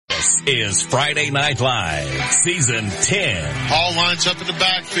This is Friday Night Live, Season 10. Paul lines up in the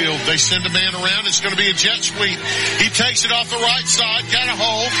backfield. They send a man around. It's going to be a jet sweep. He takes it off the right side. Got a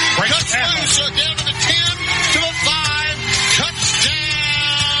hole. Cuts loose. Down to the 10, to the 5. Touchdown.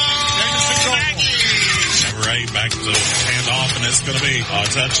 Number 8 back to the handoff, and it's going to be a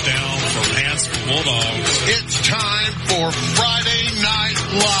touchdown for Pants Bulldogs. It's time for Friday Night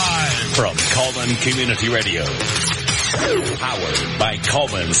Live. From Cullman Community Radio. Powered by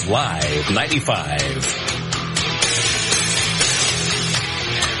Cullman's Live 95.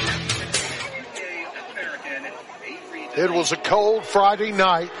 It was a cold Friday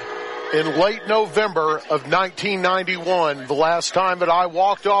night in late November of 1991, the last time that I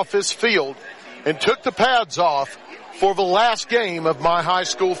walked off this field and took the pads off for the last game of my high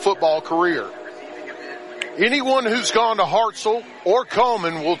school football career. Anyone who's gone to Hartselle or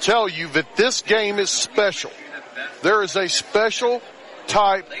Cullman will tell you that this game is special. There is a special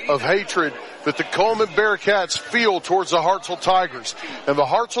type of hatred that the Cullman Bearcats feel towards the Hartselle Tigers, and the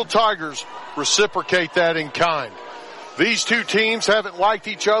Hartselle Tigers reciprocate that in kind. These two teams haven't liked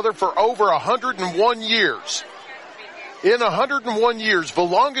each other for over 101 years. In 101 years, the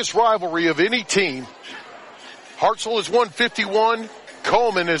longest rivalry of any team, Hartselle has won 51,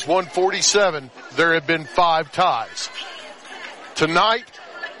 Cullman has won 47. There have been 5 ties. Tonight,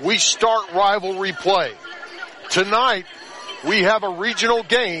 we start rivalry play. Tonight, we have a regional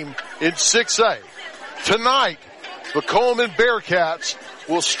game in 6A. Tonight, the Cullman Bearcats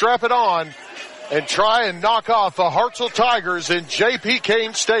will strap it on and try and knock off the Hartselle Tigers in J.P.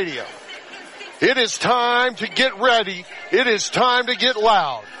 Kane Stadium. It is time to get ready. It is time to get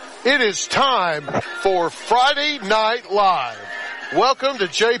loud. It is time for Friday Night Live. Welcome to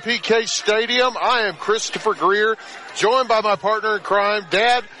JPK Stadium. I am Christopher Greer, joined by my partner in crime,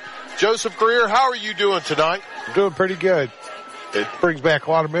 Dad, Joseph Greer. How are you doing tonight? I'm doing pretty good. It brings back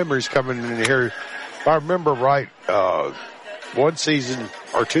a lot of memories coming in here. If I remember right, one season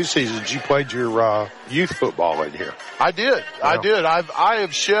or 2 seasons you played your youth football in here. I did. Yeah. I did. I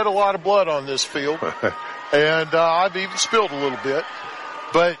have shed a lot of blood on this field, and I've even spilled a little bit.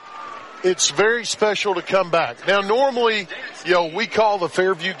 But it's very special to come back. Now, normally, we call the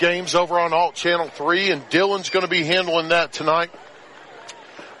Fairview games over on Alt Channel 3, and Dylan's going to be handling that tonight.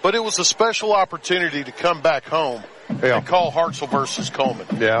 But it was a special opportunity to come back home and call Hartselle versus Cullman.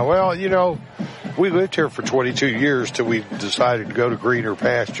 Yeah, well, we lived here for 22 years till we decided to go to greener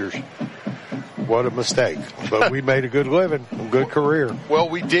pastures. What a mistake. But we made a good living, a good career. Well,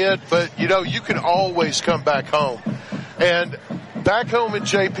 we did, but, you can always come back home. And back home at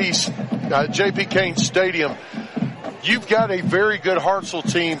J.P. Kane Stadium, you've got a very good Hartselle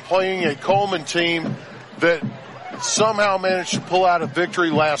team playing a Cullman team that somehow managed to pull out a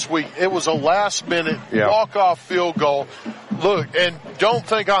victory last week. It was a last-minute walk-off field goal. Look, and don't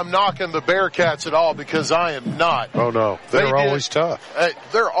think I'm knocking the Bearcats at all, because I am not. Oh, no. They're always tough.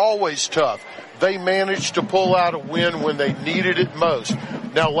 They're always tough. They managed to pull out a win when they needed it most.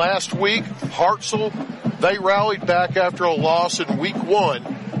 Now, last week, Hartselle, they rallied back after a loss in week 1,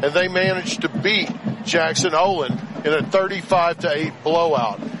 and they managed to beat Jackson Olin in a 35-8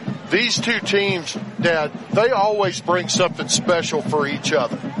 blowout. These two teams, Dad, they always bring something special for each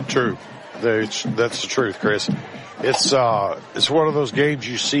other. True. That's the truth, Chris. It's one of those games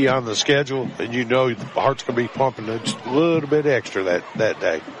you see on the schedule, and the heart's going to be pumping just a little bit extra that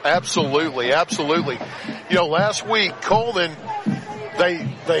day. Absolutely, absolutely. Last week, Cullman,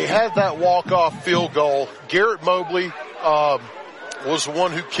 they had that walk-off field goal. Garrett Mobley was the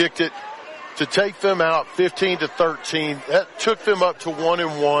one who kicked it to take them out 15-13. That took them up to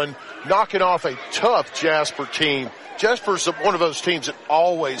 1-1, knocking off a tough Jasper team. Jasper's one of those teams that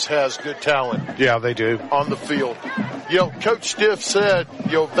always has good talent. Yeah, they do. On the field. Coach Stiff said,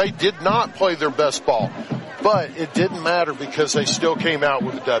 they did not play their best ball, but it didn't matter because they still came out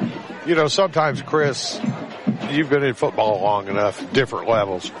with a W. Sometimes, Chris, you've been in football long enough, different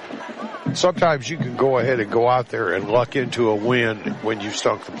levels. Sometimes you can go ahead and go out there and luck into a win when you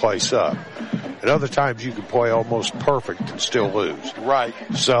stunk the place up. And other times you can play almost perfect and still lose. Right.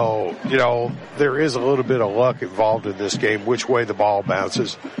 So, there is a little bit of luck involved in this game, which way the ball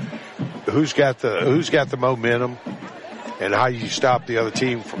bounces, who's got the momentum, and how you stop the other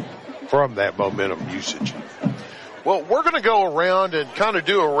team from that momentum usage. Well, we're going to go around and kind of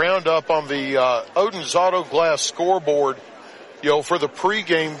do a roundup on the Odin's Auto Glass scoreboard, for the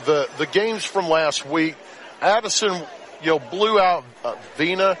pregame, the games from last week. Addison, blew out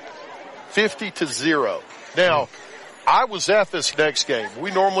Vina 50-0. Now, I was at this next game.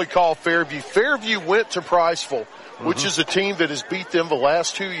 We normally call Fairview. Fairview went to Priceville, which is a team that has beat them the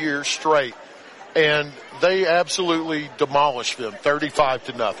last 2 years straight. and they absolutely demolished them,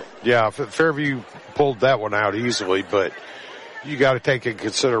 35-0. Yeah, Fairview pulled that one out easily, but you got to take in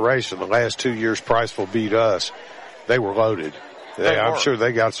consideration the last 2 years Priceville beat us. They were loaded. I'm sure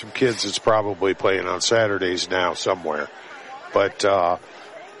they got some kids that's probably playing on Saturdays now somewhere. But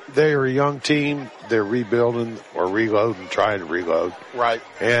they are a young team. They're rebuilding or reloading, trying to reload. Right.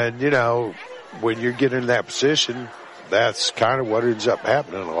 And, when you get in that position, that's kind of what ends up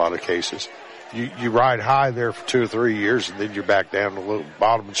happening in a lot of cases. You ride high there for 2 or 3 years, and then you're back down to the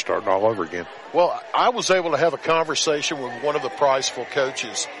bottom and starting all over again. Well, I was able to have a conversation with one of the Priceville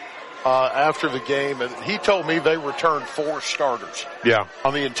coaches after the game, and he told me they returned 4 starters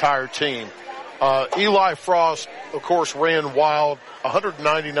on the entire team. Eli Frost, of course, ran wild,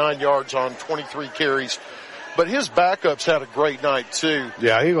 199 yards on 23 carries, but his backups had a great night, too.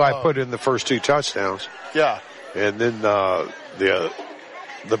 Yeah, Eli put in the first 2 touchdowns. Yeah. And then the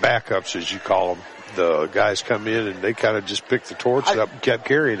backups, as you call them, the guys come in and they kind of just picked the torch up and kept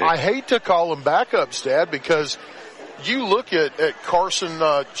carrying it. I hate to call them backups, Dad, because you look at Carson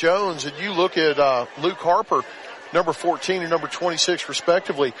Jones and you look at Luke Harper, number 14 and number 26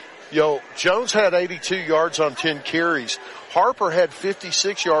 respectively. Jones had 82 yards on 10 carries. Harper had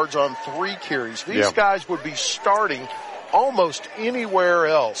 56 yards on 3 carries. These guys would be starting almost anywhere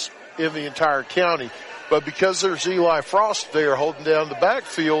else in the entire county. But because there's Eli Frost there holding down the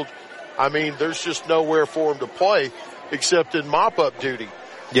backfield, I mean, there's just nowhere for him to play except in mop-up duty.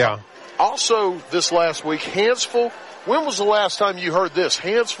 Yeah. Also, this last week, Hansville, when was the last time you heard this?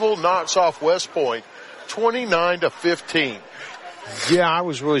 Hansville knocks off West Point 29-15. Yeah, I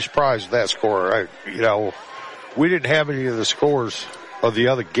was really surprised at that score. We didn't have any of the scores of the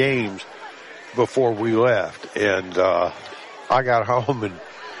other games before we left. And I got home and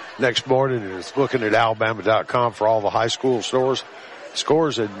next morning and was looking at Alabama.com for all the high school scores,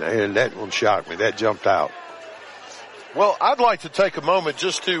 and that one shocked me. That jumped out. Well, I'd like to take a moment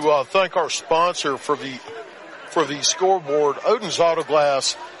just to thank our sponsor for the scoreboard, Odin's Auto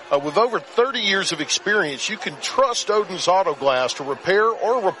Glass. With over 30 years of experience, you can trust Odin's Auto Glass to repair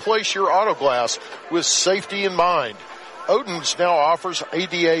or replace your auto glass with safety in mind. Odin's now offers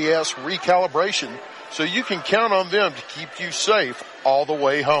ADAS recalibration, so you can count on them to keep you safe all the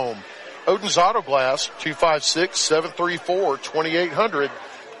way home. Odin's Auto Glass, 256-734-2800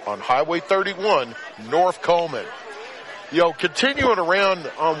 on Highway 31, North Cullman. Continuing around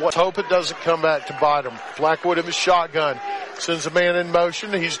on what, hope it doesn't come back to bite him. Blackwood in the shotgun. Sends a man in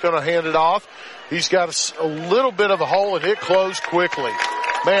motion. He's going to hand it off. He's got a little bit of a hole, and it closed quickly.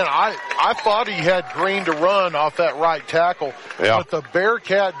 Man, I thought he had green to run off that right tackle. Yeah. But the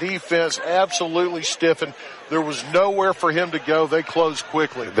Bearcat defense absolutely stiffened. There was nowhere for him to go. They closed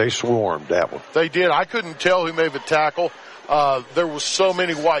quickly. They swarmed that one. They did. I couldn't tell who made the tackle. There was so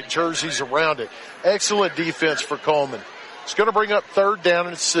many white jerseys around it. Excellent defense for Cullman. It's going to bring up 3rd down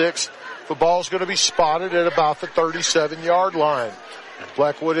and 6. The ball's going to be spotted at about the 37-yard line.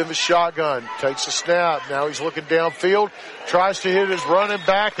 Blackwood in the shotgun, takes a snap. Now he's looking downfield, tries to hit his running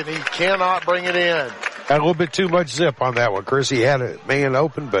back, and he cannot bring it in. Had a little bit too much zip on that one, Chris. He had a man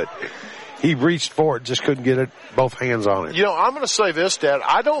open, but he reached for it, just couldn't get it, both hands on it. I'm going to say this, Dad.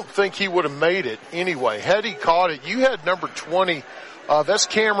 I don't think he would have made it anyway. Had he caught it, you had number 20, that's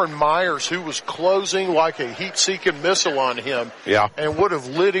Cameron Myers, who was closing like a heat-seeking missile on him. Yeah. And would have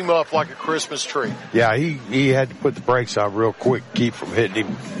lit him up like a Christmas tree. Yeah, he had to put the brakes on real quick, keep from hitting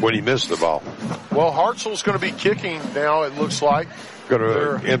him when he missed the ball. Well, Hartselle's going to be kicking now, it looks like. Going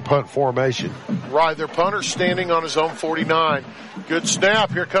to in punt formation. Right, their punter's standing on his own 49. Good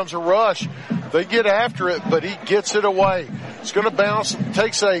snap. Here comes a rush. They get after it, but he gets it away. It's going to bounce,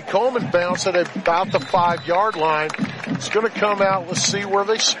 takes a Cullman bounce at about the 5-yard line. It's going to come out. Let's see where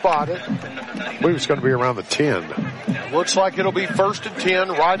they spot it. I believe it's going to be around the 10. Looks like it'll be 1st and 10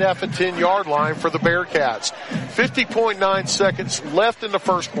 right at the 10-yard line for the Bearcats. 50.9 seconds left in the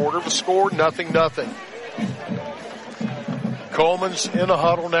first quarter. The score, 0-0. Cullman's in a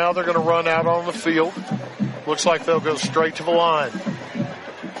huddle now. They're going to run out on the field. Looks like they'll go straight to the line.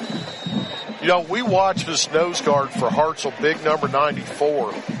 We watch this nose guard for Hartselle, big number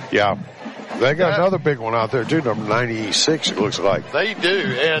 94. Yeah. They got another big one out there, too, number 96, it looks like. They do.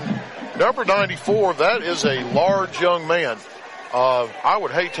 And number 94, that is a large young man. I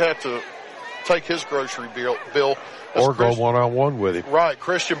would hate to have to take his grocery bill. Or go one-on-one with him. Right,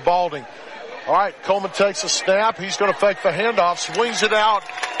 Christian Balding. All right, Cullman takes a snap. He's going to fake the handoff, swings it out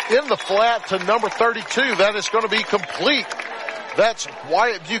in the flat to number 32. That is going to be complete. That's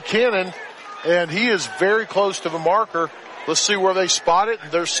Wyatt Buchanan, and he is very close to the marker. Let's see where they spot it.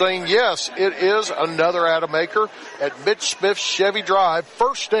 They're saying, yes, it is another Adamaker at Mitch Smith Chevy Drive.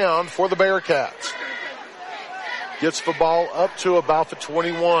 First down for the Bearcats. Gets the ball up to about the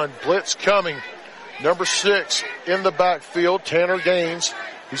 21. Blitz coming. Number 6 in the backfield, Tanner Gaines.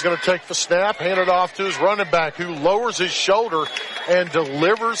 He's going to take the snap, hand it off to his running back, who lowers his shoulder and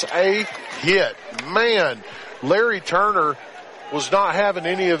delivers a hit. Man, Larry Turner was not having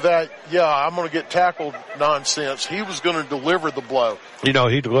any of that, I'm going to get tackled nonsense. He was going to deliver the blow. He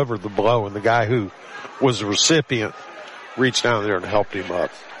delivered the blow, and the guy who was the recipient reached down there and helped him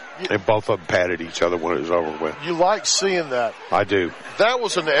up. And both of them patted each other when it was over with. You like seeing that. I do. That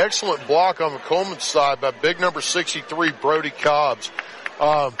was an excellent block on the Cullman side by big number 63, Brody Cobbs.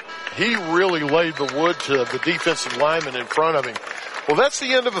 He really laid the wood to the defensive lineman in front of him. Well, that's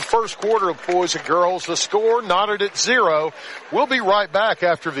the end of the first quarter of boys and girls. The score knotted at 0. We'll be right back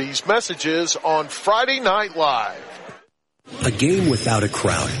after these messages on Friday Night Live. A game without a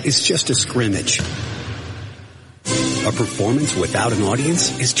crowd is just a scrimmage. A performance without an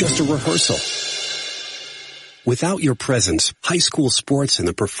audience is just a rehearsal. Without your presence, high school sports and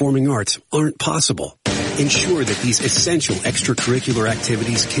the performing arts aren't possible. Ensure that these essential extracurricular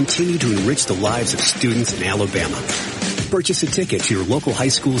activities continue to enrich the lives of students in Alabama. Purchase a ticket to your local high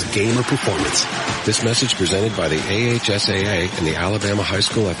school's game or performance. This message presented by the AHSAA and the Alabama High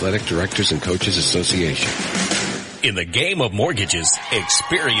School Athletic Directors and Coaches Association. In the game of mortgages,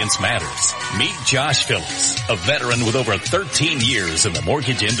 experience matters. Meet Josh Phillips, a veteran with over 13 years in the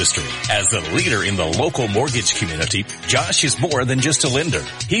mortgage industry. As a leader in the local mortgage community, Josh is more than just a lender.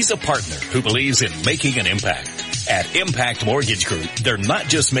 He's a partner who believes in making an impact. At Impact Mortgage Group, they're not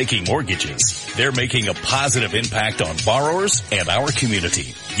just making mortgages. They're making a positive impact on borrowers and our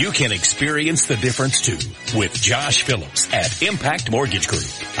community. You can experience the difference too with Josh Phillips at Impact Mortgage Group.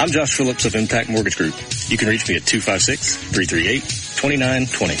 I'm Josh Phillips of Impact Mortgage Group. You can reach me at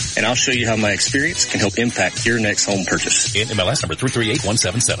 256-338-2920, and I'll show you how my experience can help impact your next home purchase. In MLS number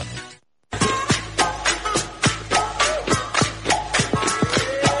 338177.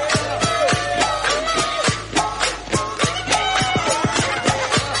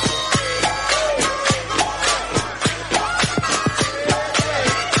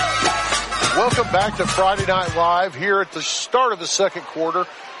 Back to Friday Night Live here at the start of the second quarter.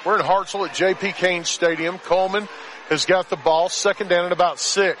 We're in Hartselle at J.P. Cain Stadium. Cullman has got the ball, second down and about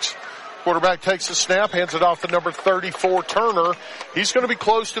 6. Quarterback takes the snap, hands it off to number 34, Turner. He's going to be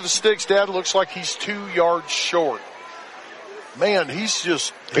close to the sticks. Dad looks like he's 2 yards short. Man, he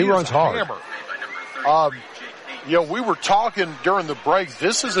runs hard. Hammer. We were talking during the break.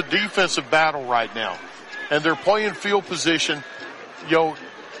 This is a defensive battle right now, and they're playing field position.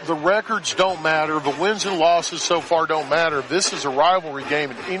 The records don't matter. The wins and losses so far don't matter. This is a rivalry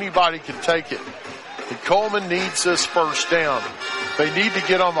game, and anybody can take it. And Cullman needs this first down. They need to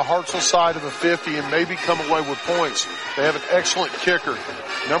get on the Hartselle side of the 50 and maybe come away with points. They have an excellent kicker.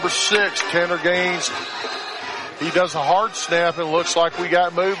 Number 6, Tanner Gaines. He does a hard snap, and looks like we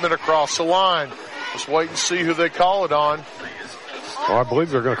got movement across the line. Let's wait and see who they call it on. Well, I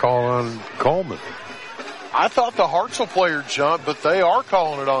believe they're going to call it on Cullman. I thought the Hartselle player jumped, but they are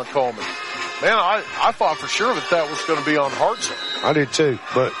calling it on Cullman. Man, I thought for sure that was going to be on Hartselle. I did too,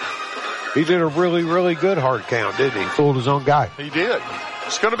 but he did a really, really good hard count, didn't he? Fooled his own guy. He did.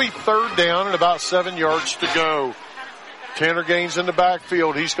 It's going to be third down and about 7 yards to go. Tanner Gaines in the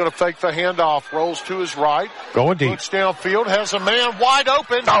backfield. He's going to fake the handoff, rolls to his right. Going deep. Looks downfield, has a man wide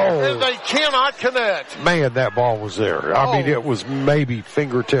open, and they cannot connect. Man, that ball was there. I mean, it was maybe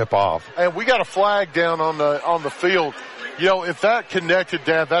fingertip off. And we got a flag down on the field. If that connected,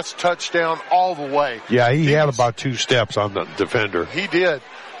 Dad, that's touchdown all the way. Yeah, he had about 2 steps on the defender. He did.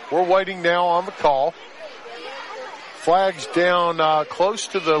 We're waiting now on the call. Flags down close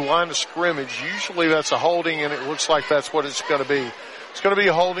to the line of scrimmage. Usually that's a holding, and it looks like that's what it's going to be. It's going to be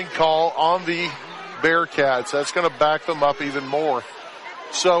a holding call on the Bearcats. That's going to back them up even more.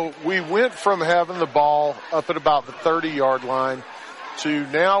 So we went from having the ball up at about the 30-yard line to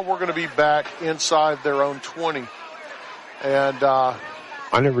now we're going to be back inside their own 20. And I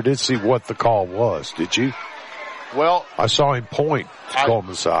never did see what the call was. Did you? Well, I saw him point to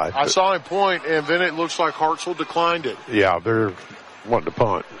Cullman's side. I saw him point, and then it looks like Hartselle declined it. Yeah, they're wanting to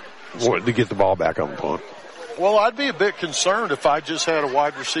punt, wanting to get the ball back on the punt. Well, I'd be a bit concerned if I just had a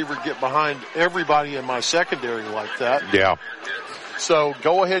wide receiver get behind everybody in my secondary like that. Yeah. So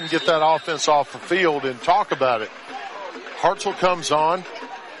go ahead and get that offense off the field and talk about it. Hartselle comes on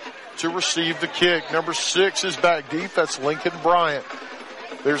to receive the kick. Number 6 is back deep. That's Lincoln Bryant.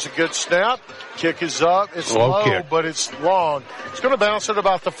 There's a good snap. Kick is up. It's Low low, kick. but it's long. It's going to bounce at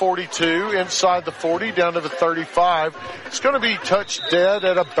about the 42, inside the 40, down to the 35. It's going to be touched dead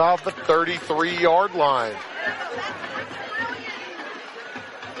at about the 33-yard line.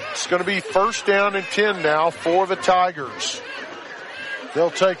 It's going to be first down and 10 now for the Tigers. They'll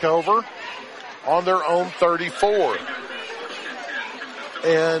take over on their own 34.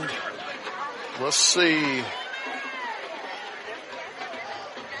 And let's see.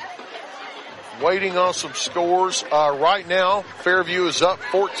 Waiting on some scores. Right now, Fairview is up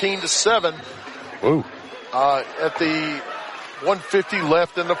 14-7. Ooh. At the 150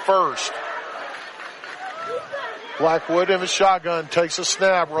 left in the first. Blackwood in the shotgun, takes a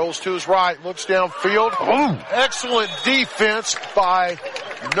snap, rolls to his right, looks downfield. Oh. Excellent defense by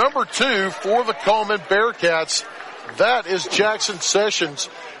number 2 for the Cullman Bearcats. That is Jackson Sessions.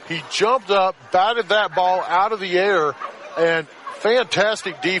 He jumped up, batted that ball out of the air, and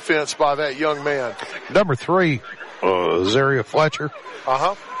fantastic defense by that young man. Number 3, Zaria Fletcher.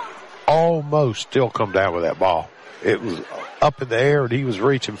 Almost still come down with that ball. It was up in the air and he was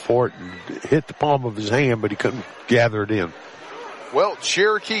reaching for it and hit the palm of his hand, but he couldn't gather it in. Well,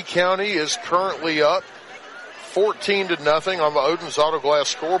 Cherokee County is currently up 14-0 on the Oden's Auto Glass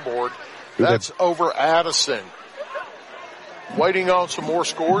scoreboard. That's over Addison. Waiting on some more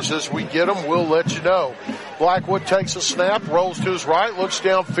scores. As we get them, we'll let you know. Blackwood takes a snap, rolls to his right, looks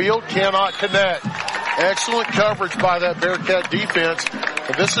downfield, cannot connect. Excellent coverage by that Bearcat defense.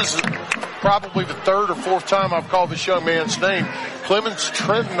 And this is probably the third or fourth time I've called this young man's name. Clemens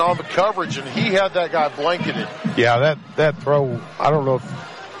Trenton on the coverage, and he had that guy blanketed. Yeah, that throw, I don't know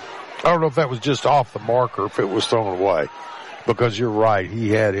if that was just off the mark or if it was thrown away. Because you're right, he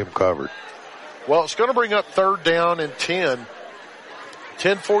had him covered. Well, it's going to bring up third down and 10.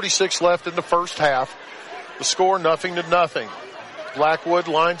 10:46 left in the first half. The score 0-0. Blackwood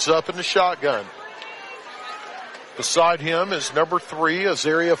lines up in the shotgun. Beside him is number 3,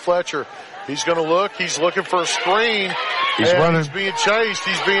 Azaria Fletcher. He's going to look. He's looking for a screen. He's running. He's being chased.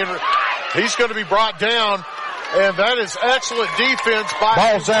 He's going to be brought down. And that is excellent defense by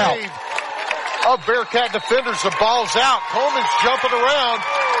Ball's out. Of Bearcat defenders. The ball's out. Coleman's jumping around.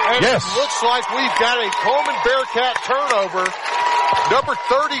 And yes. It looks like we've got a Cullman Bearcat turnover. Number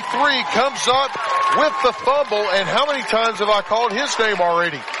 33 comes up with the fumble. And how many times have I called his name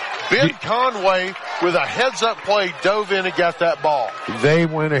already? Ben Conway, with a heads-up play, dove in and got that ball. They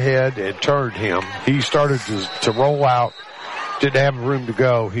went ahead and turned him. He started to roll out. Didn't have room to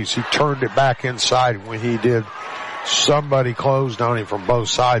go. He turned it back inside. When he did, somebody closed on him from both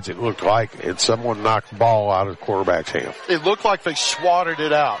sides, it looked like, and someone knocked the ball out of the quarterback's hand. It looked like they swatted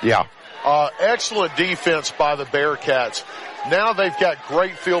it out. Yeah. Excellent defense by the Bearcats. Now they've got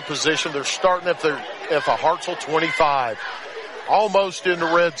great field position. They're starting at the Hartselle 25. Almost in the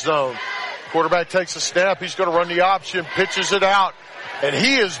red zone. Quarterback takes a snap. He's going to run the option, pitches it out, and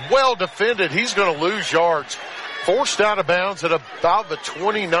he is well defended. He's going to lose yards. Forced out of bounds at about the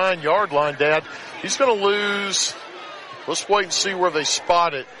 29-yard line, Dad. He's going to lose. Let's wait and see where they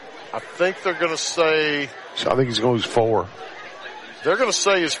spot it. I think they're going to say. So I think he's going to lose 4. They're going to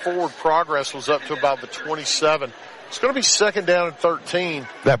say his forward progress was up to about the 27. It's going to be second down and 13.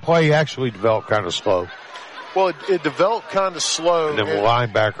 That play actually developed kind of slow. Well, it developed kind of slow. And then the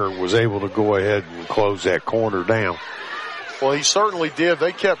linebacker was able to go ahead and close that corner down. Well, he certainly did.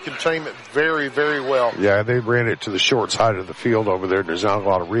 They kept containment very, very well. Yeah, they ran it to the short side of the field over there. There's not a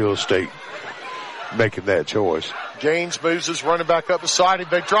lot of real estate making that choice. Gaines moves his running back up beside him.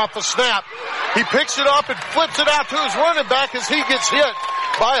 They drop the snap. He picks it up and flips it out to his running back as he gets hit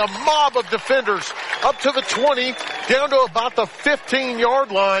by a mob of defenders up to the 20, down to about the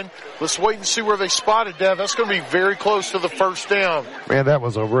 15-yard line. Let's wait and see where they spot it, Dad. That's going to be very close to the first down. Man, that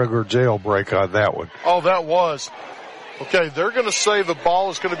was a regular jailbreak on that one. Oh, that was. Okay, they're going to say the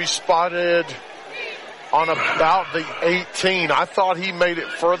ball is going to be spotted on about the 18. I thought he made it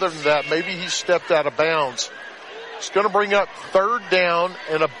further than that. Maybe he stepped out of bounds. It's going to bring up third down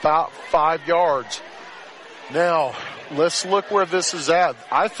and about 5 yards. Now, let's look where this is at.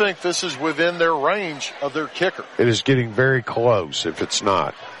 I think this is within their range of their kicker. It is getting very close if it's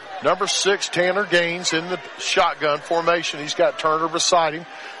not. Number 6, Tanner Gaines in the shotgun formation. He's got Turner beside him.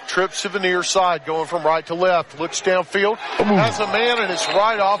 Trips to the near side, going from right to left. Looks downfield. Has a man, and it's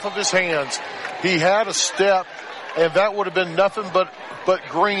right off of his hands. He had a step, and that would have been nothing but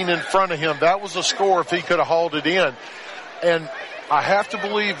green in front of him. That was a score if he could have hauled it in. And I have to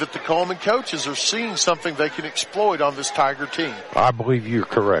believe that the Cullman coaches are seeing something they can exploit on this Tiger team. I believe you're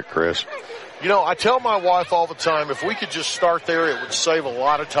correct, Chris. You know, I tell my wife all the time, if we could just start there, it would save a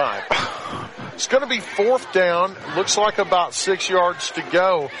lot of time. It's going to be 4th down. Looks like about 6 yards to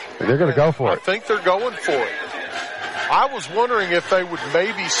go. And they're going to go for it. I think they're going for it. I was wondering if they would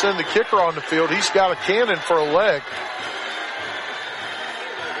maybe send the kicker on the field. He's got a cannon for a leg.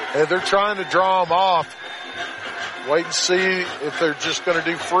 And they're trying to draw him off. Wait and see if they're just going to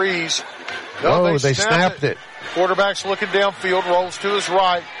do freeze. No, they snapped it. Quarterback's looking downfield, rolls to his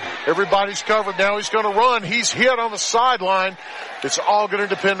right. Everybody's covered. Now he's going to run. He's hit on the sideline. It's all going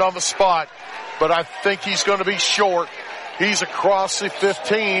to depend on the spot. But I think he's going to be short. He's across the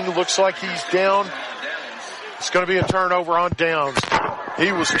 15. Looks like he's down. It's going to be a turnover on downs.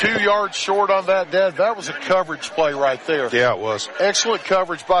 He was 2 yards short on that, Dad. That was a coverage play right there. Yeah, it was. Excellent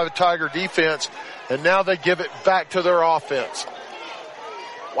coverage by the Tiger defense. And now they give it back to their offense.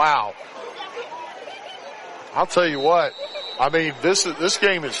 Wow. I'll tell you what. I mean, this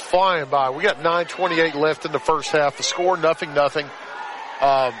game is flying by. We got 9:28 left in the first half. The score, 0-0.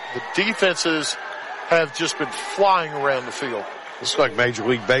 The defenses have just been flying around the field. It's like Major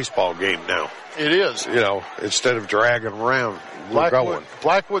League Baseball game now. It is. You know, instead of dragging around, we're going.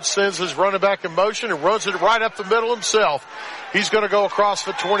 Blackwood sends his running back in motion and runs it right up the middle himself. He's going to go across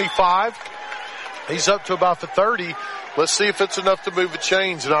the 25. He's up to about the 30. Let's see if it's enough to move the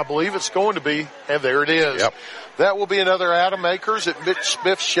chains, and I believe it's going to be, and there it is. Yep. That will be another Adam Akers at Mitch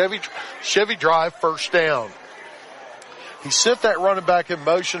Smith Chevy Drive, 1st down. He sent that running back in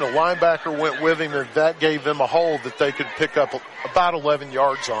motion. A linebacker went with him, and that gave them a hole that they could pick up about 11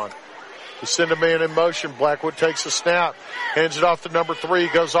 yards on. They send a man in motion. Blackwood takes a snap, hands it off to number 3,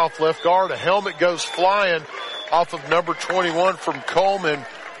 goes off left guard. A helmet goes flying off of number 21 from Cullman.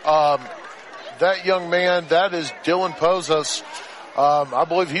 That young man, that is Dylan Pozos. I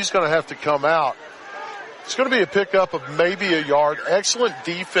believe he's going to have to come out. It's going to be a pickup of maybe a yard. Excellent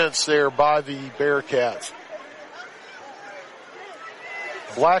defense there by the Bearcats.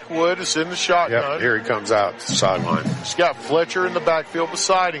 Blackwood is in the shotgun. Yep, here he comes out the sideline. He's got Fletcher in the backfield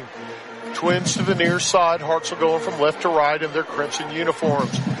beside him. Twins to the near side. Hartselle going from left to right in their crimson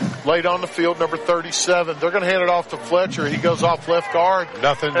uniforms. Laid on the field, number 37. They're going to hand it off to Fletcher. He goes off left guard.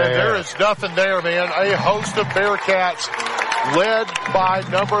 Nothing there. And there is nothing there, man. A host of Bearcats led by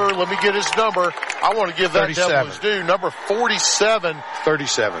number, let me get his number. I want to give that devil his due. Number 47.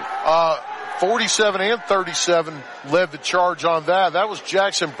 37. 47 and 37 led the charge on that. That was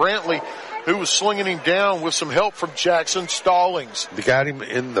Jackson Brantley, who was slinging him down with some help from Jackson Stallings. They got him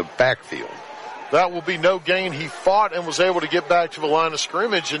in the backfield. That will be no gain. He fought and was able to get back to the line of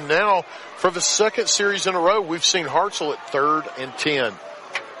scrimmage. And now, for the second series in a row, we've seen Hartselle at 3rd and 10.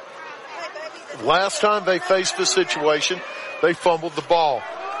 Last time they faced this situation, they fumbled the ball.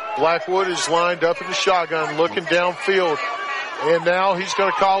 Blackwood is lined up in the shotgun, looking downfield. And now he's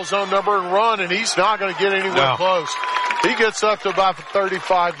going to call his own number and run, and he's not going to get anywhere close. He gets up to about the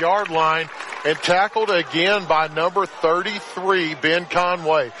 35-yard line and tackled again by number 33, Ben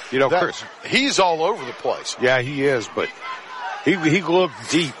Conway. You know, Chris, he's all over the place. Yeah, he is, but he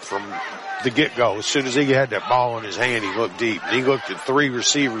looked deep from the get-go. As soon as he had that ball in his hand, he looked deep. And he looked at 3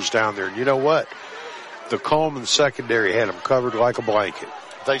 receivers down there. And you know what? The Cullman secondary had him covered like a blanket.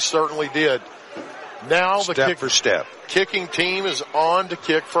 They certainly did. Now the kicking team is on to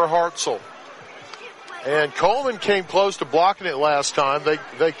kick for Hartselle. And Cullman came close to blocking it last time.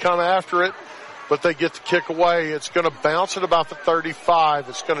 They come after it, but they get the kick away. It's going to bounce at about the 35.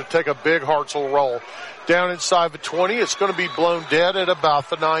 It's going to take a big Hartselle roll. Down inside the 20, it's going to be blown dead at about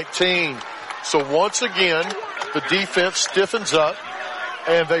the 19. So once again, the defense stiffens up,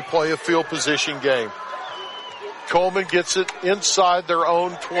 and they play a field position game. Cullman gets it inside their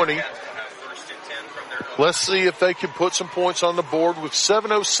own 20. Let's see if they can put some points on the board with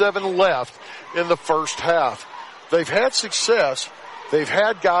 7:07 left in the first half. They've had success. They've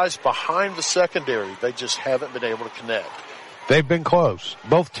had guys behind the secondary. They just haven't been able to connect. They've been close.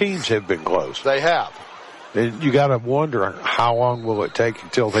 Both teams have been close. They have. And you got to wonder how long will it take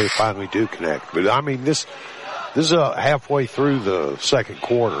until they finally do connect. But I mean, this is halfway through the second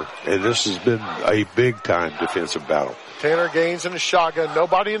quarter, and this has been a big time defensive battle. Tanner Gaines in the shotgun.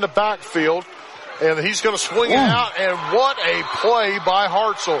 Nobody in the backfield. And he's going to swing it out, and what a play by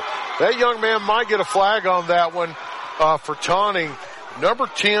Hartselle. That young man might get a flag on that one for taunting. Number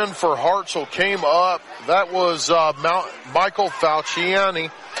 10 for Hartselle came up. That was Michael Falciani,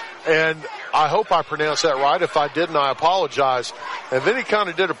 and I hope I pronounced that right. If I didn't, I apologize. And then he kind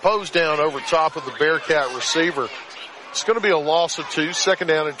of did a pose down over top of the Bearcat receiver. It's going to be a loss of 2, 2nd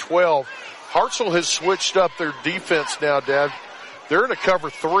down and 12. Hartselle has switched up their defense now, Dad. They're in a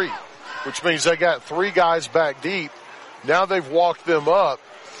cover 3. Which means they got 3 guys back deep. Now they've walked them up.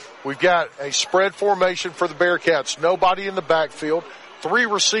 We've got a spread formation for the Bearcats. Nobody in the backfield. 3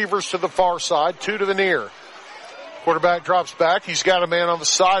 receivers to the far side, 2 to the near. Quarterback drops back. He's got a man on the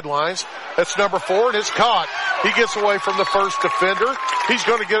sidelines. That's number 4, and it's caught. He gets away from the first defender. He's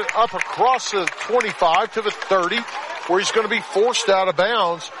going to get up across the 25 to the 30, where he's going to be forced out of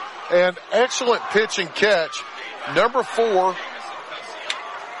bounds. And excellent pitch and catch. Number 4,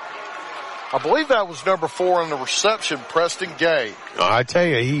 I believe that was number 4 on the reception, Preston Gay. I tell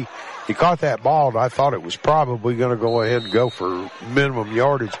you, he caught that ball, and I thought it was probably going to go ahead and go for minimum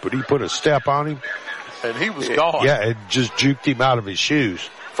yardage, but he put a step on him. And he was gone. Yeah, it just juked him out of his shoes.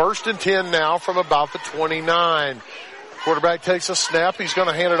 1st and 10 now from about the 29. Quarterback takes a snap. He's going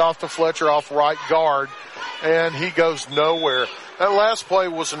to hand it off to Fletcher off right guard, and he goes nowhere. That last play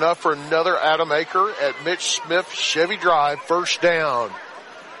was enough for another Adam Aker at Mitch Smith Chevy Drive, 1st down.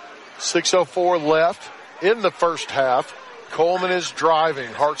 6:04 left in the first half. Cullman is driving.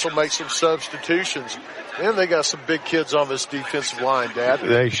 Hartselle makes some substitutions. And they got some big kids on this defensive line, Dad.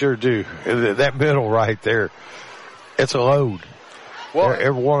 They sure do. And that middle right there, it's a load. Well,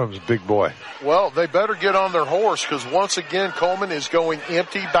 every one of them's a big boy. Well, they better get on their horse because once again, Cullman is going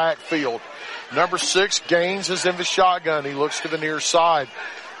empty backfield. Number 6, Gaines is in the shotgun. He looks to the near side.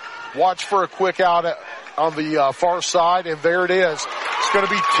 Watch for a quick out on the far side, and there it is. It's going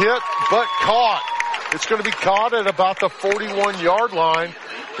to be tipped, but caught. It's going to be caught at about the 41-yard line.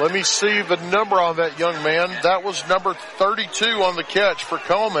 Let me see the number on that young man. That was number 32 on the catch for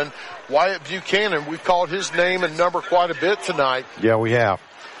Cullman, Wyatt Buchanan. We've called his name and number quite a bit tonight. Yeah, we have.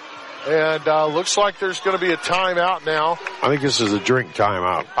 And looks like there's going to be a timeout now. I think this is a drink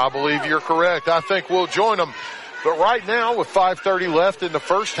timeout. I believe you're correct. I think we'll join them. But right now, with 5:30 left in the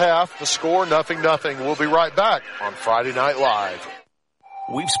first half, the score 0-0. We'll be right back on Friday Night Live.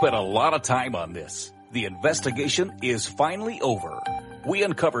 We've spent a lot of time on this. The investigation is finally over. We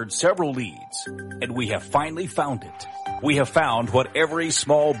uncovered several leads, and we have finally found it. We have found what every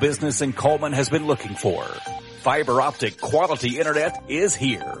small business in Cullman has been looking for. Fiber optic quality internet is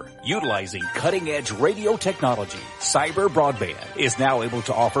here. Utilizing cutting-edge radio technology, Cyber Broadband is now able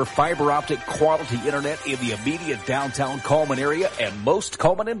to offer fiber optic quality internet in the immediate downtown Cullman area and most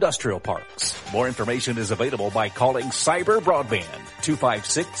Cullman industrial parks. More information is available by calling Cyber Broadband,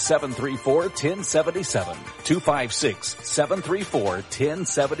 256-734-1077,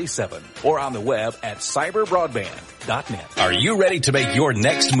 256-734-1077, or on the web at cyberbroadband.net. Are you ready to make your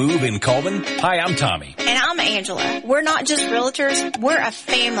next move in Cullman? Hi, I'm Tommy. And I'm Angela. We're not just realtors, we're a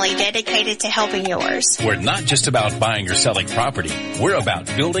family dedicated to helping yours. We're not just about buying or selling property. We're about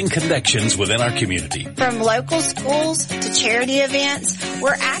building connections within our community. From local schools to charity events,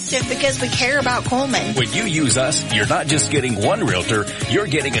 we're active because we care about Cullman. When you use us, you're not just getting one realtor, you're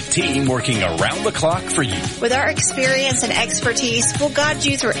getting a team working around the clock for you. With our experience and expertise, we'll guide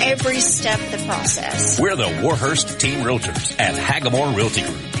you through every step of the process. We're the Warhurst Team Realtors at Hagamore Realty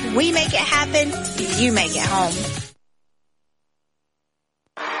Group. We make it happen, you make it home.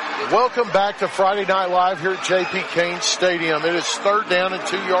 Welcome back to Friday Night Live here at J.P. Cain Stadium. It is 3rd down and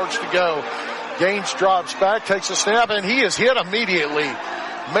 2 yards to go. Gaines drops back, takes a snap, and he is hit immediately.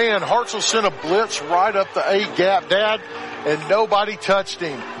 Man, Hartselle sent a blitz right up the A-gap, Dad, and nobody touched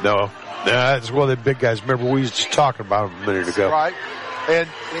him. No, that's one of the big guys. Remember, we was just talking about him a minute ago. Right. And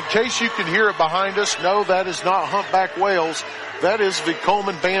in case you can hear it behind us, no, that is not Humpback Whales. That is the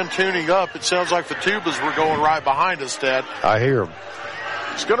Cullman band tuning up. It sounds like the tubas were going right behind us, Dad. I hear them.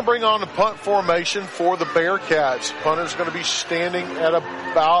 It's going to bring on the punt formation for the Bearcats. Punter's going to be standing at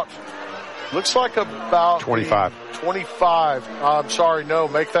about, looks like about 25. 25. I'm sorry, no,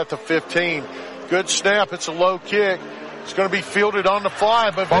 make that the 15. Good snap. It's a low kick. It's going to be fielded on the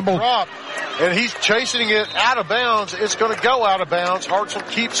fly, but it dropped. And he's chasing it out of bounds. It's going to go out of bounds. Hartselle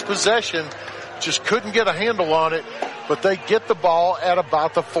keeps possession. Just couldn't get a handle on it. But they get the ball at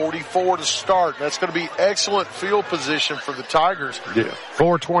about the 44 to start. That's going to be excellent field position for the Tigers. Yeah,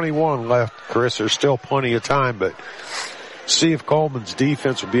 4:21 left, Chris. There's still plenty of time, but see if Cullman's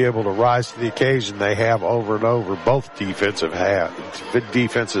defense will be able to rise to the occasion. They have over and over. Both defensive have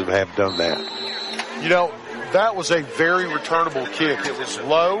done that. You know, that was a very returnable kick. It was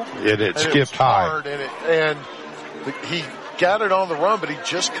low. It skipped high. And he got it on the run, but he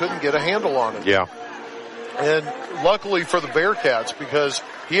just couldn't get a handle on it. Yeah. And luckily for the Bearcats, because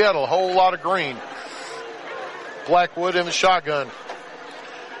he had a whole lot of green. Blackwood in the shotgun.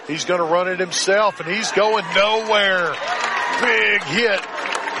 He's going to run it himself, and he's going nowhere. Big hit.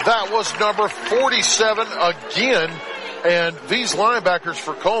 That was number 47 again. And these linebackers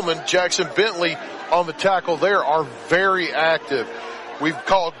for Cullman, Jackson Bentley on the tackle there, are very active. We've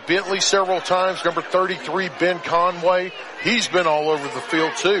called Bentley several times. Number 33, Ben Conway. He's been all over the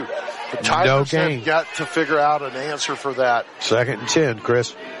field too. The Tigers gain. have got to figure out an answer for that. 2nd and 10,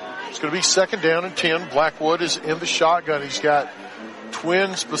 Chris. It's going to be 2nd down and 10. Blackwood is in the shotgun. He's got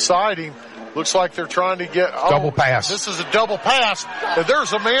twins beside him. Looks like they're trying to get double pass. This is a double pass, and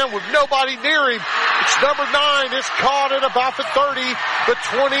there's a man with nobody near him. It's number 9. It's caught at about the 30, the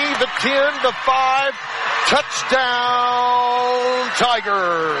 20, the 10, the 5. Touchdown,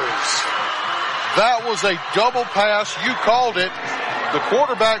 Tigers. That was a double pass. You called it. The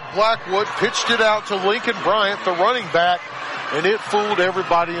quarterback, Blackwood, pitched it out to Lincoln Bryant, the running back, and it fooled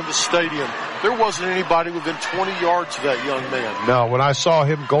everybody in the stadium. There wasn't anybody within 20 yards of that young man. No, when I saw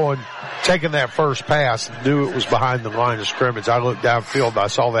him taking that first pass, knew it was behind the line of scrimmage. I looked downfield and I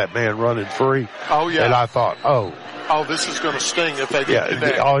saw that man running free. Oh, yeah. And I thought, oh, this is going to sting if they didn't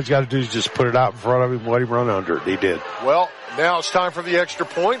connect. All he's got to do is just put it out in front of him and let him run under it. He did. Well, now it's time for the extra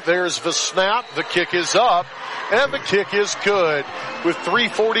point. There's the snap. The kick is up, and the kick is good. With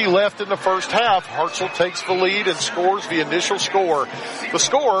 3:40 left in the first half, Hartselle takes the lead and scores the initial score. The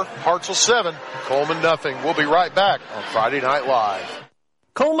score, Hartselle 7, Cullman nothing. We'll be right back on Friday Night Live.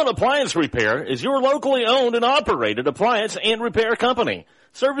 Cullman Appliance Repair is your locally owned and operated appliance and repair company.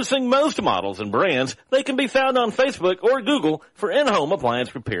 Servicing most models and brands, they can be found on Facebook or Google for in-home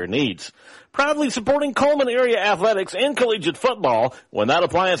appliance repair needs. Proudly supporting Cullman area athletics and collegiate football. When that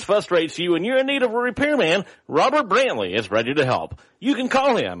appliance frustrates you and you're in need of a repairman, Robert Brantley is ready to help. You can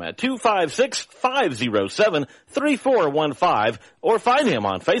call him at 256-507-3415 or find him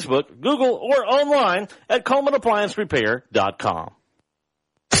on Facebook, Google, or online at CullmanApplianceRepair.com.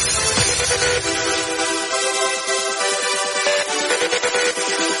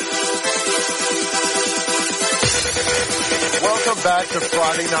 Welcome back to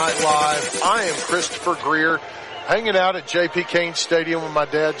Friday Night Live. I am Christopher Greer, hanging out at J.P. Cain Stadium with my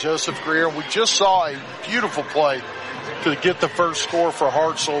dad, Joseph Greer. We just saw a beautiful play to get the first score for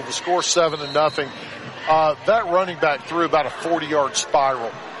Hartselle. The score 7-0. That running back threw about a 40-yard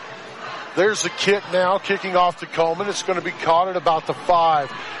spiral. There's the kick now, kicking off to Cullman. It's going to be caught at about the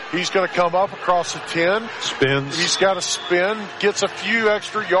 5. He's going to come up across the 10. Spins. He's got to spin, gets a few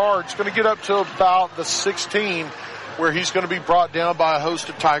extra yards. Going to get up to about the 16, where he's going to be brought down by a host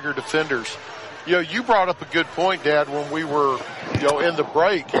of Tiger defenders. You brought up a good point, Dad, when we were, in the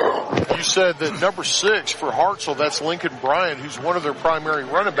break. You said that number 6 for Hartselle, that's Lincoln Bryant, who's one of their primary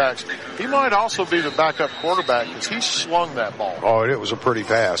running backs. He might also be the backup quarterback because he slung that ball. Oh, and it was a pretty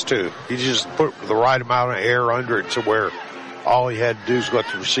pass, too. He just put the right amount of air under it to where all he had to do is let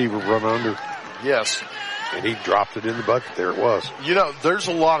the receiver run under. Yes. And he dropped it in the bucket. There it was. There's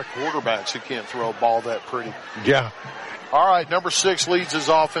a lot of quarterbacks who can't throw a ball that pretty. Yeah. All right, number 6 leads his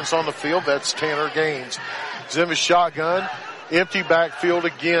offense on the field. That's Tanner Gaines. He's in his shotgun. Empty backfield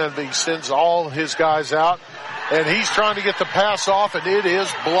again. He sends all his guys out, and he's trying to get the pass off, and it is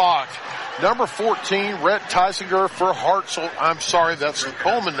blocked. Number 14, Rhett Tysinger for Hartselle. I'm sorry, that's the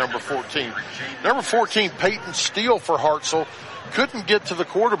Cullman number 14. Number 14, Peyton Steele for Hartselle. Couldn't get to the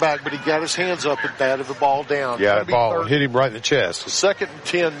quarterback, but he got his hands up and batted the ball down. Yeah, that ball hit him right in the chest. 2nd and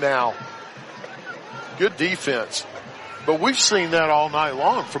 10 now. Good defense. But we've seen that all night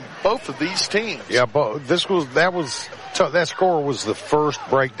long from both of these teams. Yeah, but that score was the first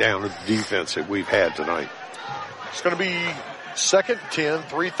breakdown of the defense that we've had tonight. It's going to be 2nd and 10,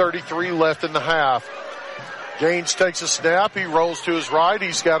 3:33 left in the half. Gaines takes a snap. He rolls to his right.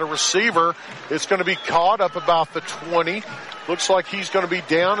 He's got a receiver. It's going to be caught up about the 20. Looks like he's going to be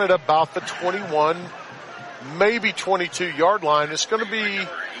down at about the 21, maybe 22-yard line. It's going to be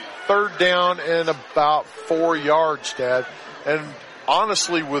 3rd down and about 4 yards, Dad. And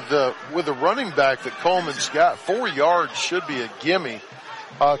honestly, with the running back that Cullman's got, 4 yards should be a gimme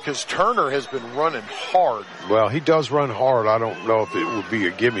because Turner has been running hard. Well, he does run hard. I don't know if it would be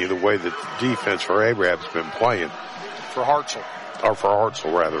a gimme the way that the defense for Abraham's been playing. For Hartselle. Or for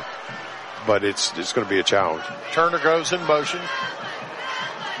Hartselle, rather. But it's going to be a challenge. Turner goes in motion.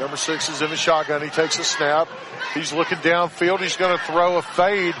 Number 6 is in the shotgun. He takes a snap. He's looking downfield. He's going to throw a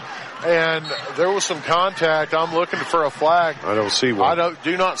fade. And there was some contact. I'm looking for a flag. I don't see one.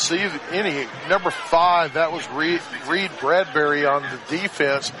 Do not see any. Number 5, that was Reed Bradbury on the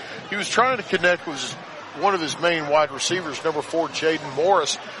defense. He was trying to connect with one of his main wide receivers, number 4, Jaden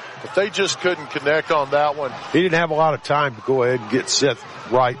Morris, but they just couldn't connect on that one. He didn't have a lot of time to go ahead and get set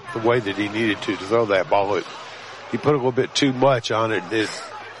right the way that he needed to throw that ball. He put a little bit too much on it, and it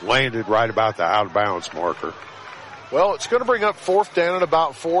landed right about the out-of-bounds marker. Well, it's going to bring up 4th down and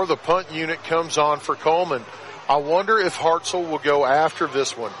about 4. The punt unit comes on for Cullman. I wonder if Hartselle will go after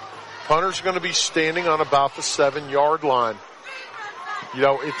this one. Punter's going to be standing on about the 7-yard line.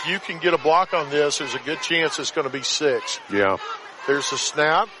 If you can get a block on this, there's a good chance it's going to be 6. Yeah. There's a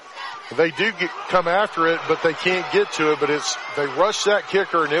snap. They do come after it, but they can't get to it. But they rushed that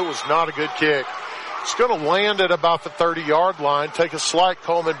kicker, and it was not a good kick. It's going to land at about the 30-yard line, take a slight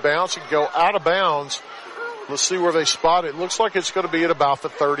Cullman bounce, and go out of bounds. Let's see where they spot it. It looks like it's going to be at about the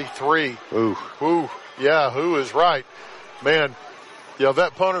 33. Ooh. Yeah, who is right. Man,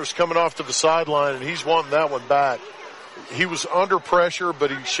 that punter's coming off to the sideline, and he's wanting that one back. He was under pressure, but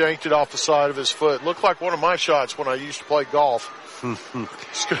he shanked it off the side of his foot. Looked like one of my shots when I used to play golf.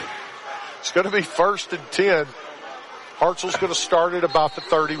 It's going to be 1st and 10. Hartselle's going to start at about the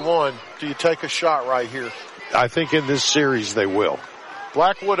 31. Do you take a shot right here? I think in this series they will.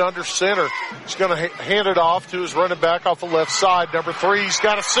 Blackwood under center. He's going to hand it off to his running back off the left side. Number 3, he's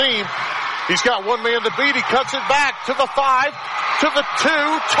got a seam. He's got one man to beat. He cuts it back to the 5, to the 2.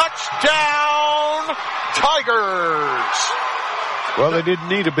 Touchdown, Tigers. Well, they didn't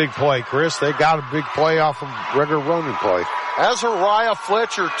need a big play, Chris. They got a big play off of regular running play. Azariah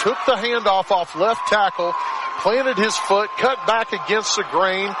Fletcher took the handoff off left tackle, planted his foot, cut back against the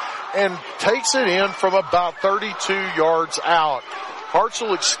grain, and takes it in from about 32 yards out.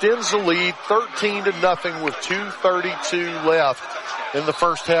 Hartselle extends the lead 13-0 with 2:32 left in the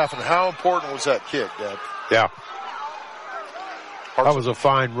first half. And how important was that kick, Dad? Yeah. That was a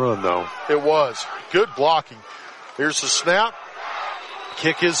fine run, though. It was. Good blocking. Here's the snap.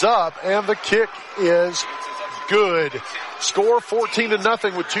 Kick is up, and the kick is good. Score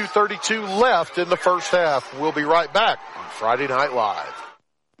 14-0 with 2:32 left in the first half. We'll be right back on Friday Night Live.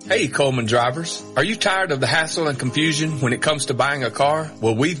 Hey, Cullman drivers. Are you tired of the hassle and confusion when it comes to buying a car?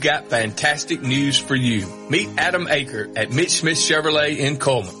 Well, we've got fantastic news for you. Meet Adam Aker at Mitch Smith Chevrolet in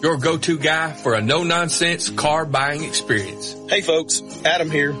Cullman, your go-to guy for a no-nonsense car buying experience. Hey folks,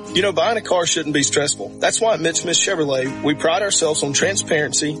 Adam here. Buying a car shouldn't be stressful. That's why at Mitch Smith Chevrolet, we pride ourselves on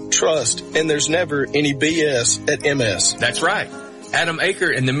transparency, trust, and there's never any BS at MS. That's right. Adam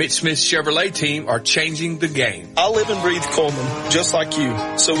Aker and the Mitch Smith Chevrolet team are changing the game. I live and breathe Cullman, just like you.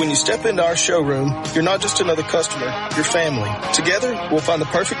 So when you step into our showroom, you're not just another customer, you're family. Together, we'll find the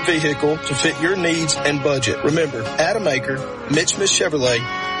perfect vehicle to fit your needs and budget. Remember, Adam Aker, Mitch Smith Chevrolet,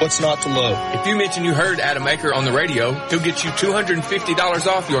 what's not to love? If you mention you heard Adam Aker on the radio, he'll get you $250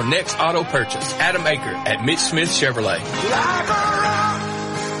 off your next auto purchase. Adam Aker at Mitch Smith Chevrolet.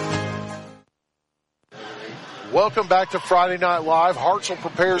 Welcome back to Friday Night Live. Hartselle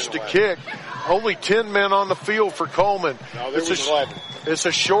prepares to kick. Only 10 men on the field for Cullman. No, it's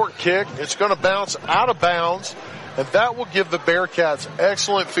a short kick. It's going to bounce out of bounds, and that will give the Bearcats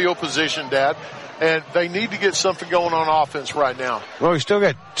excellent field position, Dad. And they need to get something going on offense right now. Well, we still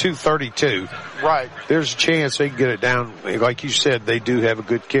got 2:32. Right. There's a chance they can get it down. Like you said, they do have a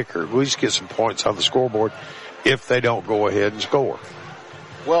good kicker. At least get some points on the scoreboard if they don't go ahead and score.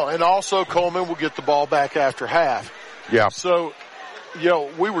 Well, and also Cullman will get the ball back after half. Yeah. So,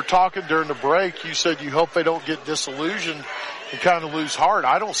 we were talking during the break. You said you hope they don't get disillusioned and kind of lose heart.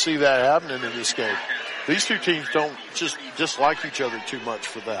 I don't see that happening in this game. These two teams don't just dislike each other too much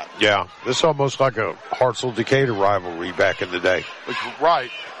for that. Yeah. This is almost like a Hartselle-Decatur rivalry back in the day.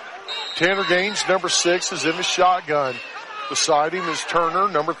 Right. Tanner Gaines, number 6, is in the shotgun. Beside him is Turner,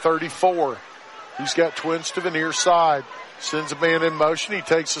 number 34. He's got twins to the near side. Sends a man in motion. He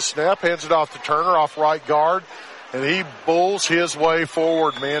takes a snap, hands it off to Turner off right guard, and he bulls his way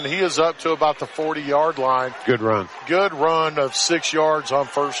forward, man. He is up to about the 40-yard line. Good run. Good run of 6 yards on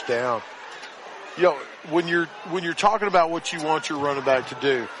first down. When you're talking about what you want your running back to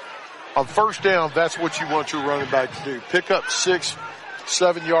do, on first down, that's what you want your running back to do. Pick up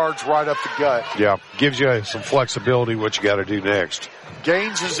 6-7 yards right up the gut. Yeah, gives you some flexibility what you got to do next.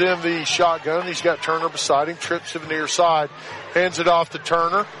 Gaines is in the shotgun. He's got Turner beside him, trips to the near side, hands it off to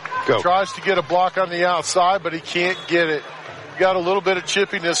Turner. Go. Tries to get a block on the outside, but he can't get it. Got a little bit of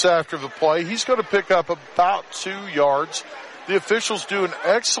chippiness after the play. He's going to pick up about 2 yards. The officials do an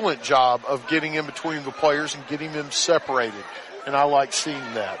excellent job of getting in between the players and getting them separated, and I like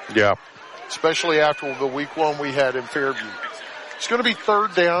seeing that. Yeah. Especially after the week 1 we had in Fairview. It's going to be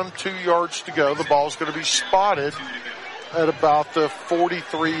 3rd down, 2 yards to go. The ball's going to be spotted at about the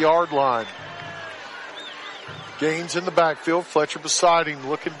 43-yard line. Gaines in the backfield. Fletcher beside him,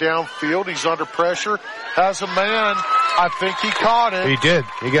 looking downfield. He's under pressure. Has a man. I think he caught it. He did.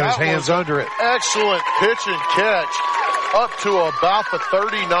 He got his hands under it. Excellent pitch and catch up to about the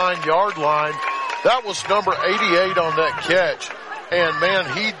 39-yard line. That was number 88 on that catch. And, man,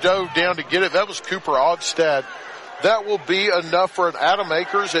 he dove down to get it. That was Cooper Ogstad. That will be enough for an Adam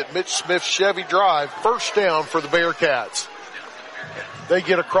Akers at Mitch Smith Chevy Drive. First down for the Bearcats. They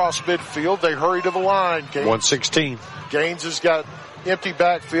get across midfield. They hurry to the line. 116. Gaines has got empty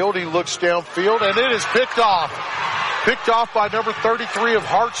backfield. He looks downfield, and it is picked off. picked off by number 33 of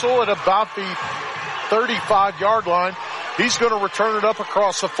Hartselle at about the 35-yard line. He's going to return it up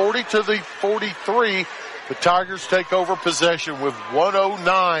across the 40 to the 43. The Tigers take over possession with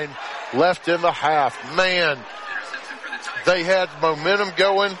 1:09 left in the half. Man, they had momentum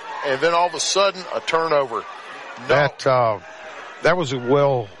going, and then all of a sudden, a turnover. No. That was a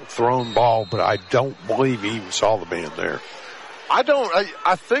well-thrown ball, but I don't believe he even saw the man there.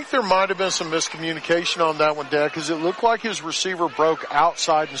 I think there might have been some miscommunication on that one, Dad, because it looked like his receiver broke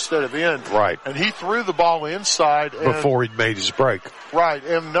outside instead of in. Right. And he threw the ball inside. Before he'd made his break. Right.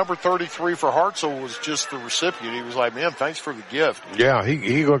 And number 33 for Hartselle was just the recipient. He was like, man, thanks for the gift. Yeah,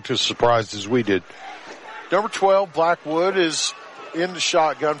 he looked as surprised as we did. Number 12, Blackwood, is in the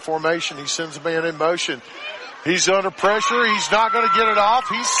shotgun formation. He sends a man in motion. He's under pressure. He's not going to get it off.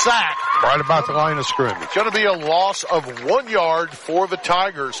 He's sacked. Right about the line of scrimmage. It's going to be a loss of 1 yard for the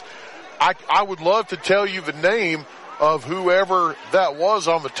Tigers. I would love to tell you the name of whoever that was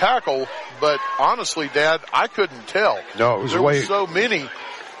on the tackle, but honestly, Dad, I couldn't tell. No, it was there were so many.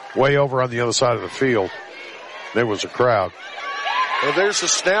 Way over on the other side of the field. There was a crowd. And there's the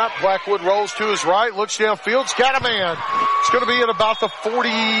snap. Blackwood rolls to his right, looks downfield. It's got a man. It's going to be at about the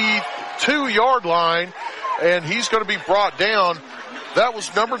 42-yard line. And he's going to be brought down. That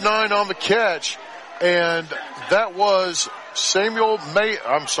was number 9 on the catch. And that was I'm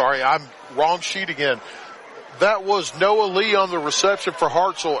wrong sheet again. That was Noah Lee on the reception for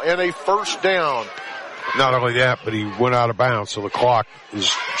Hartselle and a first down. Not only that, but he went out of bounds, so the clock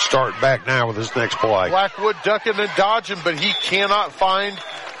is starting back now with his next play. Blackwood ducking and dodging, but he cannot find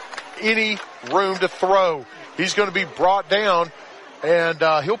any room to throw. He's going to be brought down. And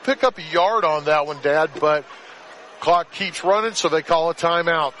he'll pick up a yard on that one, Dad, but clock keeps running, so they call a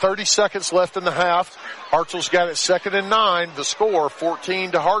timeout. 30 seconds left in the half. Hartselle's got it 2nd and 9. The score,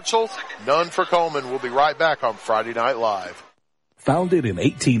 14 to Hartselle, none for Cullman. We'll be right back on Friday Night Live. Founded in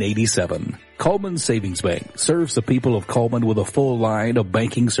 1887, Cullman Savings Bank serves the people of Cullman with a full line of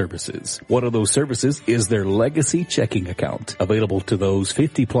banking services. One of those services is their legacy checking account, available to those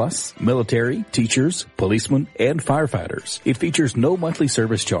 50-plus, military, teachers, policemen, and firefighters. It features no monthly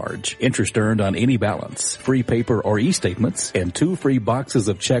service charge, interest earned on any balance, free paper or e-statements, and 2 free boxes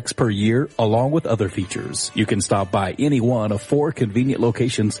of checks per year, along with other features. You can stop by any one of 4 convenient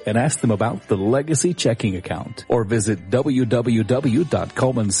locations and ask them about the legacy checking account, or visit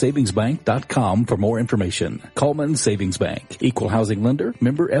www.cullmansavingsbank.com for more information. Cullman Savings Bank, equal housing lender,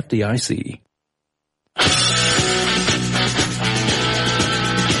 member FDIC.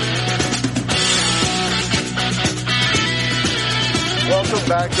 Welcome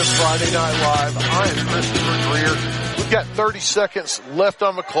back to Friday Night Live. I am Christopher Greer. We've got 30 seconds left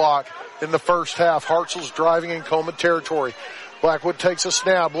on the clock in the first half. Hartselle's driving in Cullman territory. Blackwood takes a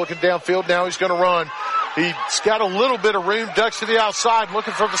snap, looking downfield. Now he's going to run. He's got a little bit of room, ducks to the outside,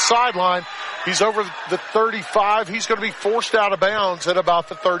 looking for the sideline. He's over the 35. He's going to be forced out of bounds at about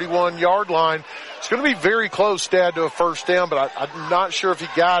the 31-yard line. It's going to be very close, Dad, to a first down, but I'm not sure if he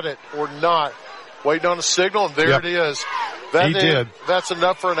got it or not. Waiting on a signal, and there it is. He did. That's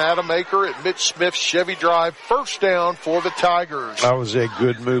enough for an Adam Aker at Mitch Smith's Chevy Drive. First down for the Tigers. That was a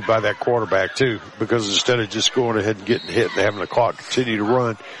good move by that quarterback, too, because instead of just going ahead and getting hit and having the clock continue to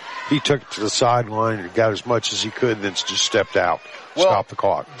run, he took it to the sideline and got as much as he could and then just stepped out, stopped the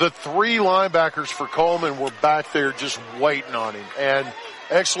clock. The 3 linebackers for Cullman were back there just waiting on him, and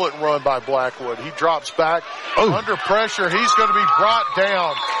excellent run by Blackwood. He drops back under pressure. He's going to be brought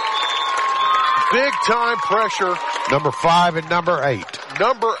down. Big time pressure. Number 5 and number 8.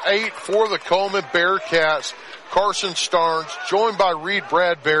 Number 8 for the Cullman Bearcats. Carson Starnes, joined by Reed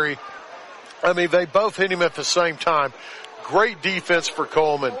Bradbury. I mean, they both hit him at the same time. Great defense for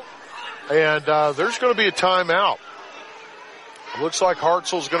Cullman. And there's going to be a timeout. Looks like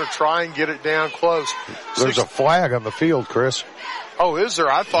Hartselle's going to try and get it down close. There's a flag on the field, Chris. Oh, is there?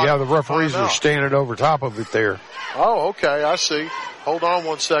 I thought. Yeah, the referees are standing over top of it there. Oh, okay. I see. Hold on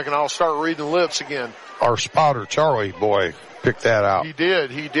one second. I'll start reading the lips again. Our spotter, Charlie boy, picked that out. He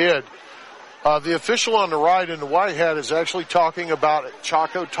did. The official on the right in the white hat is actually talking about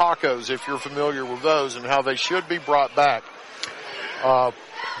Choco Tacos, if you're familiar with those, and how they should be brought back.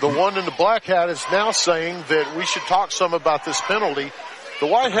 The one in the black hat is now saying that we should talk some about this penalty. The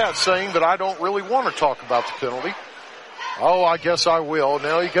white hat's saying that I don't really want to talk about the penalty. Oh, I guess I will.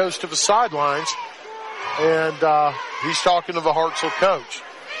 Now he goes to the sidelines, and he's talking to the Hartselle coach.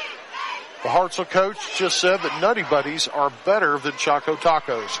 The Hartselle coach just said that Nutty Buddies are better than Choco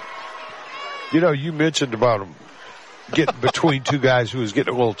Tacos. You know, you mentioned about them getting between 2 guys who was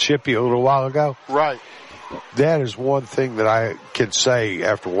getting a little chippy a little while ago. Right. That is one thing that I can say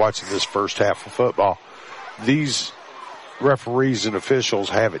after watching this first half of football. These referees and officials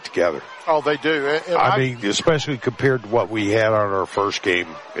have it together. Oh, they do. And I mean, especially compared to what we had on our first game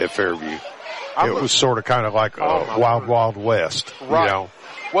at Fairview. It was sort of kind of like Wild West. Right. You know?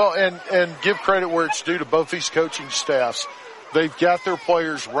 Well, and give credit where it's due to both these coaching staffs. They've got their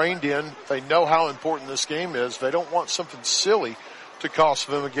players reined in. They know how important this game is. They don't want something silly to cost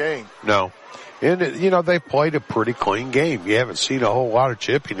them a game. No. And, they played a pretty clean game. You haven't seen a whole lot of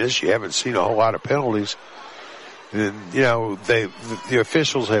chippiness. You haven't seen a whole lot of penalties. And, the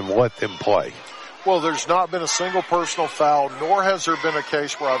officials have let them play. Well, there's not been a single personal foul, nor has there been a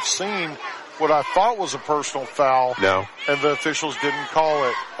case where I've seen what I thought was a personal foul. No. And the officials didn't call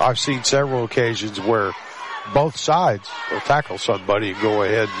it. I've seen several occasions where both sides will tackle somebody and go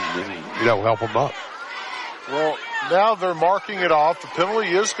ahead and help them up. Well, now they're marking it off. The penalty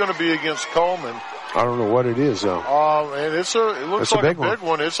is going to be against Cullman. I don't know what it is, though. And it looks like a big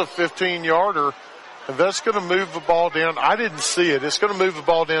one. It's a 15-yarder. And that's going to move the ball down. I didn't see it. It's going to move the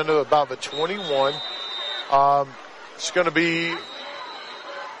ball down to about the 21. It's going to be,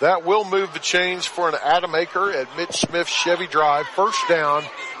 that will move the chains for an Adam Aker at Mitch Smith Chevy Drive. First down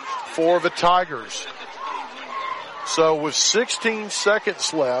for the Tigers. So with 16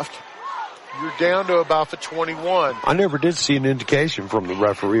 seconds left, you're down to about the 21. I never did see an indication from the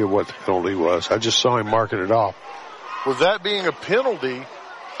referee of what the penalty was. I just saw him marking it off. With that being a penalty,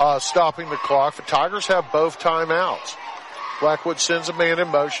 stopping the clock, the Tigers have both timeouts. Blackwood sends a man in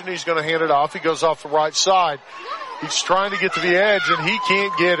motion. He's going to hand it off. He goes off the right side. He's trying to get to the edge, and he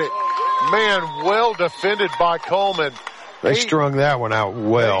can't get it. Man, well defended by Cullman. They strung that one out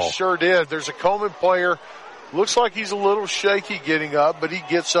well. They sure did. There's a Cullman player. Looks like he's a little shaky getting up, but he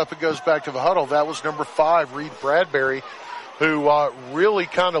gets up and goes back to the huddle. That was number 5, Reed Bradbury, who really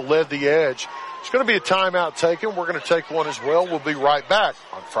kind of led the edge. It's going to be a timeout taken. We're going to take one as well. We'll be right back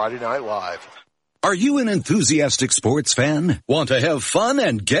on Friday Night Live. Are you an enthusiastic sports fan? Want to have fun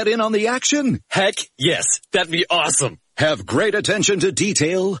and get in on the action? Heck, yes. That'd be awesome. Have great attention to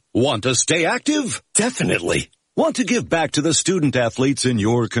detail? Want to stay active? Definitely. Want to give back to the student athletes in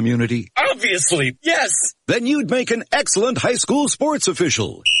your community? Obviously, yes. Then you'd make an excellent high school sports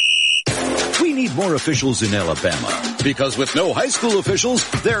official. We need more officials in Alabama, because with no high school officials,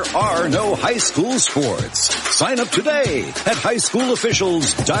 there are no high school sports. Sign up today at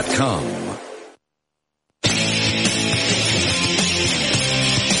highschoolofficials.com.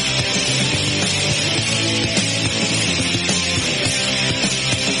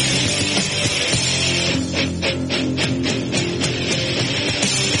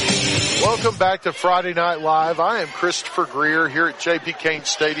 Welcome back to Friday Night Live. I am Christopher Greer here at J.P. Cain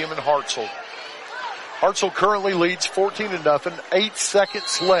Stadium in Hartselle. Hartselle currently leads 14-0, 8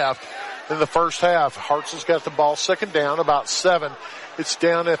 seconds left in the first half. Hartselle's got the ball second down, about 7. It's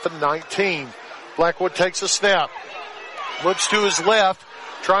down at the 19. Blackwood takes a snap, looks to his left,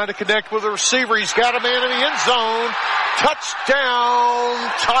 trying to connect with the receiver. He's got a man in the end zone.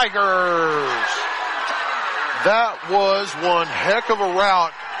 Touchdown, Tigers. That was one heck of a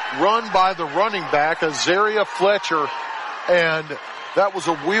route run by the running back, Azaria Fletcher, and that was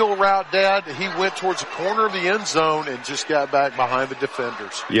a wheel route, Dad. He went towards the corner of the end zone and just got back behind the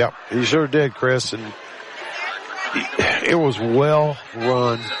defenders. Yep, he sure did, Chris, and it was well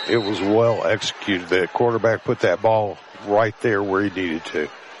run. It was well executed. The quarterback put that ball right there where he needed to.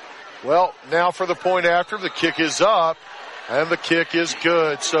 Well, now for the point after. The kick is up, and the kick is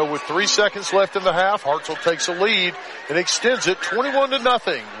good. So with 3 seconds left in the half, Hartselle takes a lead and extends it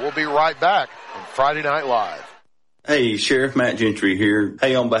 21-0. We'll be right back on Friday Night Live. Hey, Sheriff Matt Gentry here.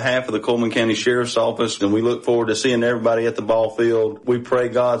 Hey, on behalf of the Cullman County Sheriff's Office, and we look forward to seeing everybody at the ball field. We pray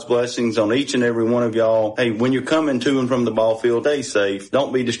God's blessings on each and every one of y'all. Hey, when you're coming to and from the ball field, stay safe.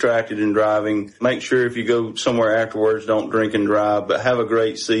 Don't be distracted in driving. Make sure if you go somewhere afterwards, don't drink and drive, but have a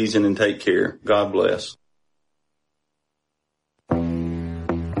great season and take care. God bless.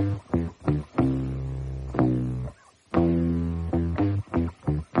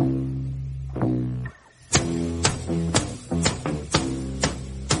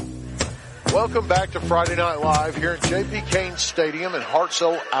 Welcome back to Friday Night Live here at J.P. Cain Stadium in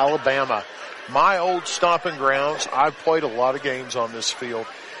Hartselle, Alabama. My old stomping grounds. I've played a lot of games on this field.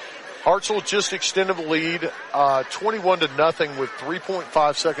 Hartselle just extended the lead 21-0 with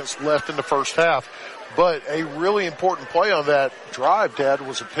 3.5 seconds left in the first half. But a really important play on that drive, Dad,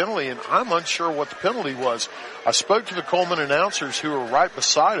 was a penalty, and I'm unsure what the penalty was. I spoke to the Cullman announcers who were right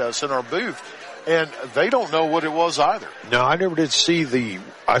beside us in our booth, and they don't know what it was either. No, I never did see the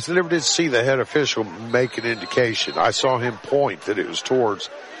head official make an indication. I saw him point that it was towards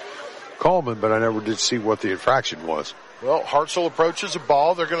Cullman, but I never did see what the infraction was. Well, Hartselle approaches the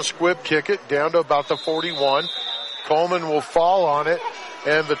ball. They're going to squib kick it down to about the 41. Cullman will fall on it,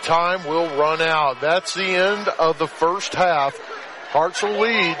 and the time will run out. That's the end of the first half. Hartselle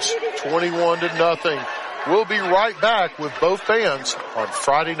leads 21-0. We'll be right back with both bands on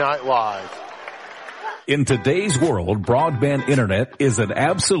Friday Night Live. In today's world, broadband internet is an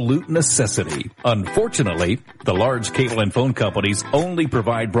absolute necessity. Unfortunately, the large cable and phone companies only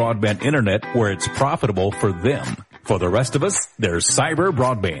provide broadband internet where it's profitable for them. For the rest of us, there's Cyber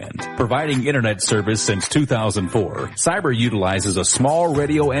Broadband. Providing internet service since 2004, Cyber utilizes a small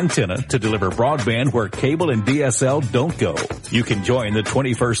radio antenna to deliver broadband where cable and DSL don't go. You can join the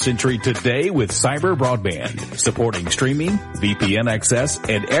 21st century today with Cyber Broadband, supporting streaming, VPN access,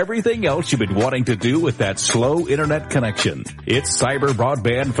 and everything else you've been wanting to do with that slow internet connection. It's Cyber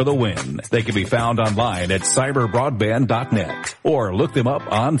Broadband for the win. They can be found online at cyberbroadband.net or look them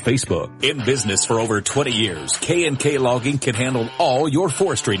up on Facebook. In business for over 20 years, K&K Logging can handle all your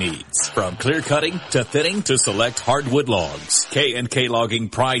forestry needs, from clear cutting to thinning to select hardwood logs. K&K Logging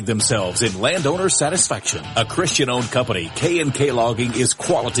pride themselves in landowner satisfaction. A Christian-owned company, K&K Logging is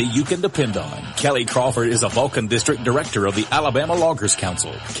quality you can depend on. Kelly Crawford is a Vulcan District Director of the Alabama Loggers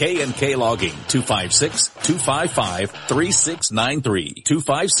Council. K&K Logging, 256-255-3693.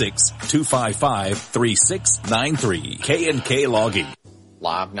 256-255-3693. K&K Logging.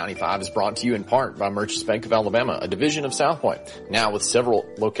 Live 95 is brought to you in part by Merchants Bank of Alabama, a division of South Point, now with several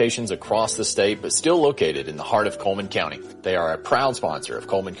locations across the state, but still located in the heart of Cullman County. They are a proud sponsor of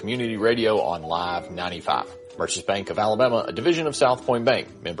Cullman Community Radio on Live 95. Merchants Bank of Alabama, a division of South Point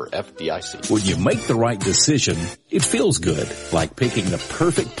Bank, member FDIC. When you make the right decision, it feels good, like picking the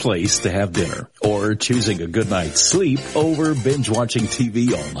perfect place to have dinner or choosing a good night's sleep over binge watching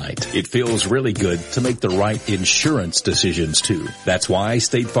TV all night. It feels really good to make the right insurance decisions too. That's why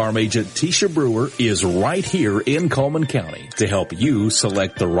State Farm agent Tisha Brewer is right here in Cullman County to help you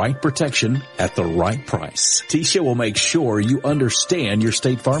select the right protection at the right price. Tisha will make sure you understand your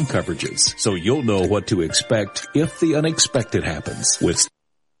State Farm coverages so you'll know what to expect if the unexpected happens with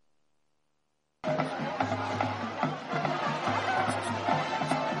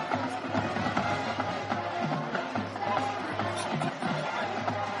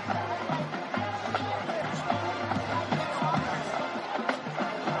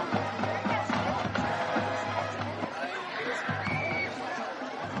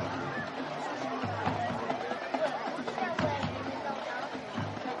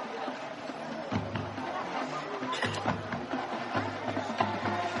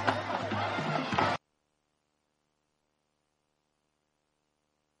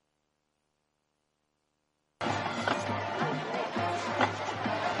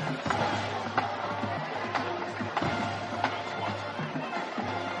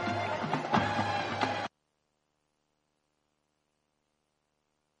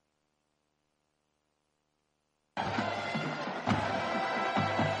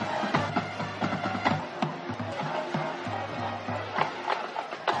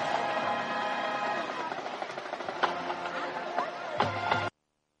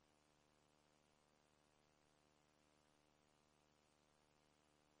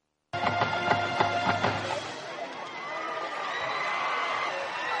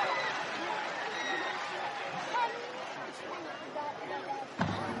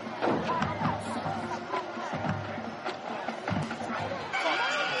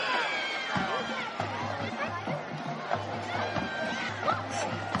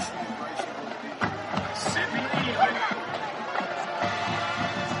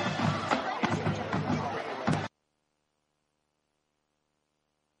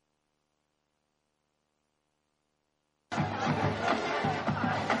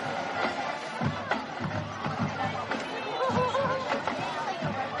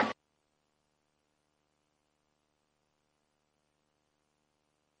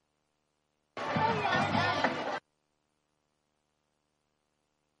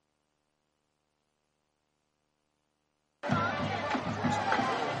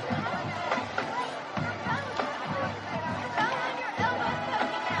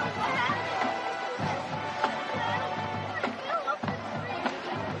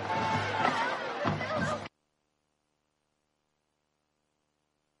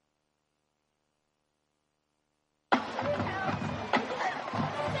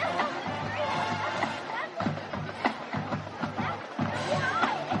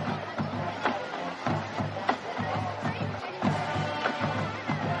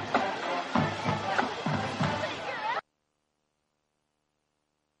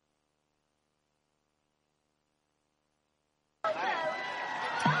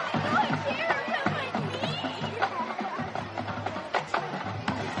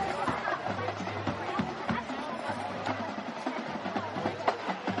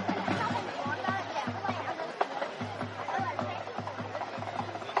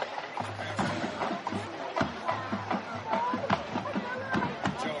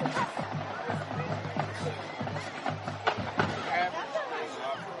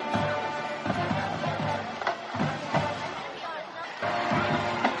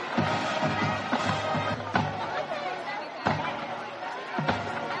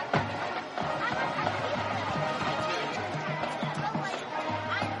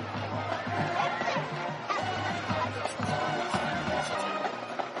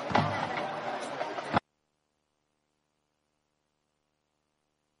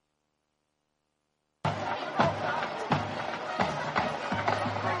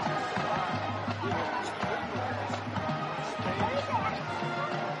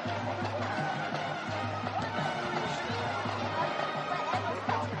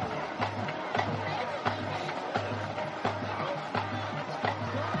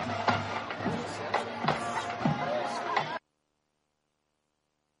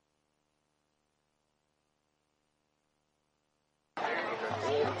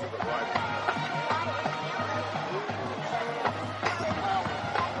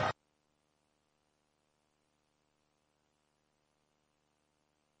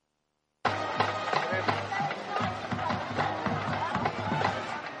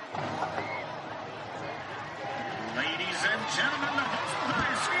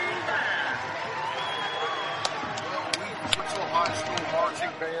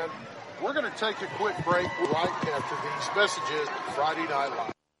fan. We're going to take a quick break right after these messages. Friday Night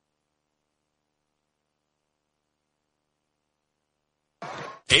Live.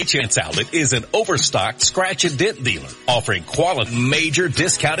 H&S Outlet is an overstocked scratch and dent dealer offering quality major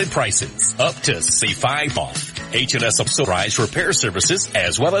discounted prices up to C5 off. H&S supplies repair services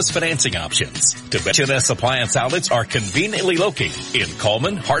as well as financing options. H&S Appliance Outlets are conveniently located in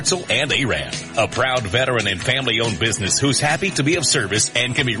Cullman, Hartselle, and Arad. A proud veteran and family-owned business who's happy to be of service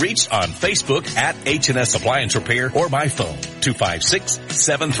and can be reached on Facebook at H&S Appliance Repair or by phone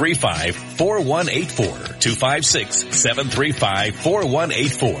 256-735-4184.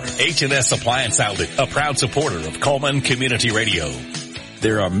 256-735-4184. H&S Appliance Outlet, a proud supporter of Cullman Community Radio.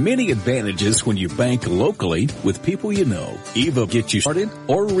 There are many advantages when you bank locally with people you know. Eva gets you started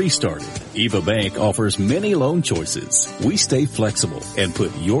or restarted. Eva Bank offers many loan choices. We stay flexible and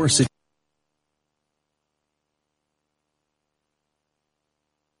put your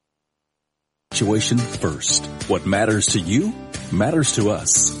situation first. What matters to you matters to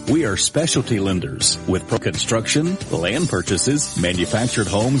us. We are specialty lenders with construction, land purchases, manufactured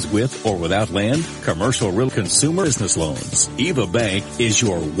homes with or without land, commercial real consumer business loans. Eva Bank is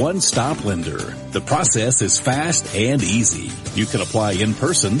your one-stop lender. The process is fast and easy. You can apply in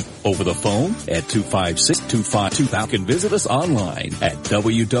person, over the phone at 256-252. You can visit us online at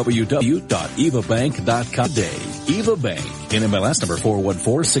www.evabank.com today. Eva Bank, NMLS number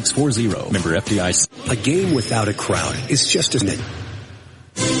 414640. Member FDIC. A game without a crowd is just an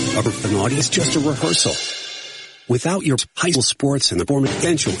audience, just a rehearsal. Without your high school sports and the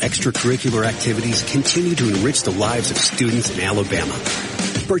essential extracurricular activities continue to enrich the lives of students in Alabama.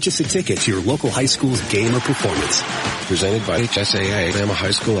 Purchase a ticket to your local high school's game or performance. Presented by HSAA, Alabama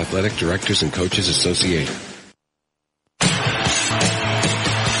High School Athletic Directors and Coaches Association.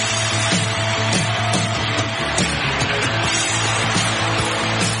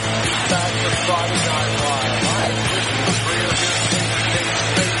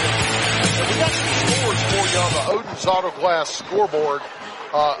 Auto Glass scoreboard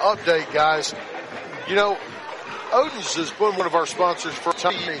update, guys. You know, Odin's has been one of our sponsors for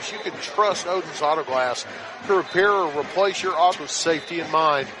years. You can trust Odin's Auto Glass to repair or replace your auto with safety in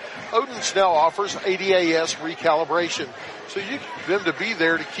mind. Odin's now offers ADAS recalibration, so you can them to be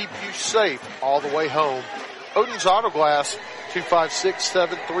there to keep you safe all the way home. Odin's Auto Glass,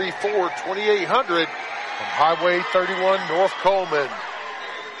 256-734-2800 from Highway 31 North Cullman.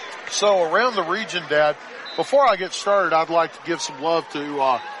 So around the region, Dad, before I get started, I'd like to give some love to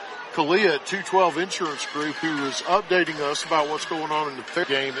Kalia at 212 Insurance Group, who is updating us about what's going on in the fair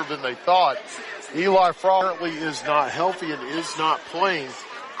game than they thought. Eli Frog currently is not healthy and is not playing.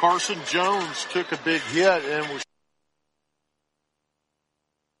 Carson Jones took a big hit and was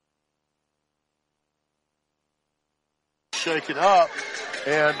shaken up.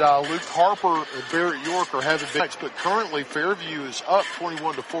 And Luke Harper and Barrett York are having big, but currently Fairview is up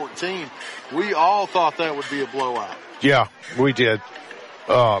 21-14. We all thought that would be a blowout. Yeah, we did.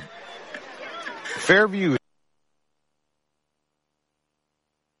 Fairview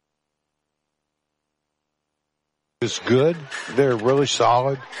is good. They're really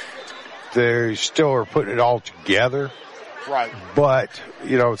solid. They still are putting it all together. Right. But,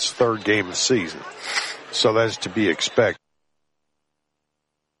 you know, it's the third game of the season. So that's to be expected.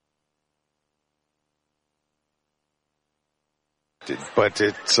 But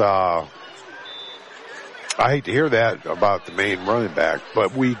it's, I hate to hear that about the main running back,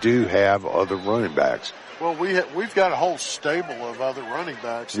 but we do have other running backs. Well, we've got a whole stable of other running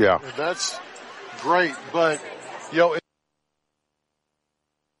backs. Yeah. And that's great, but, you know,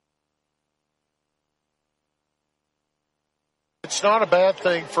 it's not a bad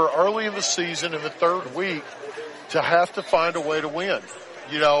thing for early in the season in the third week to have to find a way to win,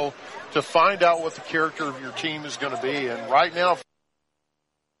 you know, to find out what the character of your team is going to be. And right now,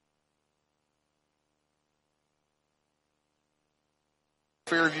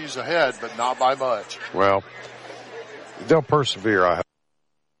 Fairview's ahead, but not by much. Well, they'll persevere, I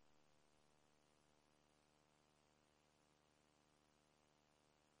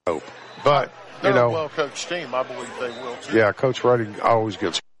hope. But, they're you know, a well-coached team. I believe they will, too. Yeah, Coach Redding always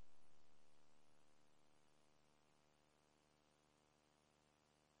gets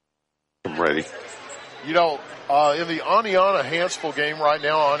ready. You know, in the Aniana-Hansville game right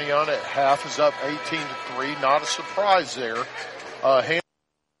now, Aniana at half is up 18-3. Not a surprise there.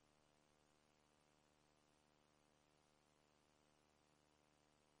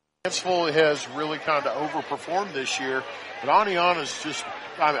 Hansville has really kind of overperformed this year, but Aniana's just,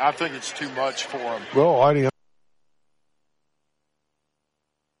 I think it's too much for them. Well, Aniana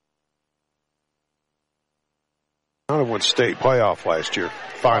Another one state playoff last year,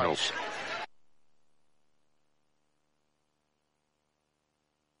 finals.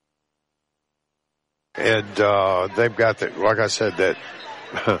 And they've got that, like I said, that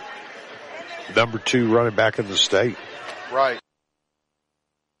number 2 running back in the state. Right.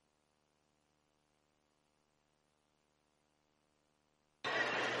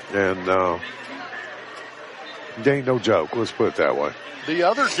 And it ain't no joke. Let's put it that way. The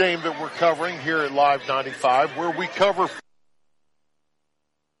other game that we're covering here at Live 95, where we cover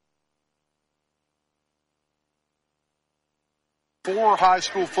four high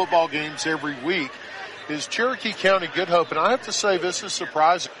school football games every week, is Cherokee County Good Hope. And I have to say, this is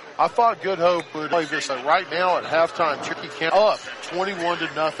surprising. I thought Good Hope would play this right now at halftime. Cherokee County up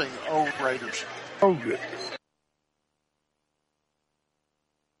 21-0 over Raiders. Oh, good.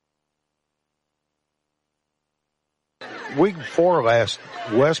 Week 4 last,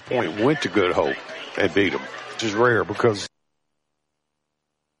 West Point went to Good Hope and beat them, which is rare because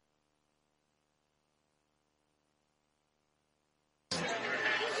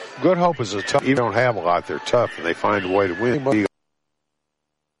Good Hope is a tough, even don't have a lot, they're tough, and they find a way to win.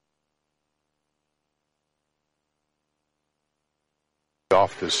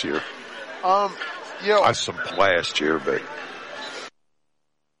 Off this year. I some last year, but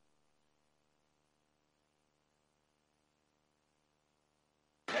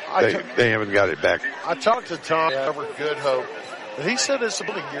they haven't got it back. I talked to Tom over Good Hope, and he said it's a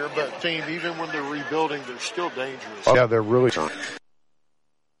building year, but team, even when they're rebuilding, they're still dangerous. Yeah, they're really trying.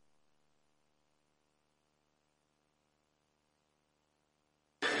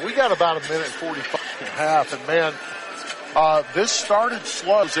 We got about a minute 45 and a half, and man, this started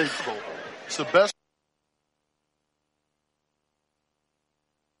slow. It's the best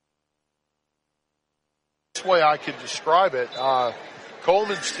way I could describe it.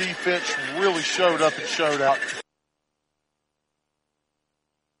 Cullman's defense really showed up and showed out.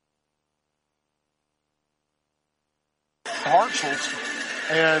 Hartselle's,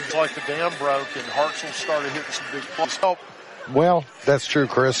 and like the dam broke, and Hartselle started hitting some big plays. Well, that's true,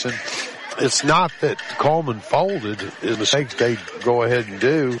 Chris. And it's not that Cullman folded. It's mistakes they go ahead and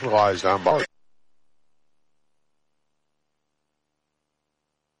do. Realized I'm Bart.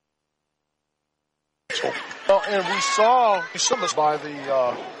 Well, and we saw some by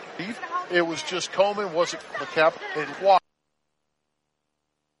the it was just Cullman wasn't the cap and why.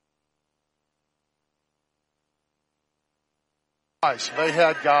 They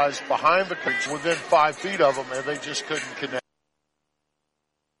had guys behind the cage within 5 feet of them, and they just couldn't connect.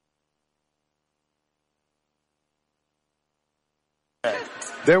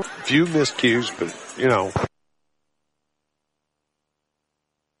 There were a few miscues, but, you know.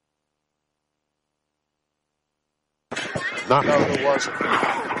 No, there wasn't.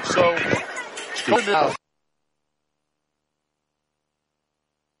 So, now.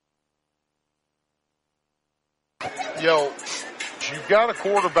 You've got a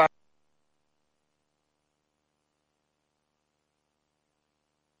quarterback.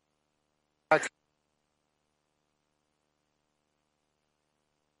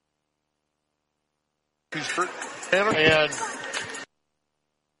 And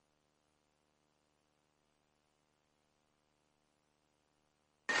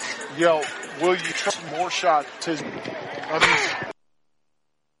will you try some more shots?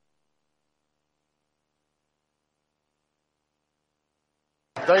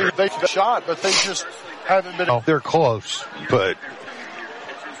 They shot, but they just haven't been. Oh, they're close, but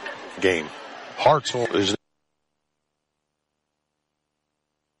game. Hartselle is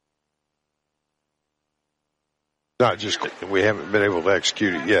not just. We haven't been able to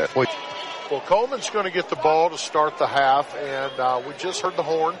execute it yet. Well, Cullman's going to get the ball to start the half, and we just heard the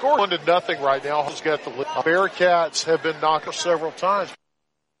horn. 1-0 right now. He's got the lead. Bearcats have been knocked several times.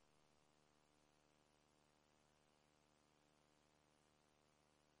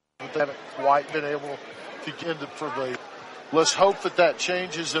 They haven't quite been able to get it for the. Let's hope that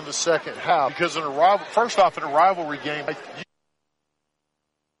changes in the second half, because in a rivalry game, a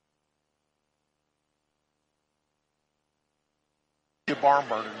barn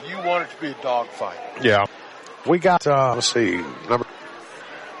burner. You want it to be a dogfight. Yeah. We got, let's see,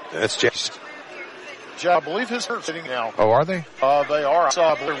 that's just. I believe his hurt's sitting now. Oh, are they? They are. I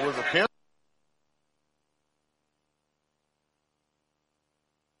saw with a pin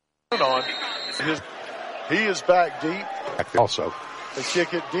on. He is back deep. Also. They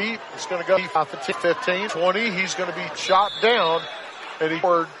kick it deep. It's going to go out the 15, 20. He's going to be shot down, and he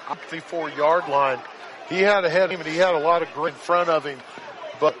scored 54-yard line. He had ahead of him, and he had a lot of green in front of him,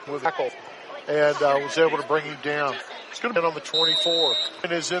 but with tackle, and was able to bring him down. It's going to be on the 24,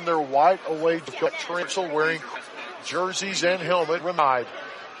 and is in their white away Hartselle wearing jerseys and helmet remind.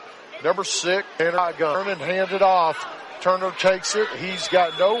 Number 6, Tanner gun and hand it off. Turner takes it. He's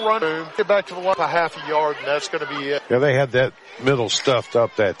got no run room. Get back to the line a half a yard, and that's going to be it. Yeah, they had that middle stuffed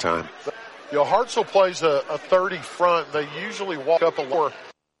up that time. You know, Hartselle plays a 30 front. They usually walk up a lower.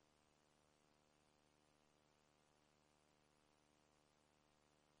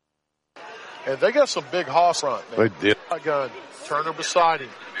 And they got some big hoss front. Man. They did. Gun. Turner beside him.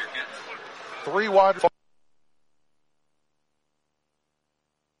 3 wide.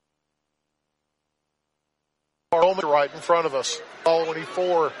 Right in front of us.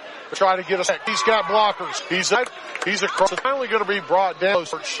 24. Try to get us. He's got blockers. He's across. It's finally going to be brought down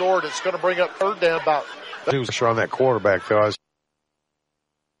short. It's going to bring up third down about. He was on that quarterback, guys.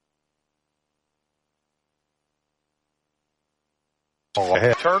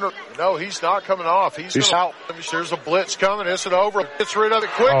 Turner, no, he's not coming off. He's out. There's a blitz coming. Isn't over. Gets rid of it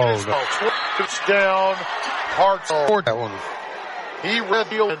quick. Oh, no. It's down. Hartselle. That one. He read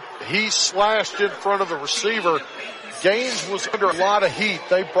the and he slashed in front of the receiver. Gaines was under a lot of heat.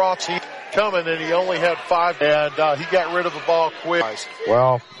 They brought heat coming, and he only had 5, and he got rid of the ball quick.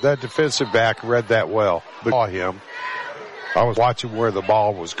 Well, that defensive back read that well. But saw him. I was watching where the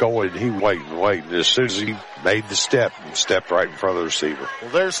ball was going. He was waiting. As soon as he made the step, he stepped right in front of the receiver.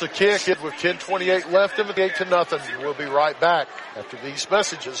 Well, there's the kick with 10:28 left in the 8-0. We'll be right back after these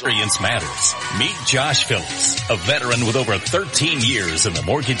messages. Experience matters. Meet Josh Phillips, a veteran with over 13 years in the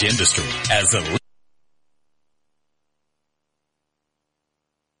mortgage industry. As a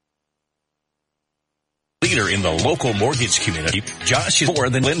leader in the local mortgage community, Josh is more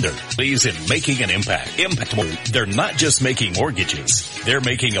than lender. Believes in making an impact. They're not just making mortgages. They're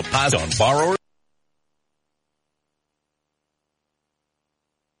making a positive on borrowers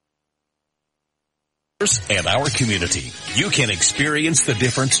and our community. You can experience the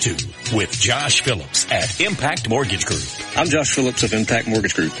difference too with Josh Phillips at Impact Mortgage Group. I'm Josh Phillips of Impact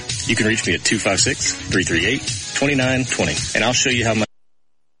Mortgage Group. You can reach me at 256-338-2920, and I'll show you how my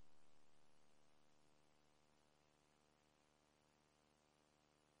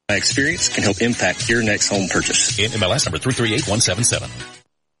experience can help impact your next home purchase. In MLS number 338177.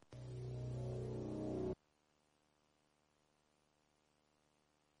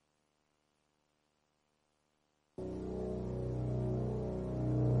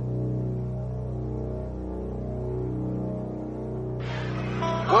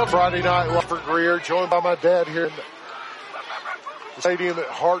 Well, Friday night, Robert Greer, joined by my dad here in the stadium at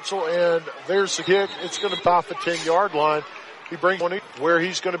Hartselle, and there's the kick. It's going to be off the 10-yard line. He brings one where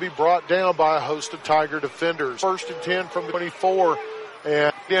he's going to be brought down by a host of Tiger defenders. 1st and 10 from the 24,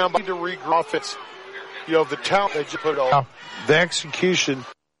 and down by the regroup offense. You know, the talent they just put on. The execution.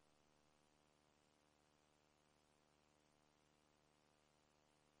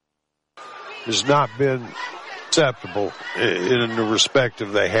 Has not been acceptable in the respect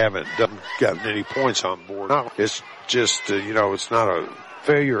of they haven't gotten any points on board. No, it's just, it's not a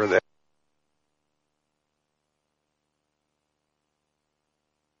failure of that.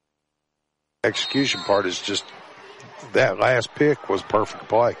 Execution part is just that last pick was perfect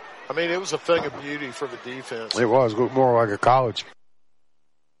play. I mean, it was a thing of beauty for the defense. It was more like a college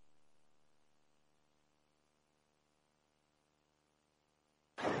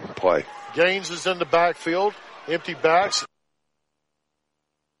play. Gaines is in the backfield, empty backs.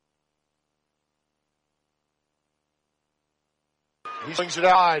 He swings it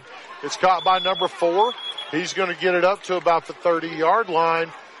out. It's caught by number 4. He's going to get it up to about the 30-yard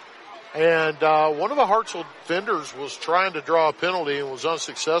line. And one of the Hartselle defenders was trying to draw a penalty and was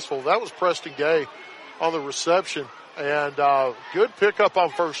unsuccessful. That was Preston Gay on the reception. And good pickup on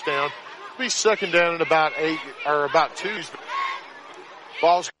first down. It'll be second down and about 8 or about 2.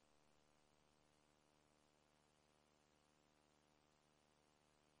 Ball's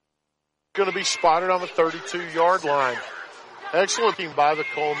going to be spotted on the 32-yard line. Excellent team by the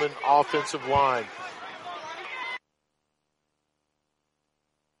Cullman offensive line.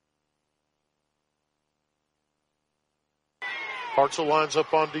 Hartselle lines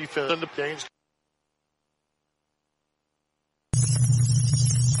up on defense. And the Gaines.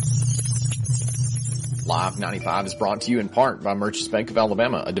 Live 95 is brought to you in part by Merchants Bank of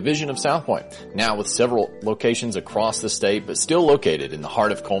Alabama, a division of South Point, now with several locations across the state, but still located in the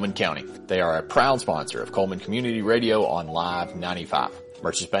heart of Cullman County. They are a proud sponsor of Cullman Community Radio on Live 95.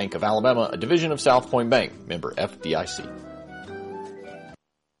 Merchants Bank of Alabama, a division of South Point Bank, member FDIC.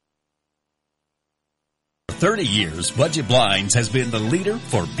 30 years, Budget Blinds has been the leader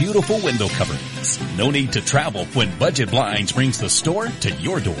for beautiful window coverings. No need to travel when Budget Blinds brings the store to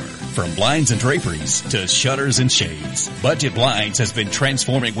your door. From blinds and draperies to shutters and shades, Budget Blinds has been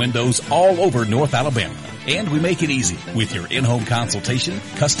transforming windows all over North Alabama. And we make it easy with your in-home consultation,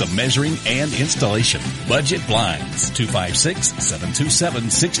 custom measuring, and installation. Budget Blinds,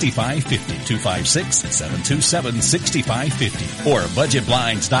 256-727-6550, 256-727-6550, or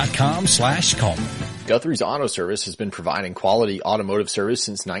budgetblinds.com/Cullman. Guthrie's Auto Service has been providing quality automotive service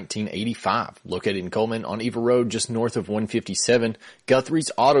since 1985. Located in Cullman on Eva Road, just north of 157,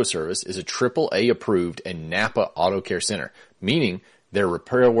 Guthrie's Auto Service is a AAA approved and Napa Auto Care Center, meaning their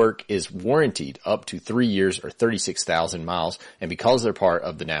repair work is warranted up to 3 years or 36,000 miles, and because they're part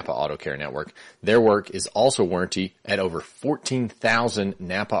of the Napa Auto Care Network, their work is also warranted at over 14,000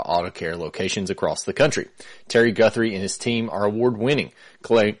 Napa Auto Care locations across the country. Terry Guthrie and his team are award-winning,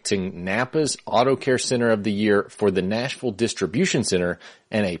 collecting Napa's Auto Care Center of the Year for the Nashville Distribution Center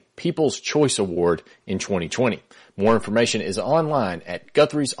and a People's Choice Award in 2020. More information is online at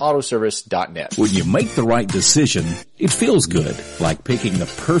Guthrie'sAutoservice.net. When you make the right decision, it feels good, like picking the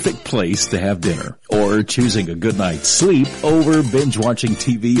perfect place to have dinner or choosing a good night's sleep over binge-watching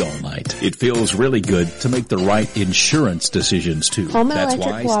TV all night. It feels really good to make the right insurance decisions, too. Cullman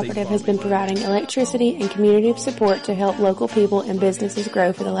Electric Cooperative has been providing electricity and community support to help local people and businesses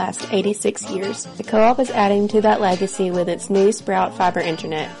grow for the last 86 years. The co-op is adding to that legacy with its new Sprout Fiber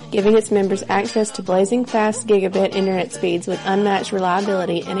Internet, giving its members access to blazing fast gigabit internet speeds with unmatched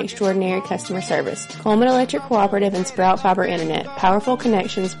reliability and extraordinary customer service. Cullman Electric Cooperative and Sprout Fiber Internet. Powerful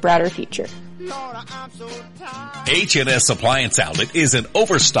connections, brighter future. H&S Appliance Outlet is an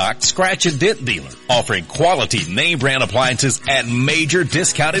overstocked scratch and dent dealer offering quality name brand appliances at major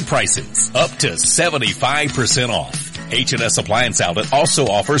discounted prices, up to 75% off. H&S Appliance Outlet also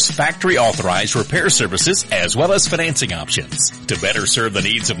offers factory authorized repair services as well as financing options. To better serve the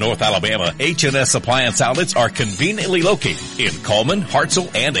needs of North Alabama, H&S Appliance Outlets are conveniently located in Cullman,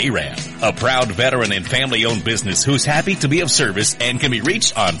 Hartselle, and Arab. A proud veteran and family-owned business who's happy to be of service and can be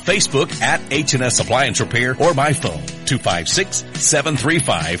reached on Facebook at H&S Appliance Repair or by phone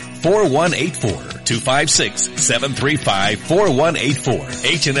 256-735-4184. 256-735-4184.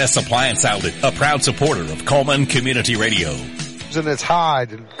 H&S Appliance Outlet, a proud supporter of Cullman Community Radio. And it's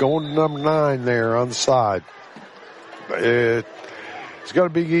Hyde going to number 9 there on the side. It's going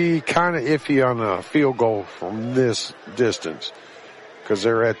to be kind of iffy on a field goal from this distance because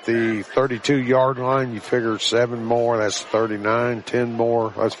they're at the 32-yard line. You figure 7 more, that's 39, 10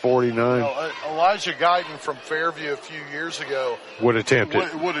 more, that's 49. Elijah Guyton from Fairview a few years ago would attempt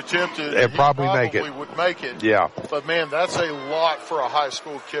it. Would attempt it. And probably make it. Would make it. Yeah. But, man, that's a lot for a high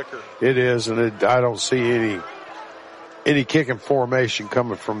school kicker. It is, and I don't see any kicking formation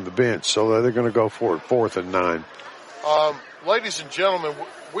coming from the bench, so they're going to go for it 4th and 9. Ladies and gentlemen,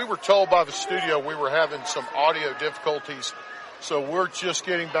 we were told by the studio we were having some audio difficulties, so we're just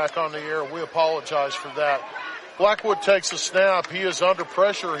getting back on the air. We apologize for that. Blackwood takes a snap. He is under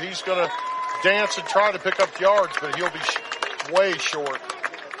pressure. He's going to dance and try to pick up yards, but he'll be way short.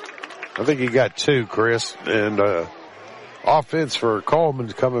 I think he got 2, Chris, and offense for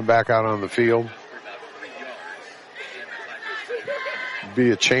Cullman's coming back out on the field. Be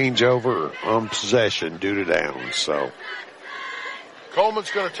a changeover on possession due to downs, so.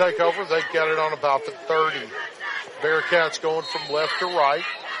 Cullman's going to take over. They've got it on about the 30. Bearcats going from left to right.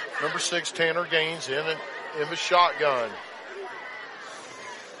 Number 6, Tanner Gaines in the shotgun.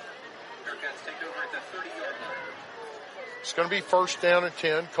 It's going to be 1st down and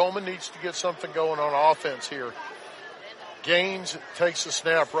 10. Cullman needs to get something going on offense here. Gaines takes the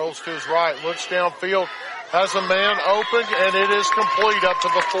snap, rolls to his right, looks downfield, has a man open, and it is complete up to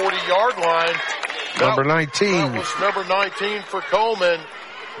the 40-yard line. Number 19. That was number 19 for Cullman.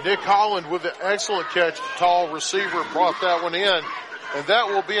 Nick Holland with an excellent catch. Tall receiver brought that one in. And that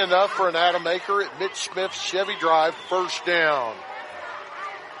will be enough for an Adam Aker at Mitch Smith's Chevy Drive, 1st down.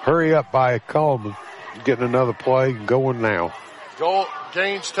 Hurry up by Cullman. Getting another play going now.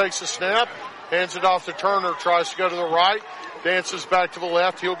 Gaines takes a snap, hands it off to Turner, tries to go to the right, dances back to the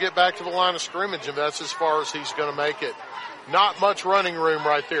left. He'll get back to the line of scrimmage, and that's as far as he's going to make it. Not much running room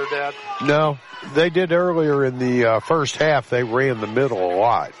right there, Dad. No, they did earlier in the first half. They ran the middle a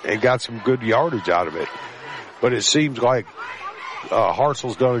lot and got some good yardage out of it. But it seems like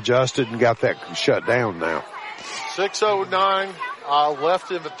Hartselle's done adjusted and got that shut down now. 6:09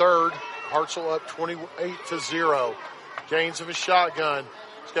 left in the 3rd. Hartselle up 28-0. Gains of his shotgun.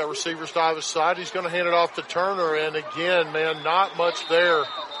 He's got receivers to either side. He's going to hand it off to Turner. And again, man, not much there.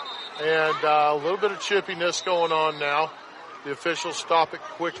 And a little bit of chippiness going on now. The officials stop it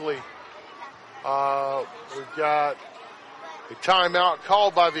quickly. We've got a timeout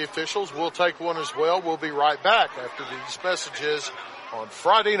called by the officials. We'll take one as well. We'll be right back after these messages on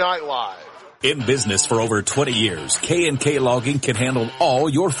Friday Night Live. In business for over 20 years, K&K Logging can handle all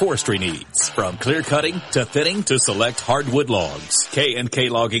your forestry needs. From clear cutting to thinning to select hardwood logs. K&K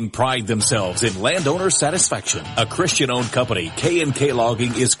Logging pride themselves in landowner satisfaction. A Christian-owned company, K&K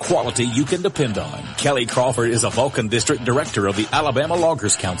Logging is quality you can depend on. Kelly Crawford is a Vulcan District Director of the Alabama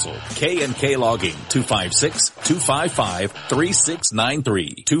Loggers Council. K&K Logging,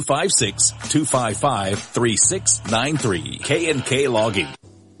 256-255-3693. 256-255-3693. K&K Logging.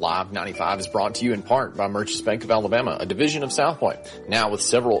 Live 95 is brought to you in part by Merchants Bank of Alabama, a division of South Point, now with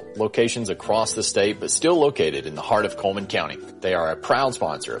several locations across the state, but still located in the heart of Cullman County. They are a proud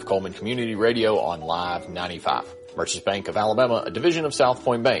sponsor of Cullman Community Radio on Live 95. Merchants Bank of Alabama, a division of South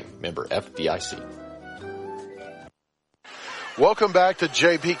Point Bank, member FDIC. Welcome back to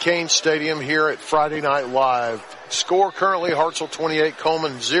J.P. Cain Stadium here at Friday Night Live. Score currently Hartselle 28,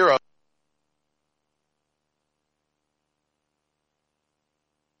 Cullman 0.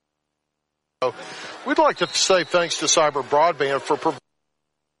 We'd like to say thanks to Cyber Broadband for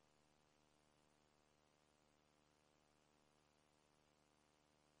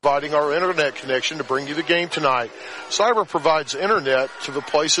providing our internet connection to bring you the game tonight. Cyber provides internet to the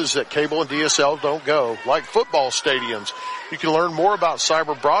places that cable and DSL don't go, like football stadiums. You can learn more about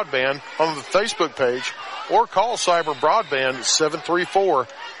Cyber Broadband on the Facebook page or call Cyber Broadband at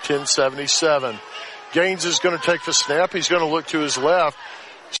 734-1077. Gaines is going to take the snap. He's going to look to his left.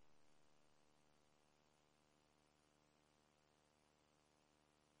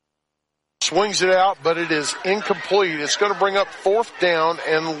 Swings it out, but it is incomplete. It's going to bring up 4th down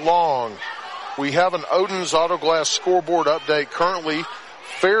and long. We have an Odin's Autoglass scoreboard update. Currently,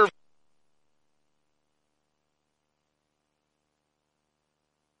 Fairview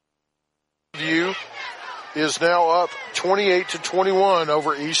is now up 28-21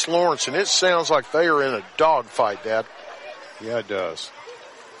 over East Lawrence, and it sounds like they are in a dogfight, Dad. Yeah, it does.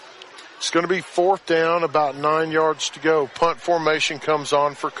 It's going to be 4th down, about 9 yards to go. Punt formation comes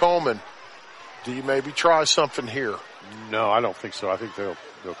on for Cullman. Do you maybe try something here? No, I don't think so. I think they'll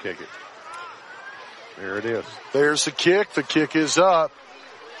kick it. There it is. There's the kick. The kick is up.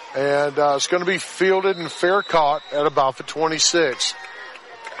 And it's going to be fielded and fair caught at about the 26.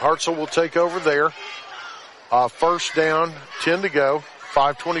 Hartselle will take over there. 1st down, 10 to go.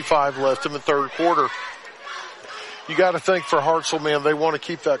 5:25 left in the third quarter. You got to think for Hartselle, man, they want to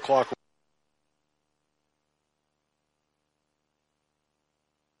keep that clock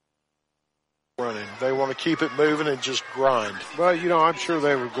running. They want to keep it moving and just grind. Well, I'm sure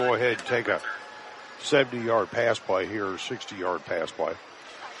they would go ahead and take a 70-yard pass play here or 60-yard pass play.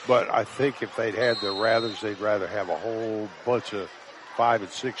 But I think if they'd had their rathers, they'd rather have a whole bunch of 5- and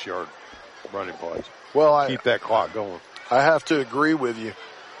 6-yard running plays. Well, keep that clock going. I have to agree with you.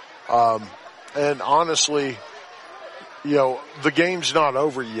 And honestly, the game's not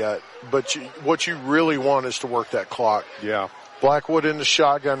over yet, but what you really want is to work that clock. Yeah. Blackwood in the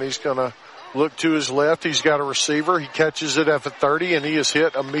shotgun. He's going to look to his left. He's got a receiver. He catches it at the 30, and he is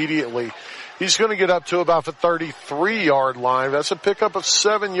hit immediately. He's going to get up to about the 33-yard line. That's a pickup of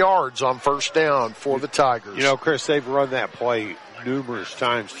 7 yards on 1st down for the Tigers. Chris, they've run that play numerous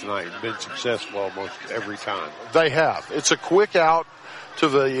times tonight and been successful almost every time. They have. It's a quick out to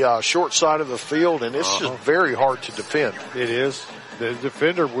the short side of the field, and it's just very hard to defend. It is. The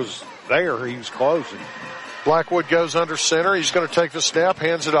defender was there. He was closing. Blackwood goes under center. He's going to take the snap,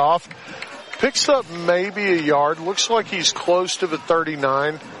 hands it off. Picks up maybe a yard. Looks like he's close to the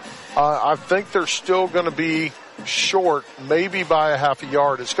 39. I think they're still going to be short, maybe by a half a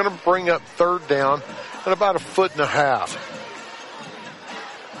yard. It's going to bring up 3rd down and about 1.5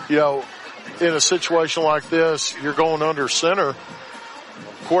 feet. In a situation like this, you're going under center,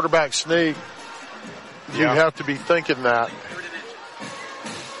 quarterback sneak. You have to be thinking that.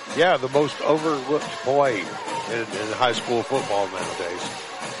 Yeah, the most overlooked play in high school football nowadays.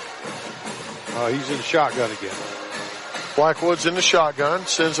 He's in the shotgun again. Blackwood's in the shotgun,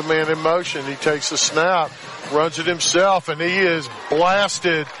 sends a man in motion. He takes the snap, runs it himself, and he is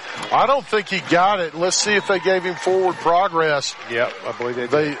blasted. I don't think he got it. Let's see if they gave him forward progress. Yep, I believe they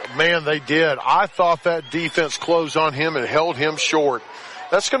did. They did. I thought that defense closed on him and held him short.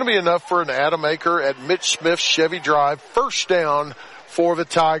 That's going to be enough for an Adam Aker at Mitch Smith Chevy Drive. 1st down for the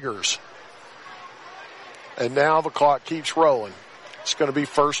Tigers. And now the clock keeps rolling. It's going to be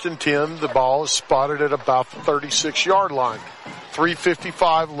 1st and 10. The ball is spotted at about the 36-yard line.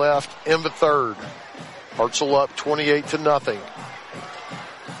 3:55 left in the third. Hartselle up 28-0.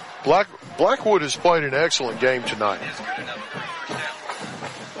 Blackwood has played an excellent game tonight.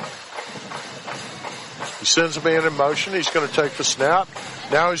 He sends a man in motion. He's going to take the snap.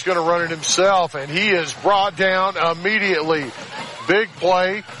 Now he's going to run it himself, and he is brought down immediately. Big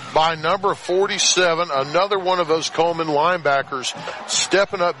play by number 47, another one of those Cullman linebackers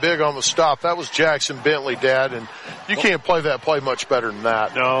stepping up big on the stop. That was Jackson Bentley, Dad, and you can't play that play much better than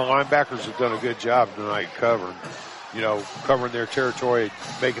that. No, linebackers have done a good job tonight covering their territory,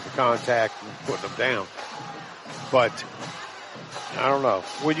 making the contact and putting them down. But I don't know.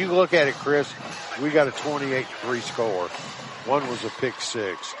 When you look at it, Chris, we got a 28-3 score. One was a pick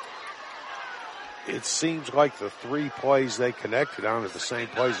six. It seems like the three plays they connected on are the same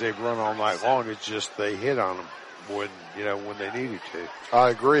plays they've run all night long. It's just they hit on them when they needed to.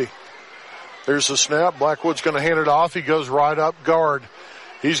 I agree. There's the snap. Blackwood's going to hand it off. He goes right up guard.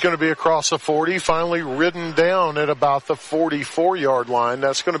 He's going to be across the 40, finally ridden down at about the 44-yard line.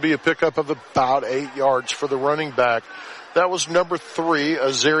 That's going to be a pickup of about 8 yards for the running back. That was number 3,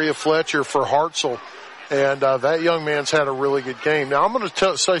 Azaria Fletcher for Hartselle. And that young man's had a really good game. Now, I'm going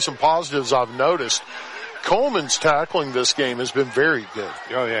to say some positives I've noticed. Cullman's tackling this game has been very good.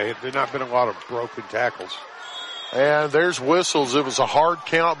 Oh, yeah. There's not been a lot of broken tackles. And there's whistles. It was a hard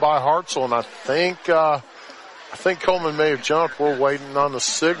count by Hartselle, and I think Cullman may have jumped. We're waiting on the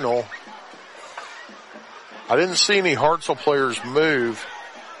signal. I didn't see any Hartselle players move.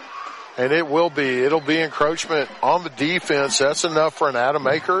 And it'll be encroachment on the defense. That's enough for an Adam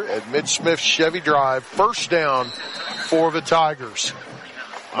Aker at Mid-Smith Chevy Drive. First down for the Tigers.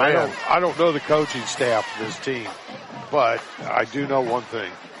 I don't know the coaching staff of this team, but I do know one thing.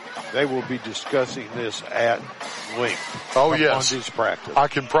 They will be discussing this at length. Oh, yes. On this practice. I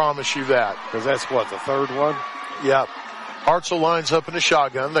can promise you that. Because that's what, the third one? Yep. Hartselle lines up in the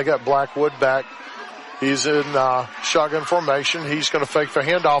shotgun. They got Blackwood back. He's in shotgun formation. He's going to fake the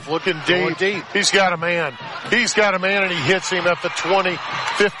handoff, looking deep. He's got a man. And he hits him at the 20,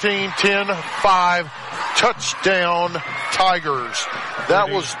 15, 10, 5. Touchdown, Tigers. That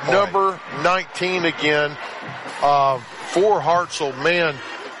was number 19 again for Hartselle. Man,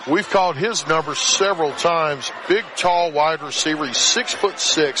 we've called his number several times. Big, tall, wide receiver. He's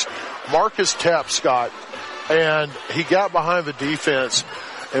 6'6", Marcus Tapscott. And he got behind the defense.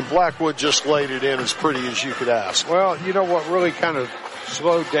 And Blackwood just laid it in as pretty as you could ask. Well, you know what really kind of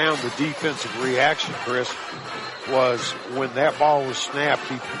slowed down the defensive reaction, Chris, was when that ball was snapped,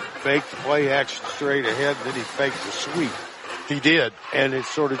 he faked the play action straight ahead, and then he faked the sweep. He did. And it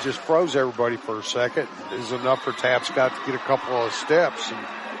sort of just froze everybody for a second. It was enough for Tapscott to get a couple of steps. And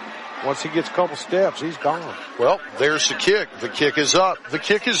once he gets a couple steps, he's gone. Well, there's the kick. The kick is up. The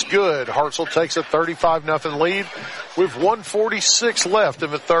kick is good. Hartselle takes a 35-0 lead with 1:46 left in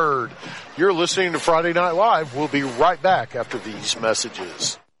the third. You're listening to Friday Night Live. We'll be right back after these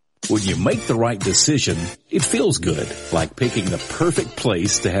messages. When you make the right decision, it feels good, like picking the perfect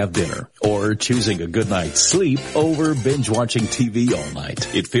place to have dinner or choosing a good night's sleep over binge watching TV all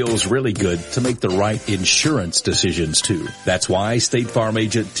night. It feels really good to make the right insurance decisions too. That's why State Farm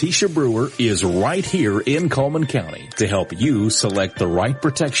agent Tisha Brewer is right here in Cullman County to help you select the right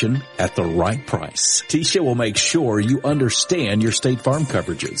protection at the right price. Tisha will make sure you understand your State Farm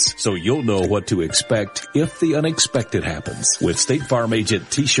coverages so you'll know what to expect if the unexpected happens. With State Farm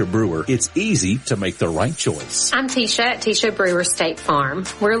agent Tisha Brewer, it's easy to make the right choice. I'm Tisha at Tisha Brewer State Farm.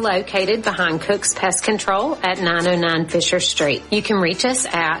 We're located behind Cook's Pest Control at 909 Fisher Street. You can reach us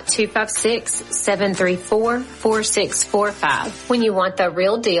at 256-734-4645. When you want the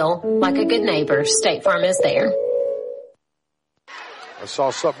real deal, like a good neighbor, State Farm is there. I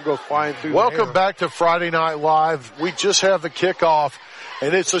saw something go flying through. Welcome back to Friday Night Live. We just have the kickoff.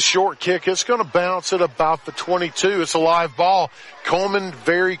 And it's a short kick. It's going to bounce at about the 22. It's a live ball. Cullman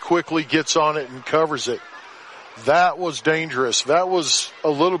very quickly gets on it and covers it. That was dangerous. That was a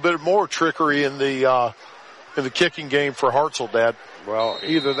little bit more trickery in the kicking game for Hartselle, Dad. Well,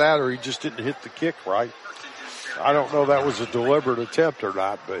 either that or he just didn't hit the kick right. I don't know if that was a deliberate attempt or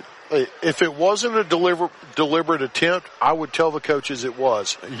not, but if it wasn't a deliberate attempt, I would tell the coaches it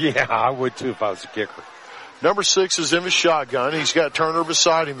was. Yeah, I would too if I was a kicker. Number 6 is in the shotgun. He's got Turner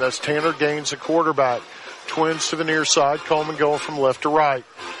beside him. That's Tanner Gaines, the quarterback. Twins to the near side. Cullman going from left to right.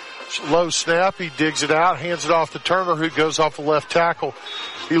 Low snap. He digs it out, hands it off to Turner, who goes off the left tackle.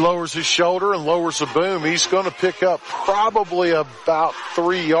 He lowers his shoulder and lowers the boom. He's going to pick up probably about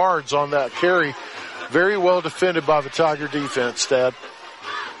 3 yards on that carry. Very well defended by the Tiger defense, Dad.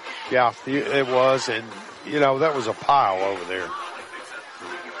 Yeah, it was. And, that was a pile over there.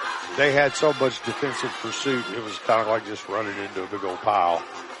 They had so much defensive pursuit, it was kind of like just running into a big old pile.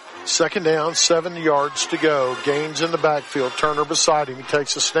 Second down, 7 yards to go. Gaines in the backfield. Turner beside him. He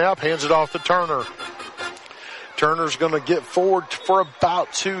takes a snap, hands it off to Turner. Turner's going to get forward for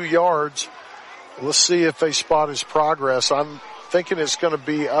about 2 yards. Let's see if they spot his progress. I'm thinking it's going to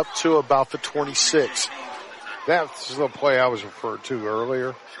be up to about the 26. That's the play I was referring to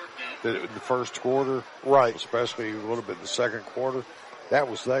earlier. In the first quarter. Right. Especially a little bit in the second quarter. That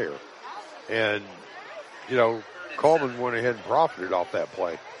was there. And, you know, Cullman went ahead and profited off that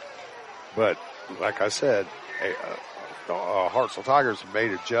play. But, like I said, Hartselle Tigers have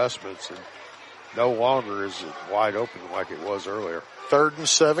made adjustments and no longer is it wide open like it was earlier. 3rd and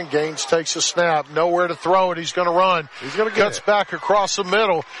 7. Gaines takes a snap. Nowhere to throw it. He's going to run. He's going to Cuts back across the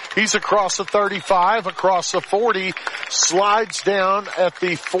middle. He's across the 35, across the 40, slides down at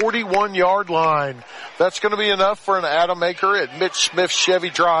the 41-yard line. That's going to be enough for an Adam Aker at Mitch Smith Chevy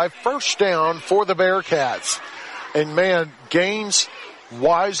Drive. First down for the Bearcats. And, man, Gaines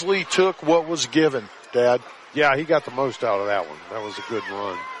wisely took what was given, Dad. Yeah, he got the most out of that one. That was a good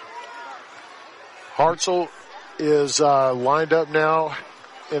run. Hartselle is lined up now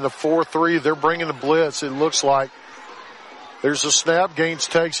in the 4-3. They're bringing the blitz. It looks like there's a snap. Gaines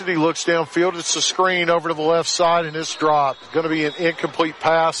takes it. He looks downfield. It's a screen over to the left side, and it's dropped. Going to be an incomplete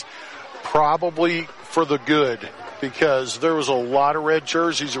pass, probably for the good, because there was a lot of red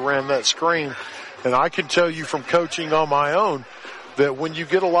jerseys around that screen. And I can tell you from coaching on my own that when you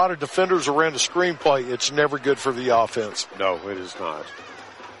get a lot of defenders around a screen play, it's never good for the offense. No, it is not.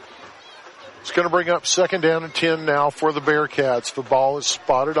 It's going to bring up 2nd down and 10 now for the Bearcats. The ball is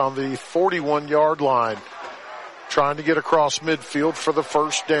spotted on the 41-yard line. Trying to get across midfield for the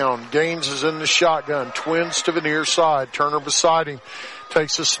first down. Gaines is in the shotgun. Twins to the near side. Turner beside him.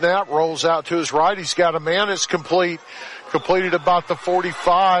 Takes a snap. Rolls out to his right. He's got a man. It's complete. Completed about the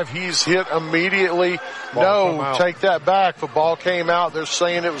 45. He's hit immediately. No, take that back. The ball came out. They're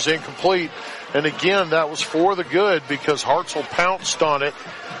saying it was incomplete. And again, that was for the good because Hartselle pounced on it.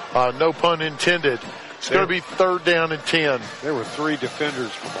 No pun intended. It's going to be 3rd down and 10. There were 3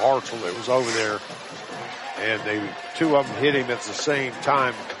 defenders from Hartselle that was over there. And 2 of them hit him at the same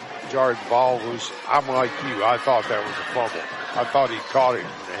time. Jarred the ball loose. I'm like you. I thought that was a fumble. I thought he caught it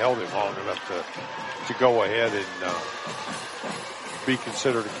and held him long enough to go ahead and be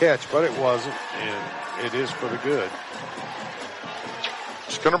considered a catch, but it wasn't, and it is for the good.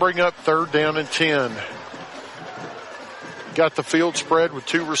 It's going to bring up 3rd down and 10. Got the field spread with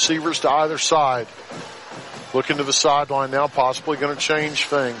 2 receivers to either side. Looking to the sideline now, possibly going to change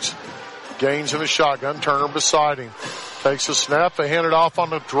things. Gaines in the shotgun, Turner beside him. Takes a snap, they hand it off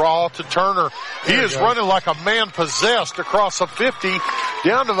on the draw to Turner. He is running like a man possessed across the 50,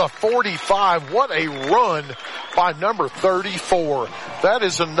 down to the 45. What a run by number 34. That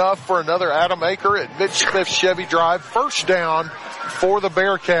is enough for another Adam Aker at Mitch Smith Chevy Drive. First down for the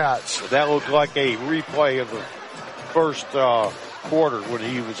Bearcats. That looked like a replay of the first quarter when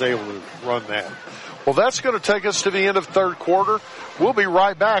he was able to run that. Well, that's going to take us to the end of 3rd quarter. We'll be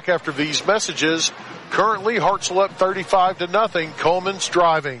right back after these messages. Currently, Hartselle up 35-0. Cullman's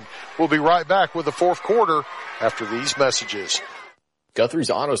driving. We'll be right back with the 4th quarter after these messages.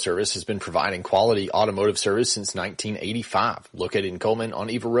 Guthrie's Auto Service has been providing quality automotive service since 1985. Located in Cullman on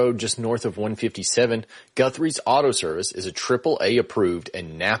Eva Road, just north of 157, Guthrie's Auto Service is a AAA approved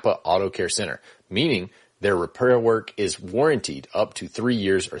and Napa Auto Care Center, meaning their repair work is warranted up to 3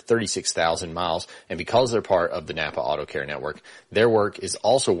 years or 36,000 miles, and because they're part of the Napa Auto Care Network, their work is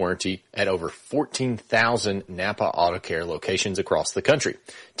also warranted at over 14,000 Napa Auto Care locations across the country.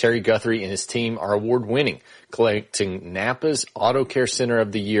 Terry Guthrie and his team are award-winning, collecting Napa's Auto Care Center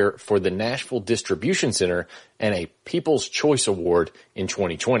of the Year for the Nashville Distribution Center and a People's Choice Award in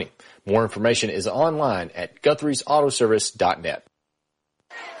 2020. More information is online at Guthrie'sAutoservice.net.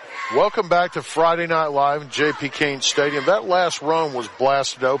 Welcome back to Friday Night Live in J.P. Cain Stadium. That last run was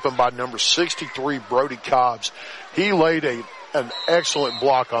blasted open by number 63, Brody Cobbs. He laid an excellent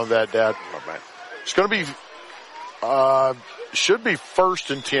block on that, Dad. It's going to be, should be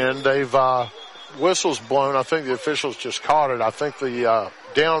 1st and 10. They've, whistles blown. I think the officials just caught it. I think the,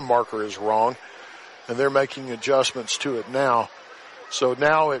 down marker is wrong, and they're making adjustments to it now. So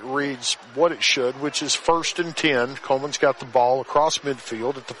now it reads what it should, which is 1st and 10. Cullman's got the ball across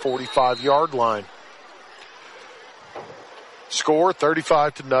midfield at the 45-yard line. Score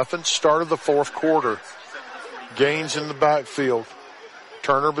 35-0. Start of the 4th quarter. Gaines in the backfield.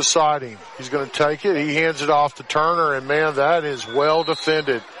 Turner beside him. He's going to take it. He hands it off to Turner, and man, that is well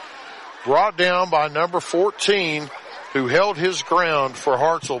defended. Brought down by number 14, who held his ground for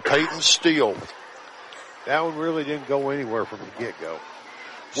Hartselle, Peyton Steele. That one really didn't go anywhere from the get-go.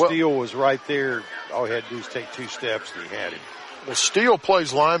 Steele was right there. All he had to do was take 2 steps, and he had him. Well, Steele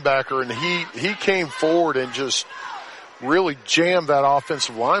plays linebacker, and he came forward and just really jammed that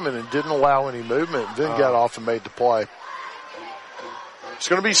offensive lineman and didn't allow any movement, and then got off and made the play. It's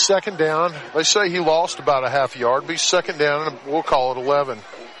going to be second down. They say he lost about a half yard. Be second down, and we'll call it 11.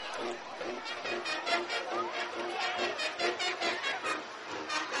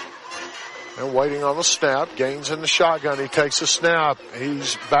 And waiting on the snap. Gaines in the shotgun. He takes a snap.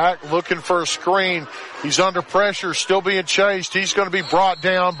 He's back looking for a screen. He's under pressure, still being chased. He's going to be brought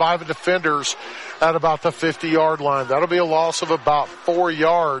down by the defenders at about the 50-yard line. That'll be a loss of about 4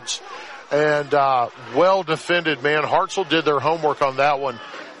 yards. And well defended, man. Hartselle did their homework on that one.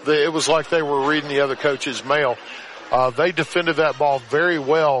 It was like they were reading the other coach's mail. They defended that ball very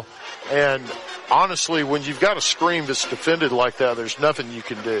well. And honestly, when you've got a screen that's defended like that, there's nothing you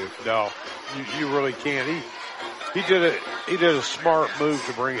can do. No, you really can't. He did a smart move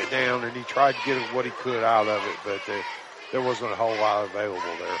to bring it down, and he tried to get what he could out of it, but there wasn't a whole lot available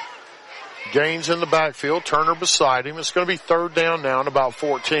there. Gaines in the backfield, Turner beside him. It's going to be third down now and about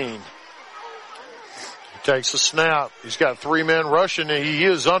 14. Takes a snap. He's got 3 men rushing. He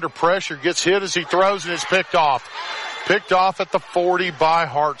is under pressure. Gets hit as he throws, and it's picked off. Picked off at the 40 by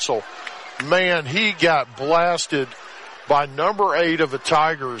Hartselle. Man, he got blasted by number 8 of the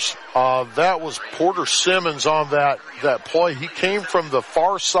Tigers. That was Porter Simmons on that play. He came from the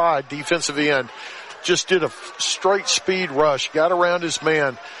far side defensive end. Just did a straight speed rush. Got around his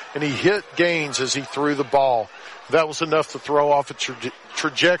man, and he hit Gaines as he threw the ball. That was enough to throw off a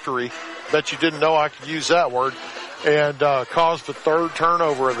trajectory. Bet you didn't know I could use that word. And caused the 3rd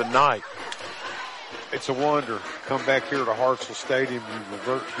turnover of the night. It's a wonder. Come back here to Hartselle Stadium, you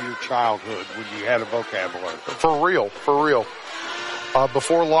revert to your childhood when you had a vocabulary. For real.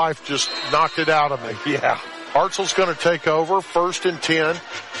 Before life just knocked it out of me. Yeah. Hartselle's going to take over, 1st and 10.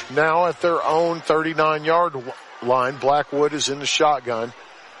 Now at their own 39-yard line. Blackwood is in the shotgun.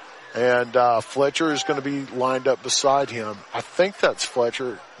 And Fletcher is going to be lined up beside him. I think that's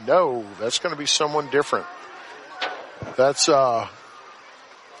Fletcher. No, that's going to be someone different. That's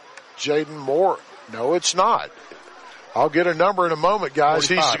Jaden Moore. No, it's not. I'll get a number in a moment, guys.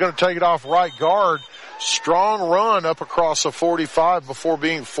 45. He's going to take it off right guard. Strong run up across the 45 before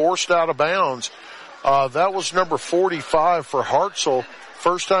being forced out of bounds. That was number 45 for Hartselle.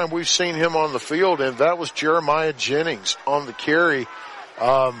 First time we've seen him on the field, and that was Jeremiah Jennings on the carry.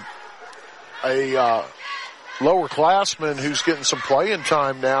 A lower classman who's getting some playing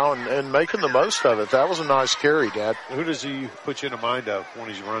time now and making the most of it. That was a nice carry, Dad. Who does he put you in the mind of when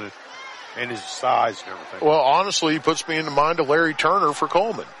he's running? And his size and everything. Well, honestly, he puts me in the mind of Larry Turner for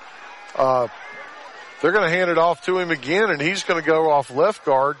Cullman. They're going to hand it off to him again, and he's going to go off left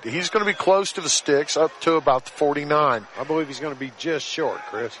guard. He's going to be close to the sticks, up to about the 49. I believe he's going to be just short,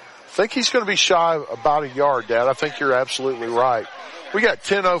 Chris. I think he's going to be shy about a yard, Dad. I think you're absolutely right. We got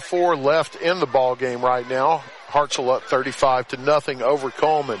 10:04 left in the ball game right now. Hartselle up 35-0 over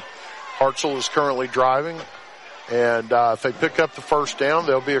Cullman. Hartselle is currently driving. And if they pick up the first down,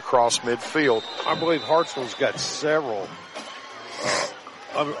 they'll be across midfield. I believe Hartselle's got several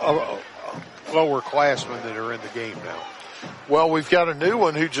lower classmen that are in the game now. Well, we've got a new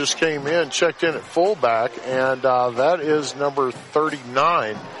one who just came in, checked in at fullback, and that is number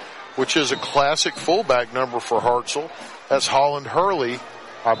 39, which is a classic fullback number for Hartselle. That's Holland Hurley,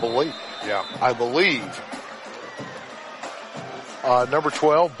 I believe. Yeah. I believe. Number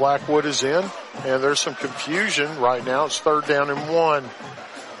 12, Blackwood is in, and there's some confusion right now. It's 3rd down and 1.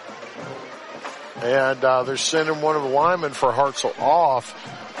 And they're sending one of the linemen for Hartselle off.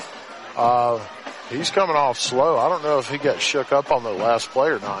 He's coming off slow. I don't know if he got shook up on the last play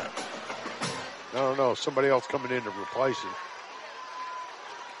or not. I don't know. Somebody else coming in to replace him.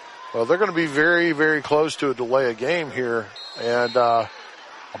 Well, they're going to be very, very close to a delay of game here. And I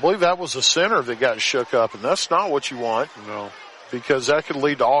believe that was the center that got shook up, and that's not what you want. No. Because that could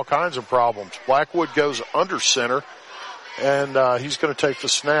lead to all kinds of problems. Blackwood goes under center, and he's going to take the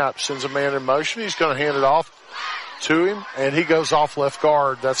snap, sends a man in motion. He's going to hand it off to him, and he goes off left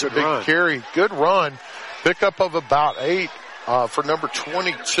guard. That's good, a big run. Carry. Good run. Pickup of about 8 for number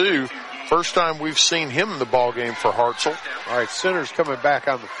 22. First time we've seen him in the ball game for Hartselle. All right, center's coming back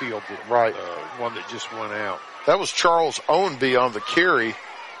on the field. Right. One that just went out. That was Charles Owenby on the carry.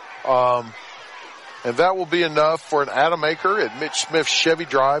 And that will be enough for an Adam Aker at Mitch Smith Chevy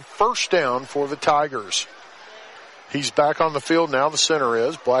Drive. First down for the Tigers. He's back on the field now. The center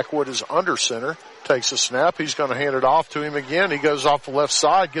is. Blackwood is under center. Takes a snap. He's going to hand it off to him again. He goes off the left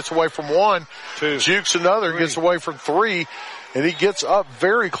side. Gets away from 1. 2. Jukes another. 3. Gets away from 3. And he gets up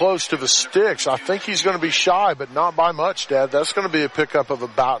very close to the sticks. I think he's going to be shy, but not by much, Dad. That's going to be a pickup of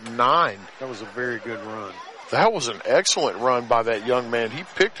about 9. That was a very good run. That was an excellent run by that young man. He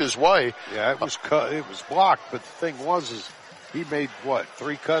picked his way. Yeah, it was cut. It was blocked, but the thing was, is he made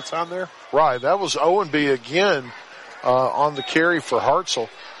 3 cuts on there? Right. That was Owenby again. on the carry for Hartselle.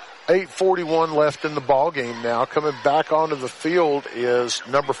 8:41 left in the ball game now. Coming back onto the field is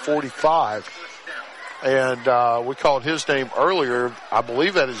number 45. And we called his name earlier. I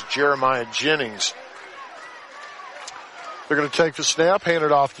believe that is Jeremiah Jennings. They're going to take the snap, hand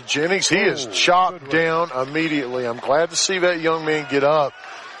it off to Jennings. He is chopped down immediately. I'm glad to see that young man get up,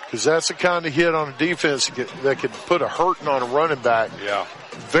 because that's the kind of hit on a defense that could put a hurting on a running back. Yeah.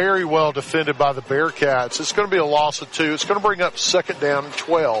 Very well defended by the Bearcats. It's going to be a loss of 2. It's going to bring up 2nd down and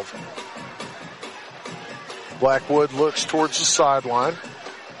 12. Blackwood looks towards the sideline.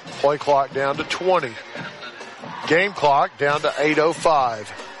 Play clock down to 20. Game clock down to 8:05.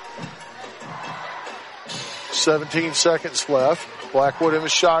 17 seconds left. Blackwood in the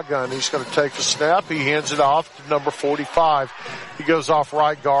shotgun. He's going to take the snap. He hands it off to number 45. He goes off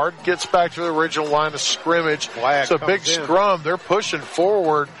right guard, gets back to the original line of scrimmage. It's a big scrum. They're pushing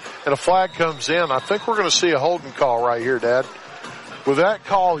forward, and a flag comes in. I think we're going to see a holding call right here, Dad. With that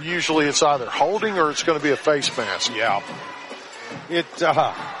call, usually it's either holding or it's going to be a face mask. Yeah.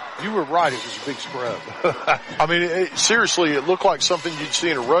 You were right. It was a big scrub. I mean, seriously, it looked like something you'd see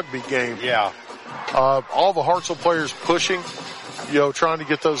in a rugby game. Yeah. All the Hartselle players pushing, trying to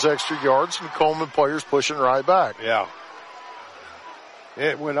get those extra yards, and Cullman players pushing right back. Yeah.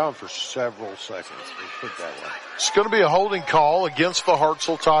 It went on for several seconds. Put it that way. It's going to be a holding call against the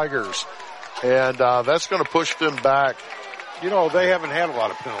Hartselle Tigers, and that's going to push them back. They haven't had a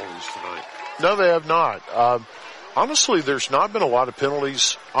lot of penalties tonight. No, they have not. Honestly, there's not been a lot of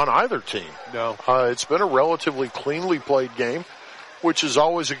penalties on either team. No. It's been a relatively cleanly played game, which is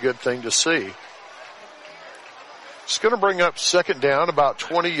always a good thing to see. It's going to bring up 2nd down, about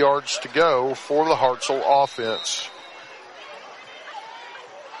 20 yards to go for the Hartselle offense.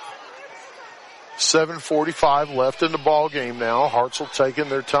 7:45 left in the ball game now. Hartselle taking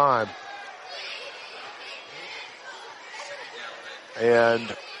their time.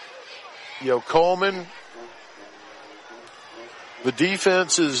 And, Cullman, the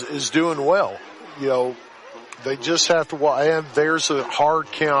defense is doing well. They just have to, and there's a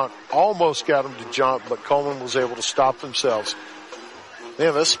hard count. Almost got them to jump, but Cullman was able to stop themselves.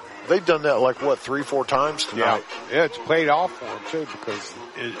 Man, they've done that 3-4 times tonight. Yeah, it's paid off for them too, because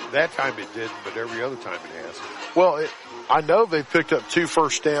that time it didn't, but every other time it has. Well, I know they picked up 2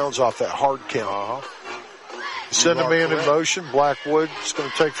 first downs off that hard count. Send a man in motion. Blackwood is going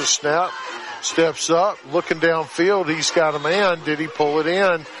to take the snap. Steps up, looking downfield. He's got a man. Did he pull it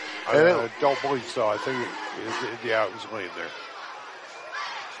in? Don't believe so. I think it was laying there.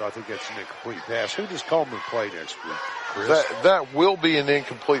 So I think that's an incomplete pass. Who does Cullman play next week, Chris? That will be an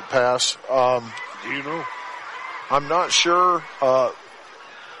incomplete pass. Do you know? I'm not sure.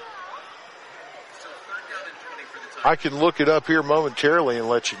 I can look it up here momentarily and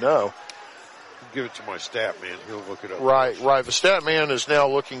let you know. Give it to my stat man. He'll look it up. Right. The stat man is now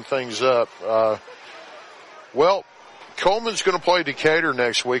looking things up. Cullman's going to play Decatur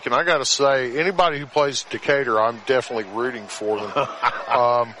next week, and I got to say, anybody who plays Decatur, I'm definitely rooting for them.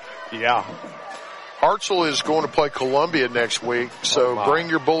 Yeah. Hartselle is going to play Columbia next week, so bring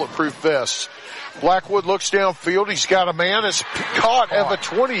your bulletproof vests. Blackwood looks downfield. He's got a man. It's caught at the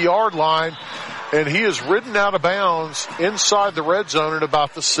 20-yard line, and he is ridden out of bounds inside the red zone at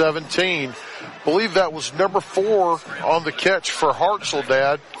about the 17. I believe that was number 4 on the catch for Hartselle,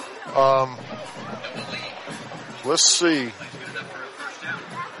 Dad. Let's see.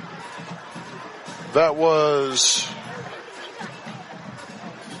 That was...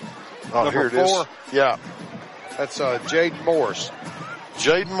 Number here it 4? is. Yeah. That's Jaden Morris.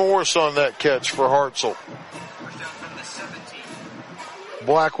 Jaden Morris on that catch for Hartselle.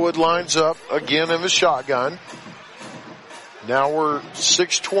 Blackwood lines up again in the shotgun. Now we're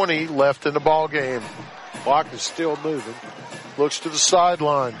 6:20 left in the ball game. Clock is still moving. Looks to the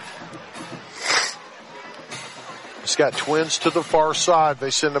sideline. He's got twins to the far side.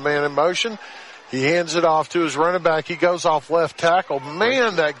 They send a man in motion. He hands it off to his running back. He goes off left tackle.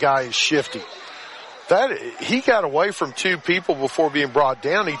 Man, that guy is shifty. He got away from 2 people before being brought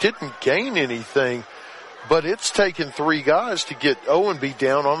down. He didn't gain anything, but it's taken 3 guys to get Owenby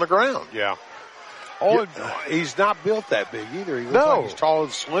down on the ground. Yeah. He's not built that big either. He looks like he's tall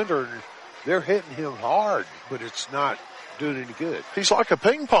and slender. And they're hitting him hard, but it's not doing any good. He's like a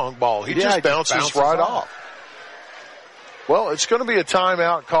ping pong ball. He just bounces right off. Well, it's going to be a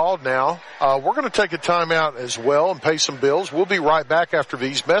timeout called now. We're going to take a timeout as well and pay some bills. We'll be right back after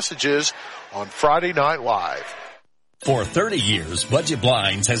these messages on Friday Night Live. For 30 years, Budget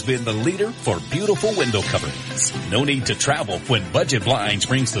Blinds has been the leader for beautiful window coverings. No need to travel when Budget Blinds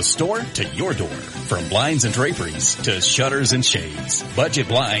brings the store to your door. From blinds and draperies to shutters and shades, Budget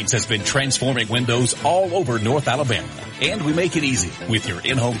Blinds has been transforming windows all over North Alabama. And we make it easy with your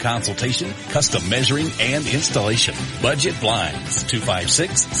in-home consultation, custom measuring, and installation. Budget Blinds,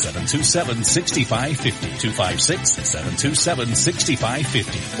 256-727-6550,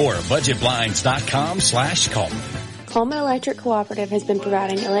 256-727-6550, or budgetblinds.com/Cullman. Cullman Electric Cooperative has been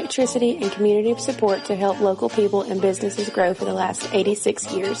providing electricity and community support to help local people and businesses grow for the last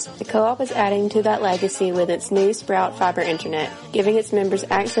 86 years. The co-op is adding to that legacy with its new Sprout Fiber Internet, giving its members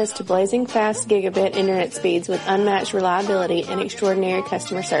access to blazing fast gigabit internet speeds with unmatched reliability and extraordinary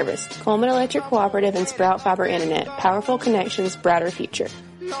customer service. Cullman Electric Cooperative and Sprout Fiber Internet. Powerful connections, brighter future.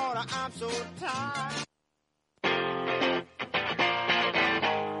 Lord, I'm so tired.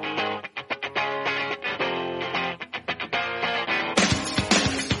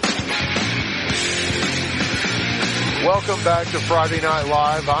 Welcome back to Friday Night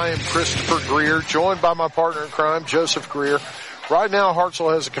Live. I am Christopher Greer, joined by my partner in crime, Joseph Greer. Right now,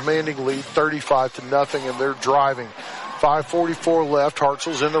 Hartselle has a commanding lead, 35-0, and they're driving. 5:44 left.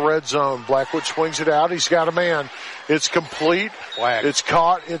 Hartselle's in the red zone. Blackwood swings it out. He's got a man. It's complete. Flag. It's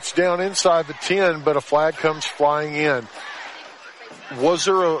caught. It's down inside the 10, but a flag comes flying in. It was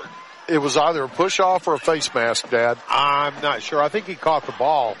either a push-off or a face mask, Dad? I'm not sure. I think he caught the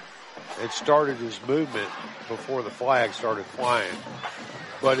ball and started his movement before the flag started flying.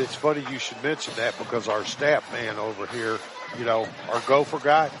 But it's funny you should mention that because our staff man over here, our gopher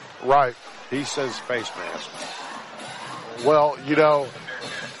guy. Right. He says face mask. Well,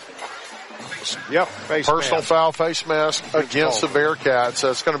 yep, face personal mask. Foul, face mask against the Bearcats.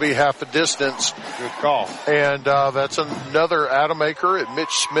 That's going to be half the distance. Good call. And that's another Adam Aker at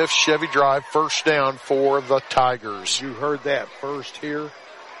Mitch Smith Chevy Drive, first down for the Tigers. You heard that first here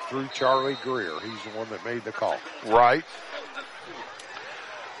through Charlie Greer. He's the one that made the call. Right.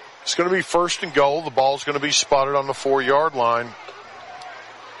 It's going to be first and goal. The ball's going to be spotted on the 4-yard line.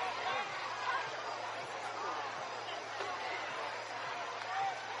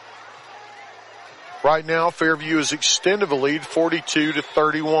 Right now, Fairview has extended the lead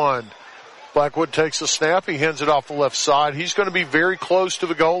 42-31. Blackwood takes a snap. He hands it off the left side. He's going to be very close to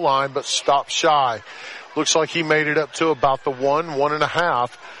the goal line, but stops shy. Looks like he made it up to about the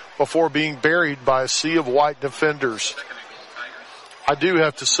 1.5 before being buried by a sea of white defenders. I do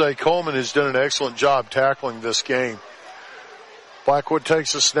have to say, Cullman has done an excellent job tackling this game. Blackwood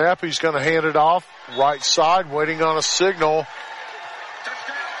takes a snap. He's going to hand it off. Right side, waiting on a signal.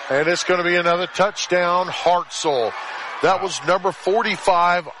 And it's going to be another touchdown, Hartselle. That was number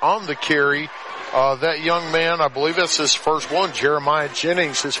 45 on the carry. That young man, I believe that's his first one, Jeremiah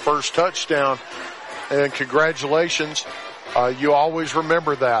Jennings, his first touchdown. And congratulations. You always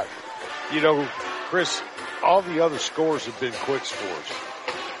remember that. Chris, all the other scores have been quick scores.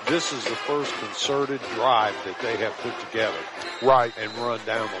 This is the first concerted drive that they have put together. Right. And run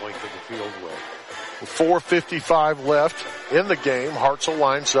down the length of the field with. 4:55 left in the game. Hartselle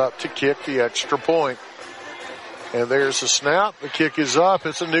lines up to kick the extra point. And there's the snap. The kick is up.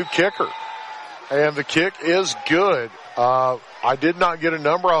 It's a new kicker. And the kick is good. I did not get a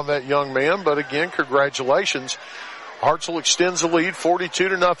number on that young man, but again, congratulations. Hartselle extends the lead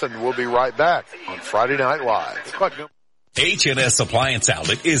 42-0. We'll be right back on Friday Night Live. H&S Appliance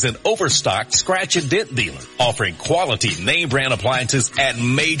Outlet is an overstocked scratch and dent dealer offering quality name brand appliances at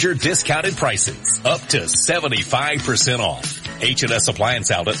major discounted prices, up to 75% off. H&S Appliance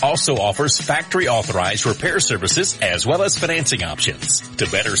Outlet also offers factory authorized repair services as well as financing options. To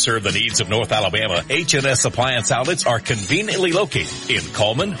better serve the needs of North Alabama, H&S Appliance Outlets are conveniently located in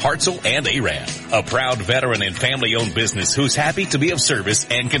Cullman, Hartselle, and Arab. A proud veteran and family owned business who's happy to be of service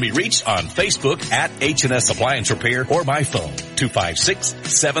and can be reached on Facebook at H&S Appliance Repair or by phone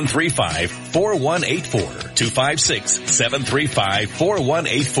 256-735-4184.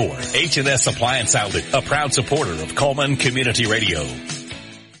 256-735-4184. H&S Appliance Outlet, a proud supporter of Cullman Community Radio.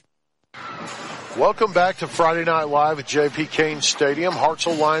 Welcome back to Friday Night Live at J.P. Cain Stadium.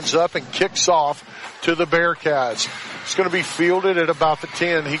 Hartselle lines up and kicks off to the Bearcats. It's going to be fielded at about the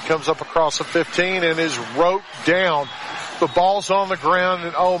 10. He comes up across the 15 and is roped down. The ball's on the ground,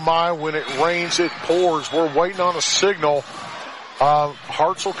 and oh my, when it rains, it pours. We're waiting on a signal.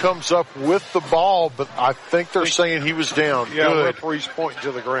 Hartselle comes up with the ball, but I think they're saying he was down. Yeah, good. referee's pointing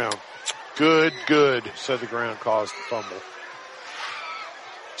to the ground. Good. Said the ground caused the fumble.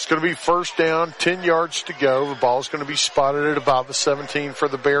 It's going to be first down, 10 yards to go. The ball's going to be spotted at about the 17 for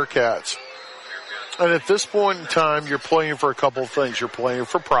the Bearcats. And at this point in time, you're playing for a couple of things. You're playing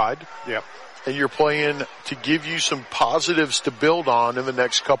for pride. Yep. and you're playing to give you some positives to build on in the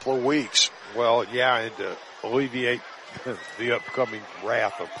next couple of weeks. Well, yeah, and to alleviate the upcoming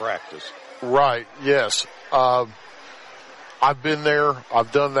wrath of practice. Right, yes. I've been there.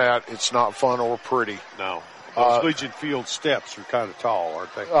 I've done that. It's not fun or pretty. No. Those Legion Field steps are kind of tall,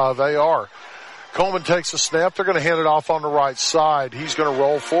 aren't they? They are. Coleman takes a snap. They're going to hand it off on the right side. He's going to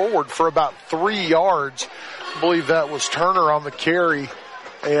roll forward for about 3 yards. I believe that was Turner on the carry.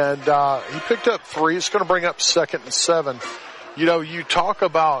 And he picked up 3. It's going to bring up 2nd and 7. You know, you talk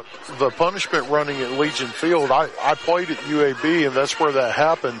about the punishment running at Legion Field. I played at UAB, and that's where that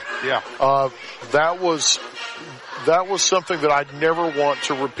happened. Yeah. That was something that I'd never want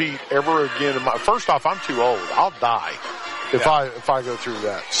to repeat ever again. First off, I'm too old. I'll die if I go through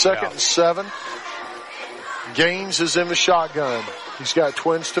that. 2nd and 7. Gaines is in the shotgun. He's got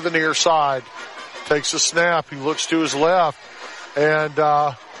twins to the near side. Takes a snap. He looks to his left. And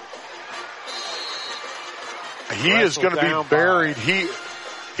he is going to be buried. He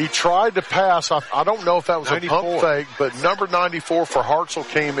tried to pass. I don't know if that was 94. A pump fake, but number 94 for Hartselle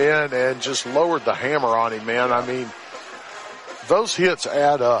came in and just lowered the hammer on him, man. I mean, those hits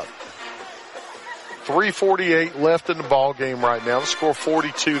add up. 3:48 left in the ball game right now. The score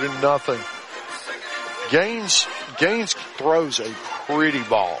 42-0. Gaines throws a pretty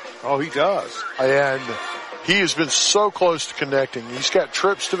ball. Oh, he does. And he has been so close to connecting. He's got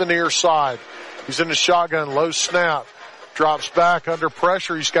trips to the near side. He's in the shotgun, low snap. Drops back under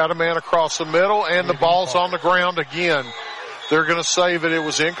pressure. He's got a man across the middle, and the ball's on the ground again. They're going to say that it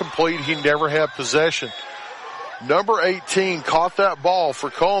was incomplete. He never had possession. Number 18 caught that ball for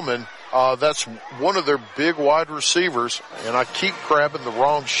Cullman. That's one of their big wide receivers, and I keep grabbing the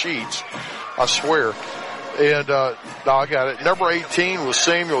wrong sheets, I swear. And no, I got it. Number 18 was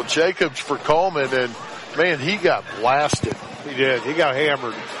Samuel Jacobs for Cullman, and, man, he got blasted. He did. He got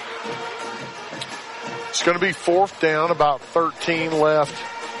hammered. It's going to be 4th down, about 13 left,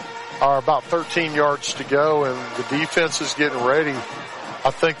 or about 13 yards to go, and the defense is getting ready.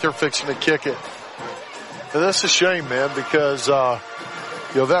 I think they're fixing to kick it. And that's a shame, man, because, that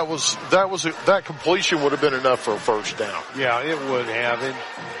completion would have been enough for a first down. Yeah, it would have. And,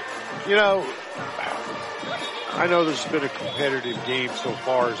 I know this has been a competitive game so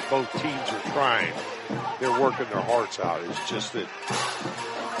far as both teams are trying. They're working their hearts out. It's just that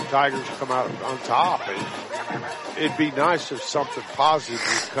the Tigers come out on top, and it'd be nice if something positive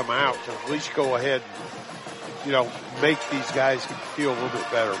would come out to at least go ahead and, make these guys feel a little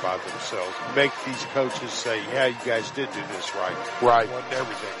bit better about themselves. Make these coaches say, yeah, you guys did do this right. Right. You wasn't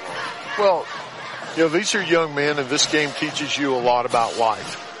everything right. Well, these are young men, and this game teaches you a lot about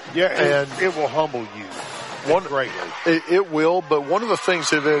life. Yeah, and it will humble you. Greatly. It will, but one of the things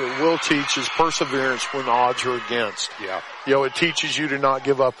that it will teach is perseverance when odds are against. Yeah. It teaches you to not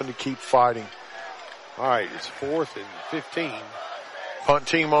give up and to keep fighting. All right, it's 4th and 15. Punt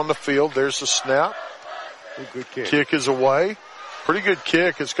team on the field. There's the snap. Good kick. Kick is away. Pretty good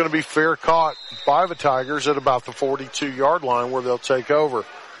kick. It's going to be fair caught by the Tigers at about the 42-yard line where they'll take over.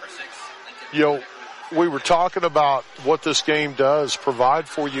 We were talking about what this game does provide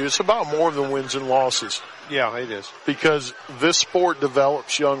for you. It's about more than wins and losses. Yeah, it is. Because this sport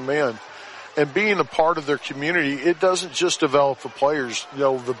develops young men. And being a part of their community, it doesn't just develop the players.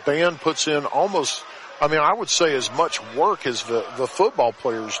 The band puts in almost, I would say as much work as the football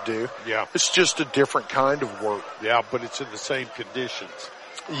players do. Yeah. It's just a different kind of work. Yeah, but it's in the same conditions.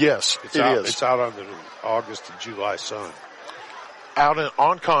 Yes, it is. It's out under the August and July sun. Out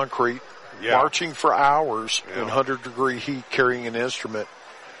on concrete. Yeah. Marching for hours in 100-degree heat carrying an instrument.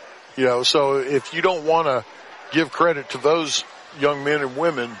 So if you don't want to give credit to those young men and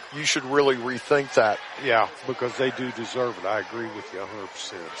women, you should really rethink that. Yeah, because they do deserve it. I agree with you 100%.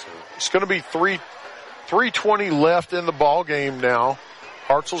 So. It's going to be 3:20 left in the ball game now.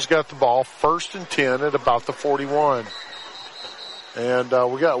 Hartselle's got the ball, 1st and 10 at about the 41. And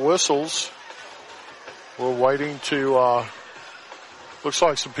we got whistles. We're waiting to... Looks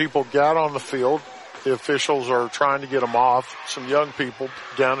like some people got on the field. The officials are trying to get them off. Some young people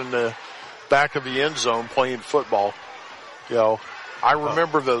down in the back of the end zone playing football. I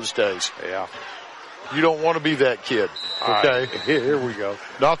remember those days. Yeah. You don't want to be that kid. Okay. Right. Here we go.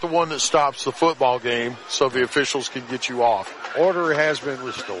 Not the one that stops the football game so the officials can get you off. Order has been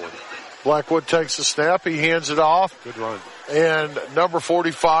restored. Blackwood takes the snap. He hands it off. Good run. And number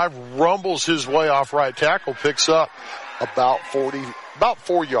 45 rumbles his way off right tackle, picks up about 4 yards. About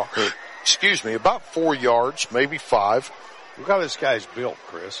 4 yards, maybe 5. Look how this guy's built,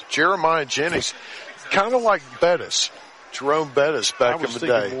 Chris. Jeremiah Jennings, kind of like Bettis, Jerome Bettis back in the day.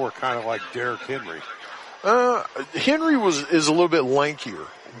 I was thinking more kind of like Derrick Henry. Henry is a little bit lankier.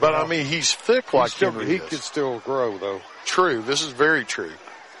 But, I mean, he's thick like Henry He is. can still grow, though. True. This is very true.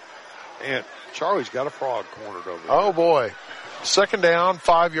 And Charlie's got a frog cornered over there. Oh, boy. Second down,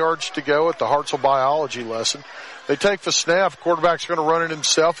 5 yards to go at the Hartselle biology lesson. They take the snap. Quarterback's going to run it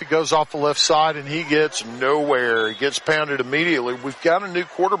himself. He goes off the left side, and he gets nowhere. He gets pounded immediately. We've got a new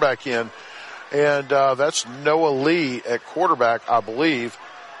quarterback in, and that's Noah Lee at quarterback, I believe.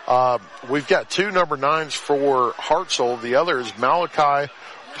 We've got 2 number 9s for Hartselle. The other is Malachi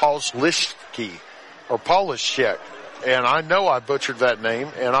Polishek. And I know I butchered that name,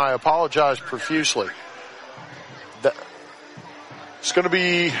 and I apologize profusely. It's going to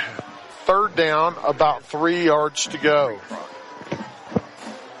be third down, about 3 yards to go.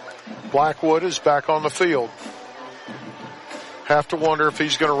 Blackwood is back on the field. Have to wonder if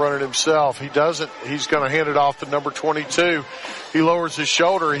he's going to run it himself. He doesn't. He's going to hand it off to number 22. He lowers his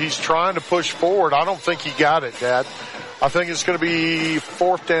shoulder. He's trying to push forward. I don't think he got it, Dad. I think it's going to be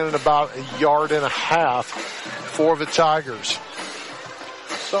fourth down and about 1.5 yards for the Tigers.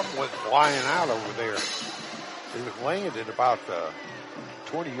 Something went flying out over there. It landed about the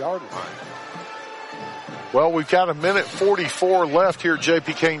 20-yard line. Well, we've got 1:44 left here at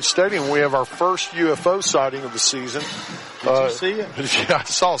J.P. Cain Stadium. We have our first UFO sighting of the season. Did you see it? Yeah, I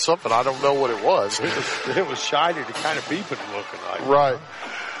saw something. I don't know what it was. It was shiny to kind of beeping looking like. Right.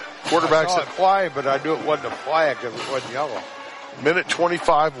 Quarterback's I saw it fly, but I knew it wasn't a flag because it wasn't yellow.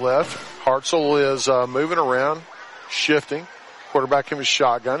 1:25 left. Hartselle is moving around, shifting. Quarterback in his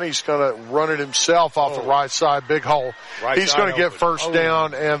shotgun. He's going to run it himself off the right side, big hole. He's going to get first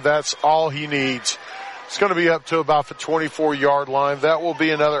down, and that's all he needs. It's going to be up to about the 24-yard line. That will be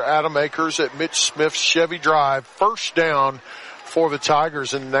another Adam Akers at Mitch Smith's Chevy Drive. First down for the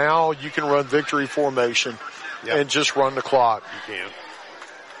Tigers, and now you can run victory formation and just run the clock. You can.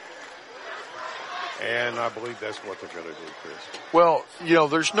 And I believe that's what they're going to do, Chris. Well, you know,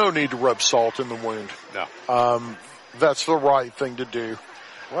 there's no need to rub salt in the wound. No. That's the right thing to do.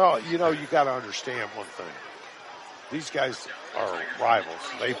 Well, you know, you got to understand one thing. These guys are rivals.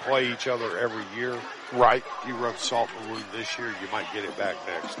 They play each other every year. Right. You rub salt in the wound this year, you might get it back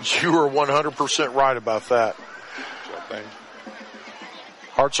next. You are 100% right about that.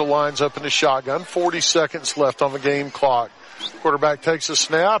 Hartselle lines up in the shotgun. 40 seconds left on the game clock. Quarterback takes a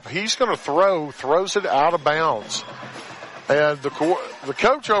snap. He's going to throws it out of bounds. And the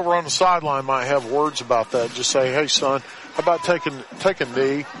coach over on the sideline might have words about that. Just say, hey, son, how about take a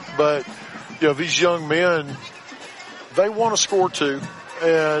knee? But, you know, these young men, they want to score too.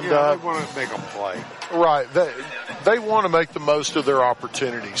 And they want to make them play. Right. They want to make the most of their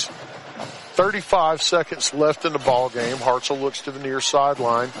opportunities. 35 seconds left in the ball game. Hartselle looks to the near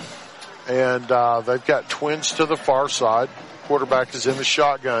sideline. And they've got twins to the far side. Quarterback is in the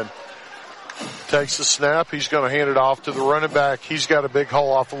shotgun. Takes the snap. He's going to hand it off to the running back. He's got a big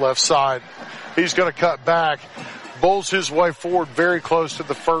hole off the left side. He's going to cut back. Bowls his way forward very close to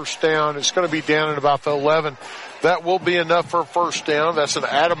the first down. It's going to be down at about the 11. That will be enough for a first down. That's an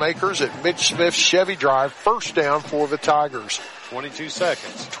Adam Akers at Mitch Smith Chevy Drive. First down for the Tigers. 22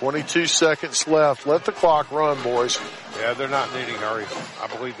 seconds. 22 seconds left. Let the clock run, boys. Yeah, they're not in any hurry. I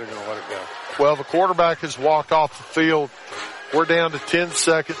believe they're going to let it go. Well, the quarterback has walked off the field. We're down to 10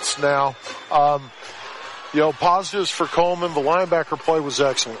 seconds now. Positives for Cullman. The linebacker play was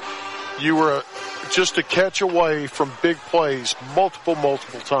excellent. You were just a catch away from big plays multiple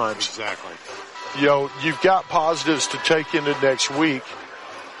times. Exactly. You've got positives to take into next week.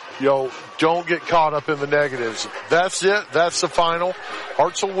 Don't get caught up in the negatives. That's it. That's the final.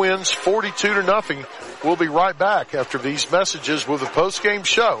 Hartselle wins 42-0. We'll be right back after these messages with a post-game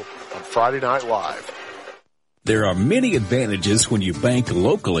show on Friday Night Live. There are many advantages when you bank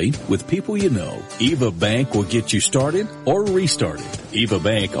locally with people you know. Eva Bank will get you started or restarted. Eva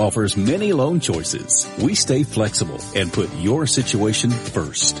Bank offers many loan choices. We stay flexible and put your situation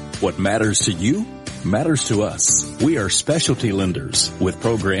first. What matters to you matters to us. We are specialty lenders with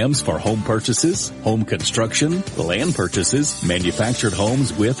programs for home purchases, home construction, land purchases, manufactured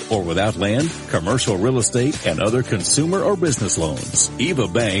homes with or without land, commercial real estate, and other consumer or business loans. Eva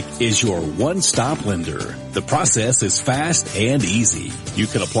Bank is your one-stop lender. The process is fast and easy. You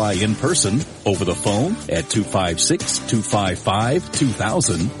can apply in person, over the phone at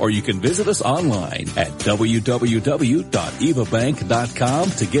 256-255-2000, or you can visit us online at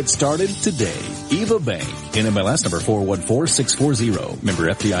www.evabank.com to get started today. Eva Bank, NMLS number 414640,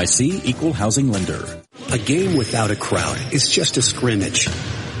 member FDIC, equal housing lender. A game without a crowd is just a scrimmage.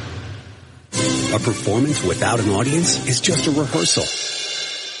 A performance without an audience is just a rehearsal.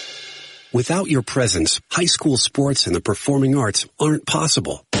 Without your presence, high school sports and the performing arts aren't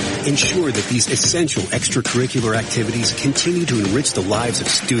possible. Ensure that these essential extracurricular activities continue to enrich the lives of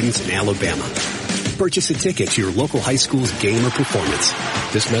students in Alabama. Purchase a ticket to your local high school's game or performance.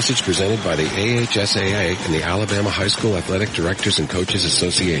 This message presented by the AHSAA and the Alabama High School Athletic Directors and Coaches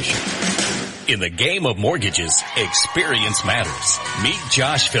Association. In the game of mortgages, experience matters. Meet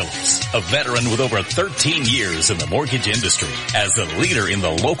Josh Phillips, a veteran with over 13 years in the mortgage industry. As a leader in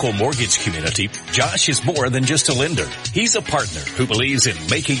the local mortgage community, Josh is more than just a lender. He's a partner who believes in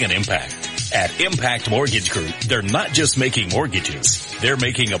making an impact. At Impact Mortgage Group, they're not just making mortgages. They're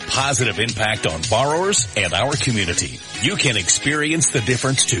making a positive impact on borrowers and our community. You can experience the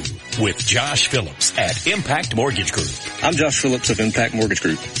difference too with Josh Phillips at Impact Mortgage Group. I'm Josh Phillips of Impact Mortgage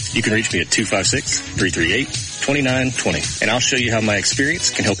Group. You can reach me at 256-338-2920, and I'll show you how my experience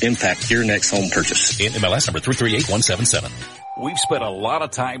can help impact your next home purchase. In MLS number 338177. We've spent a lot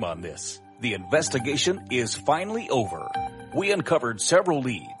of time on this. The investigation is finally over. We uncovered several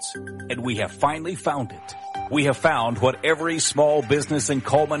leads, and we have finally found it. We have found what every small business in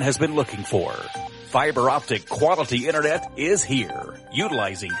Cullman has been looking for. Fiber optic quality internet is here.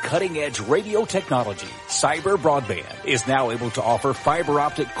 Utilizing cutting-edge radio technology, Cyber Broadband is now able to offer fiber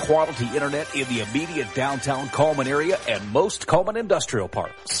optic quality internet in the immediate downtown Cullman area and most Cullman industrial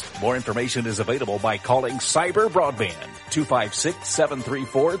parks. More information is available by calling Cyber Broadband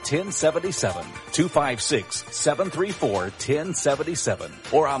 256-734-1077,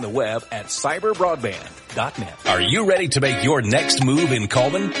 256-734-1077, or on the web at cyberbroadband.net. Are you ready to make your next move in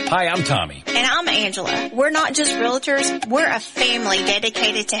Cullman? Hi, I'm Tommy. And I'm Angela. We're not just realtors, we're a family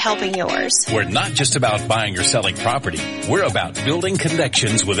dedicated to helping yours. We're not just about buying or selling property. We're about building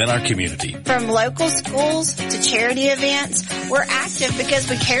connections within our community. From local schools to charity events, we're active because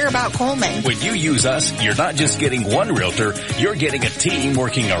we care about Cullman. When you use us, you're not just getting one realtor, you're getting a team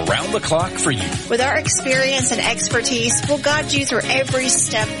working around the clock for you. With our experience and expertise, we'll guide you through every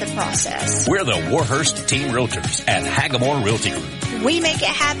step of the process. We're the Warhurst Team Realtors at Hagamore Realty Group. We make it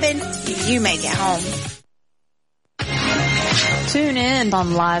happen, you make it home. Tune in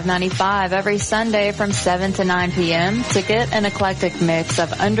on Live 95 every Sunday from 7 to 9 p.m. to get an eclectic mix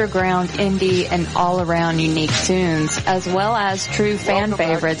of underground, indie, and all-around unique tunes, as well as true fan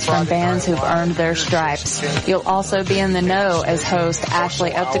favorites from bands who've earned their stripes. You'll also be in the know as host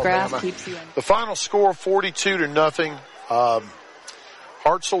Ashley Updegraff keeps you in. The final score, 42-0.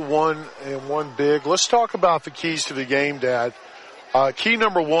 Hartselle won and won big. Let's talk about the keys to the game, Dad. Key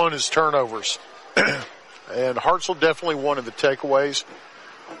number one is turnovers. And Hartselle definitely one of the takeaways.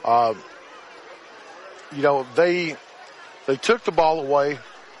 They took the ball away.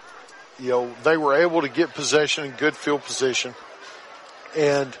 They were able to get possession in good field position.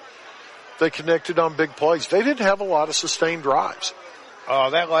 And they connected on big plays. They didn't have a lot of sustained drives.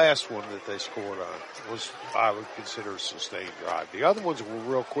 That last one that they scored on was, I would consider, a sustained drive. The other ones were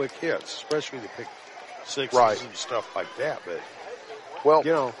real quick hits, especially the pick sixes and stuff like that. But,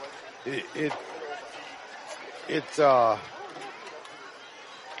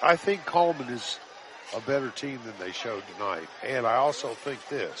 I think Cullman is a better team than they showed tonight. And I also think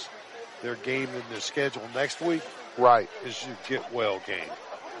their game in the schedule next week is your get well game.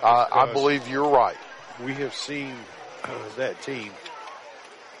 I believe you're right. We have seen that team,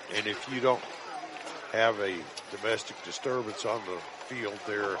 and if you don't have a domestic disturbance on the field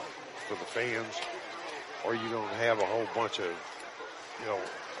there for the fans, or you don't have a whole bunch of,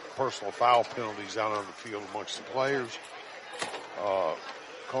 personal foul penalties out on the field amongst the players,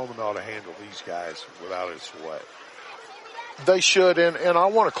 Cullman ought to handle these guys without a sweat. They should, and I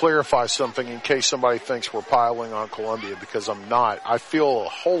want to clarify something in case somebody thinks we're piling on Columbia, because I'm not. I feel a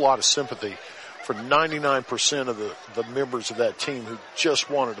whole lot of sympathy for 99% of the members of that team who just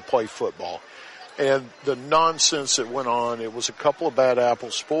wanted to play football. And the nonsense that went on, it was a couple of bad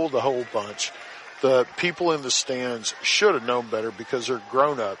apples, spoiled the whole bunch. The people in the stands should have known better because they're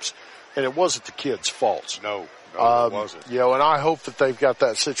grown-ups, and it wasn't the kids' faults. No, it wasn't. And I hope that they've got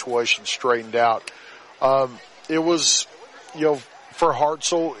that situation straightened out. It was, for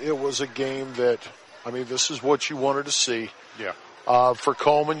Hartselle, it was a game that, this is what you wanted to see. Yeah. For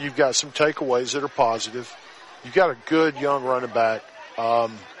Cullman, you've got some takeaways that are positive. You've got a good young running back.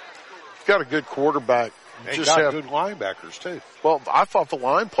 You've got a good quarterback. And good linebackers, too. Well, I thought the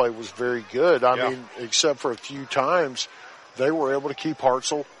line play was very good. I mean, except for a few times, they were able to keep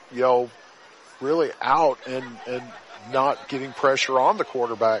Hartselle, really out and not getting pressure on the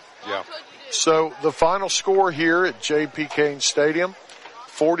quarterback. Yeah. So the final score here at J.P. Cain Stadium,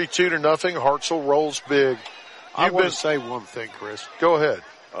 42-0. Hartselle rolls big. I want to say one thing, Chris. Go ahead.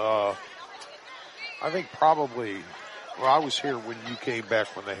 I think probably, I was here when you came back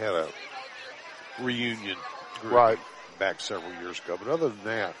when they had a reunion group back several years ago. But other than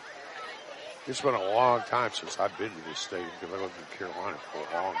that, it's been a long time since I've been to this stadium because I lived in Carolina for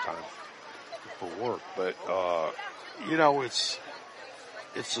a long time for work. But,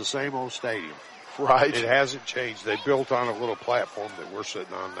 it's the same old stadium. Right. It hasn't changed. They built on a little platform that we're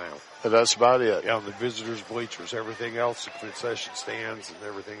sitting on now. And that's about it. Yeah, on the visitors' bleachers. Everything else, the concession stands and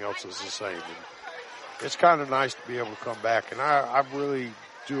everything else is the same. And it's kind of nice to be able to come back. And I really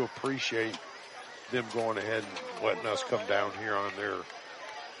do appreciate them going ahead and letting us come down here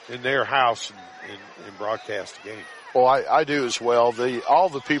in their house and broadcast the game. Well, I do as well. All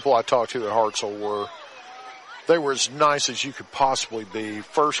the people I talked to at Hartselle they were as nice as you could possibly be.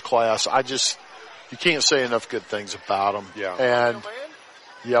 First class. You can't say enough good things about them. Yeah. And,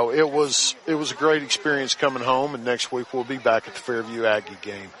 it was a great experience coming home, and next week we'll be back at the Fairview Aggie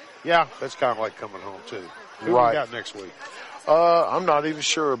game. Yeah, that's kind of like coming home too. Who Right. we got next week? I'm not even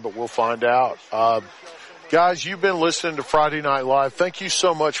sure, but we'll find out. Guys, you've been listening to Friday Night Live. Thank you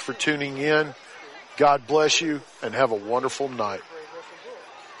so much for tuning in. God bless you, and have a wonderful night.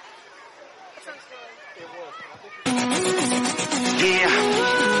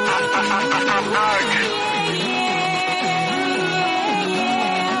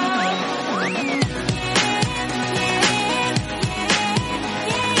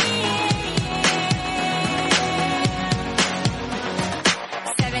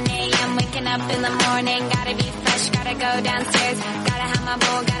 Up in the morning, gotta be fresh, gotta go downstairs, gotta have my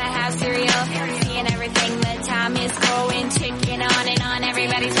bowl, gotta have cereal, seeing everything, the time is going, ticking on and on,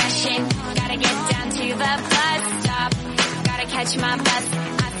 everybody's rushing, gotta get down to the bus stop, gotta catch my bus,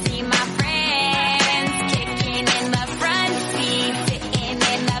 I see my friends, kicking in the front seat, sitting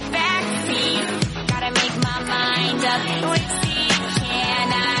in the back seat, gotta make my mind up, which seat can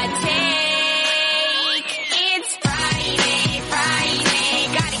I take? It's Friday,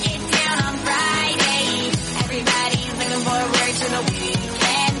 gotta get down on Friday. Everybody's looking forward to the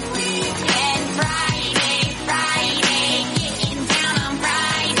weekend. Friday, getting down on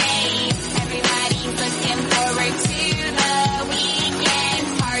Friday. Everybody's looking forward to the weekend.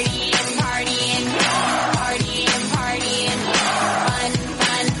 Partying,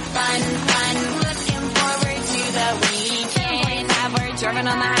 fun. Looking forward to the weekend. We're driving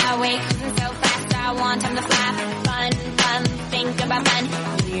on the highway, cruising so fast, I want time to fly. Fun, think about fun.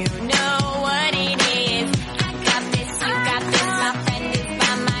 You know what it is. I got this, you got this. My friend is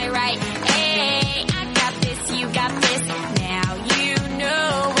by my right. Hey, I got this, you got this. Now you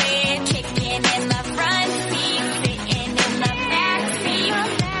know it. Kicking in the front seat, sitting in the back seat.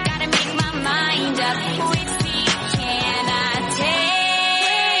 Gotta make my mind up. Which seat can I take?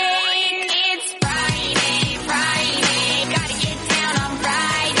 It's Friday. Gotta get down on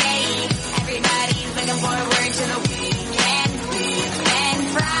Friday. Everybody's looking forward to the weekend.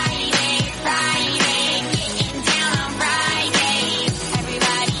 Friday, getting down on Friday.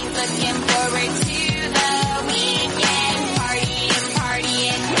 Everybody's looking forward to the weekend.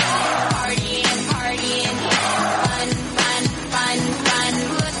 Partying. Fun.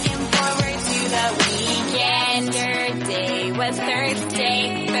 Looking forward to the weekend. Yesterday was Thursday.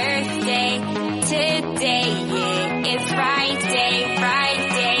 Today it's Friday.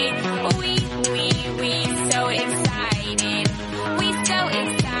 We so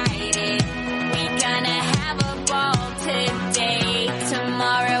excited. We gonna have a ball today.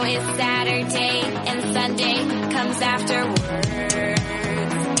 Tomorrow is Saturday and Sunday comes afterwards.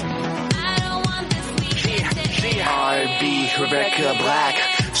 I don't want this weekend to end. R&B, Rebecca Black.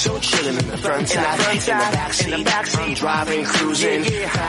 So chillin' in the front side, in the backseat. I'm driving, cruising.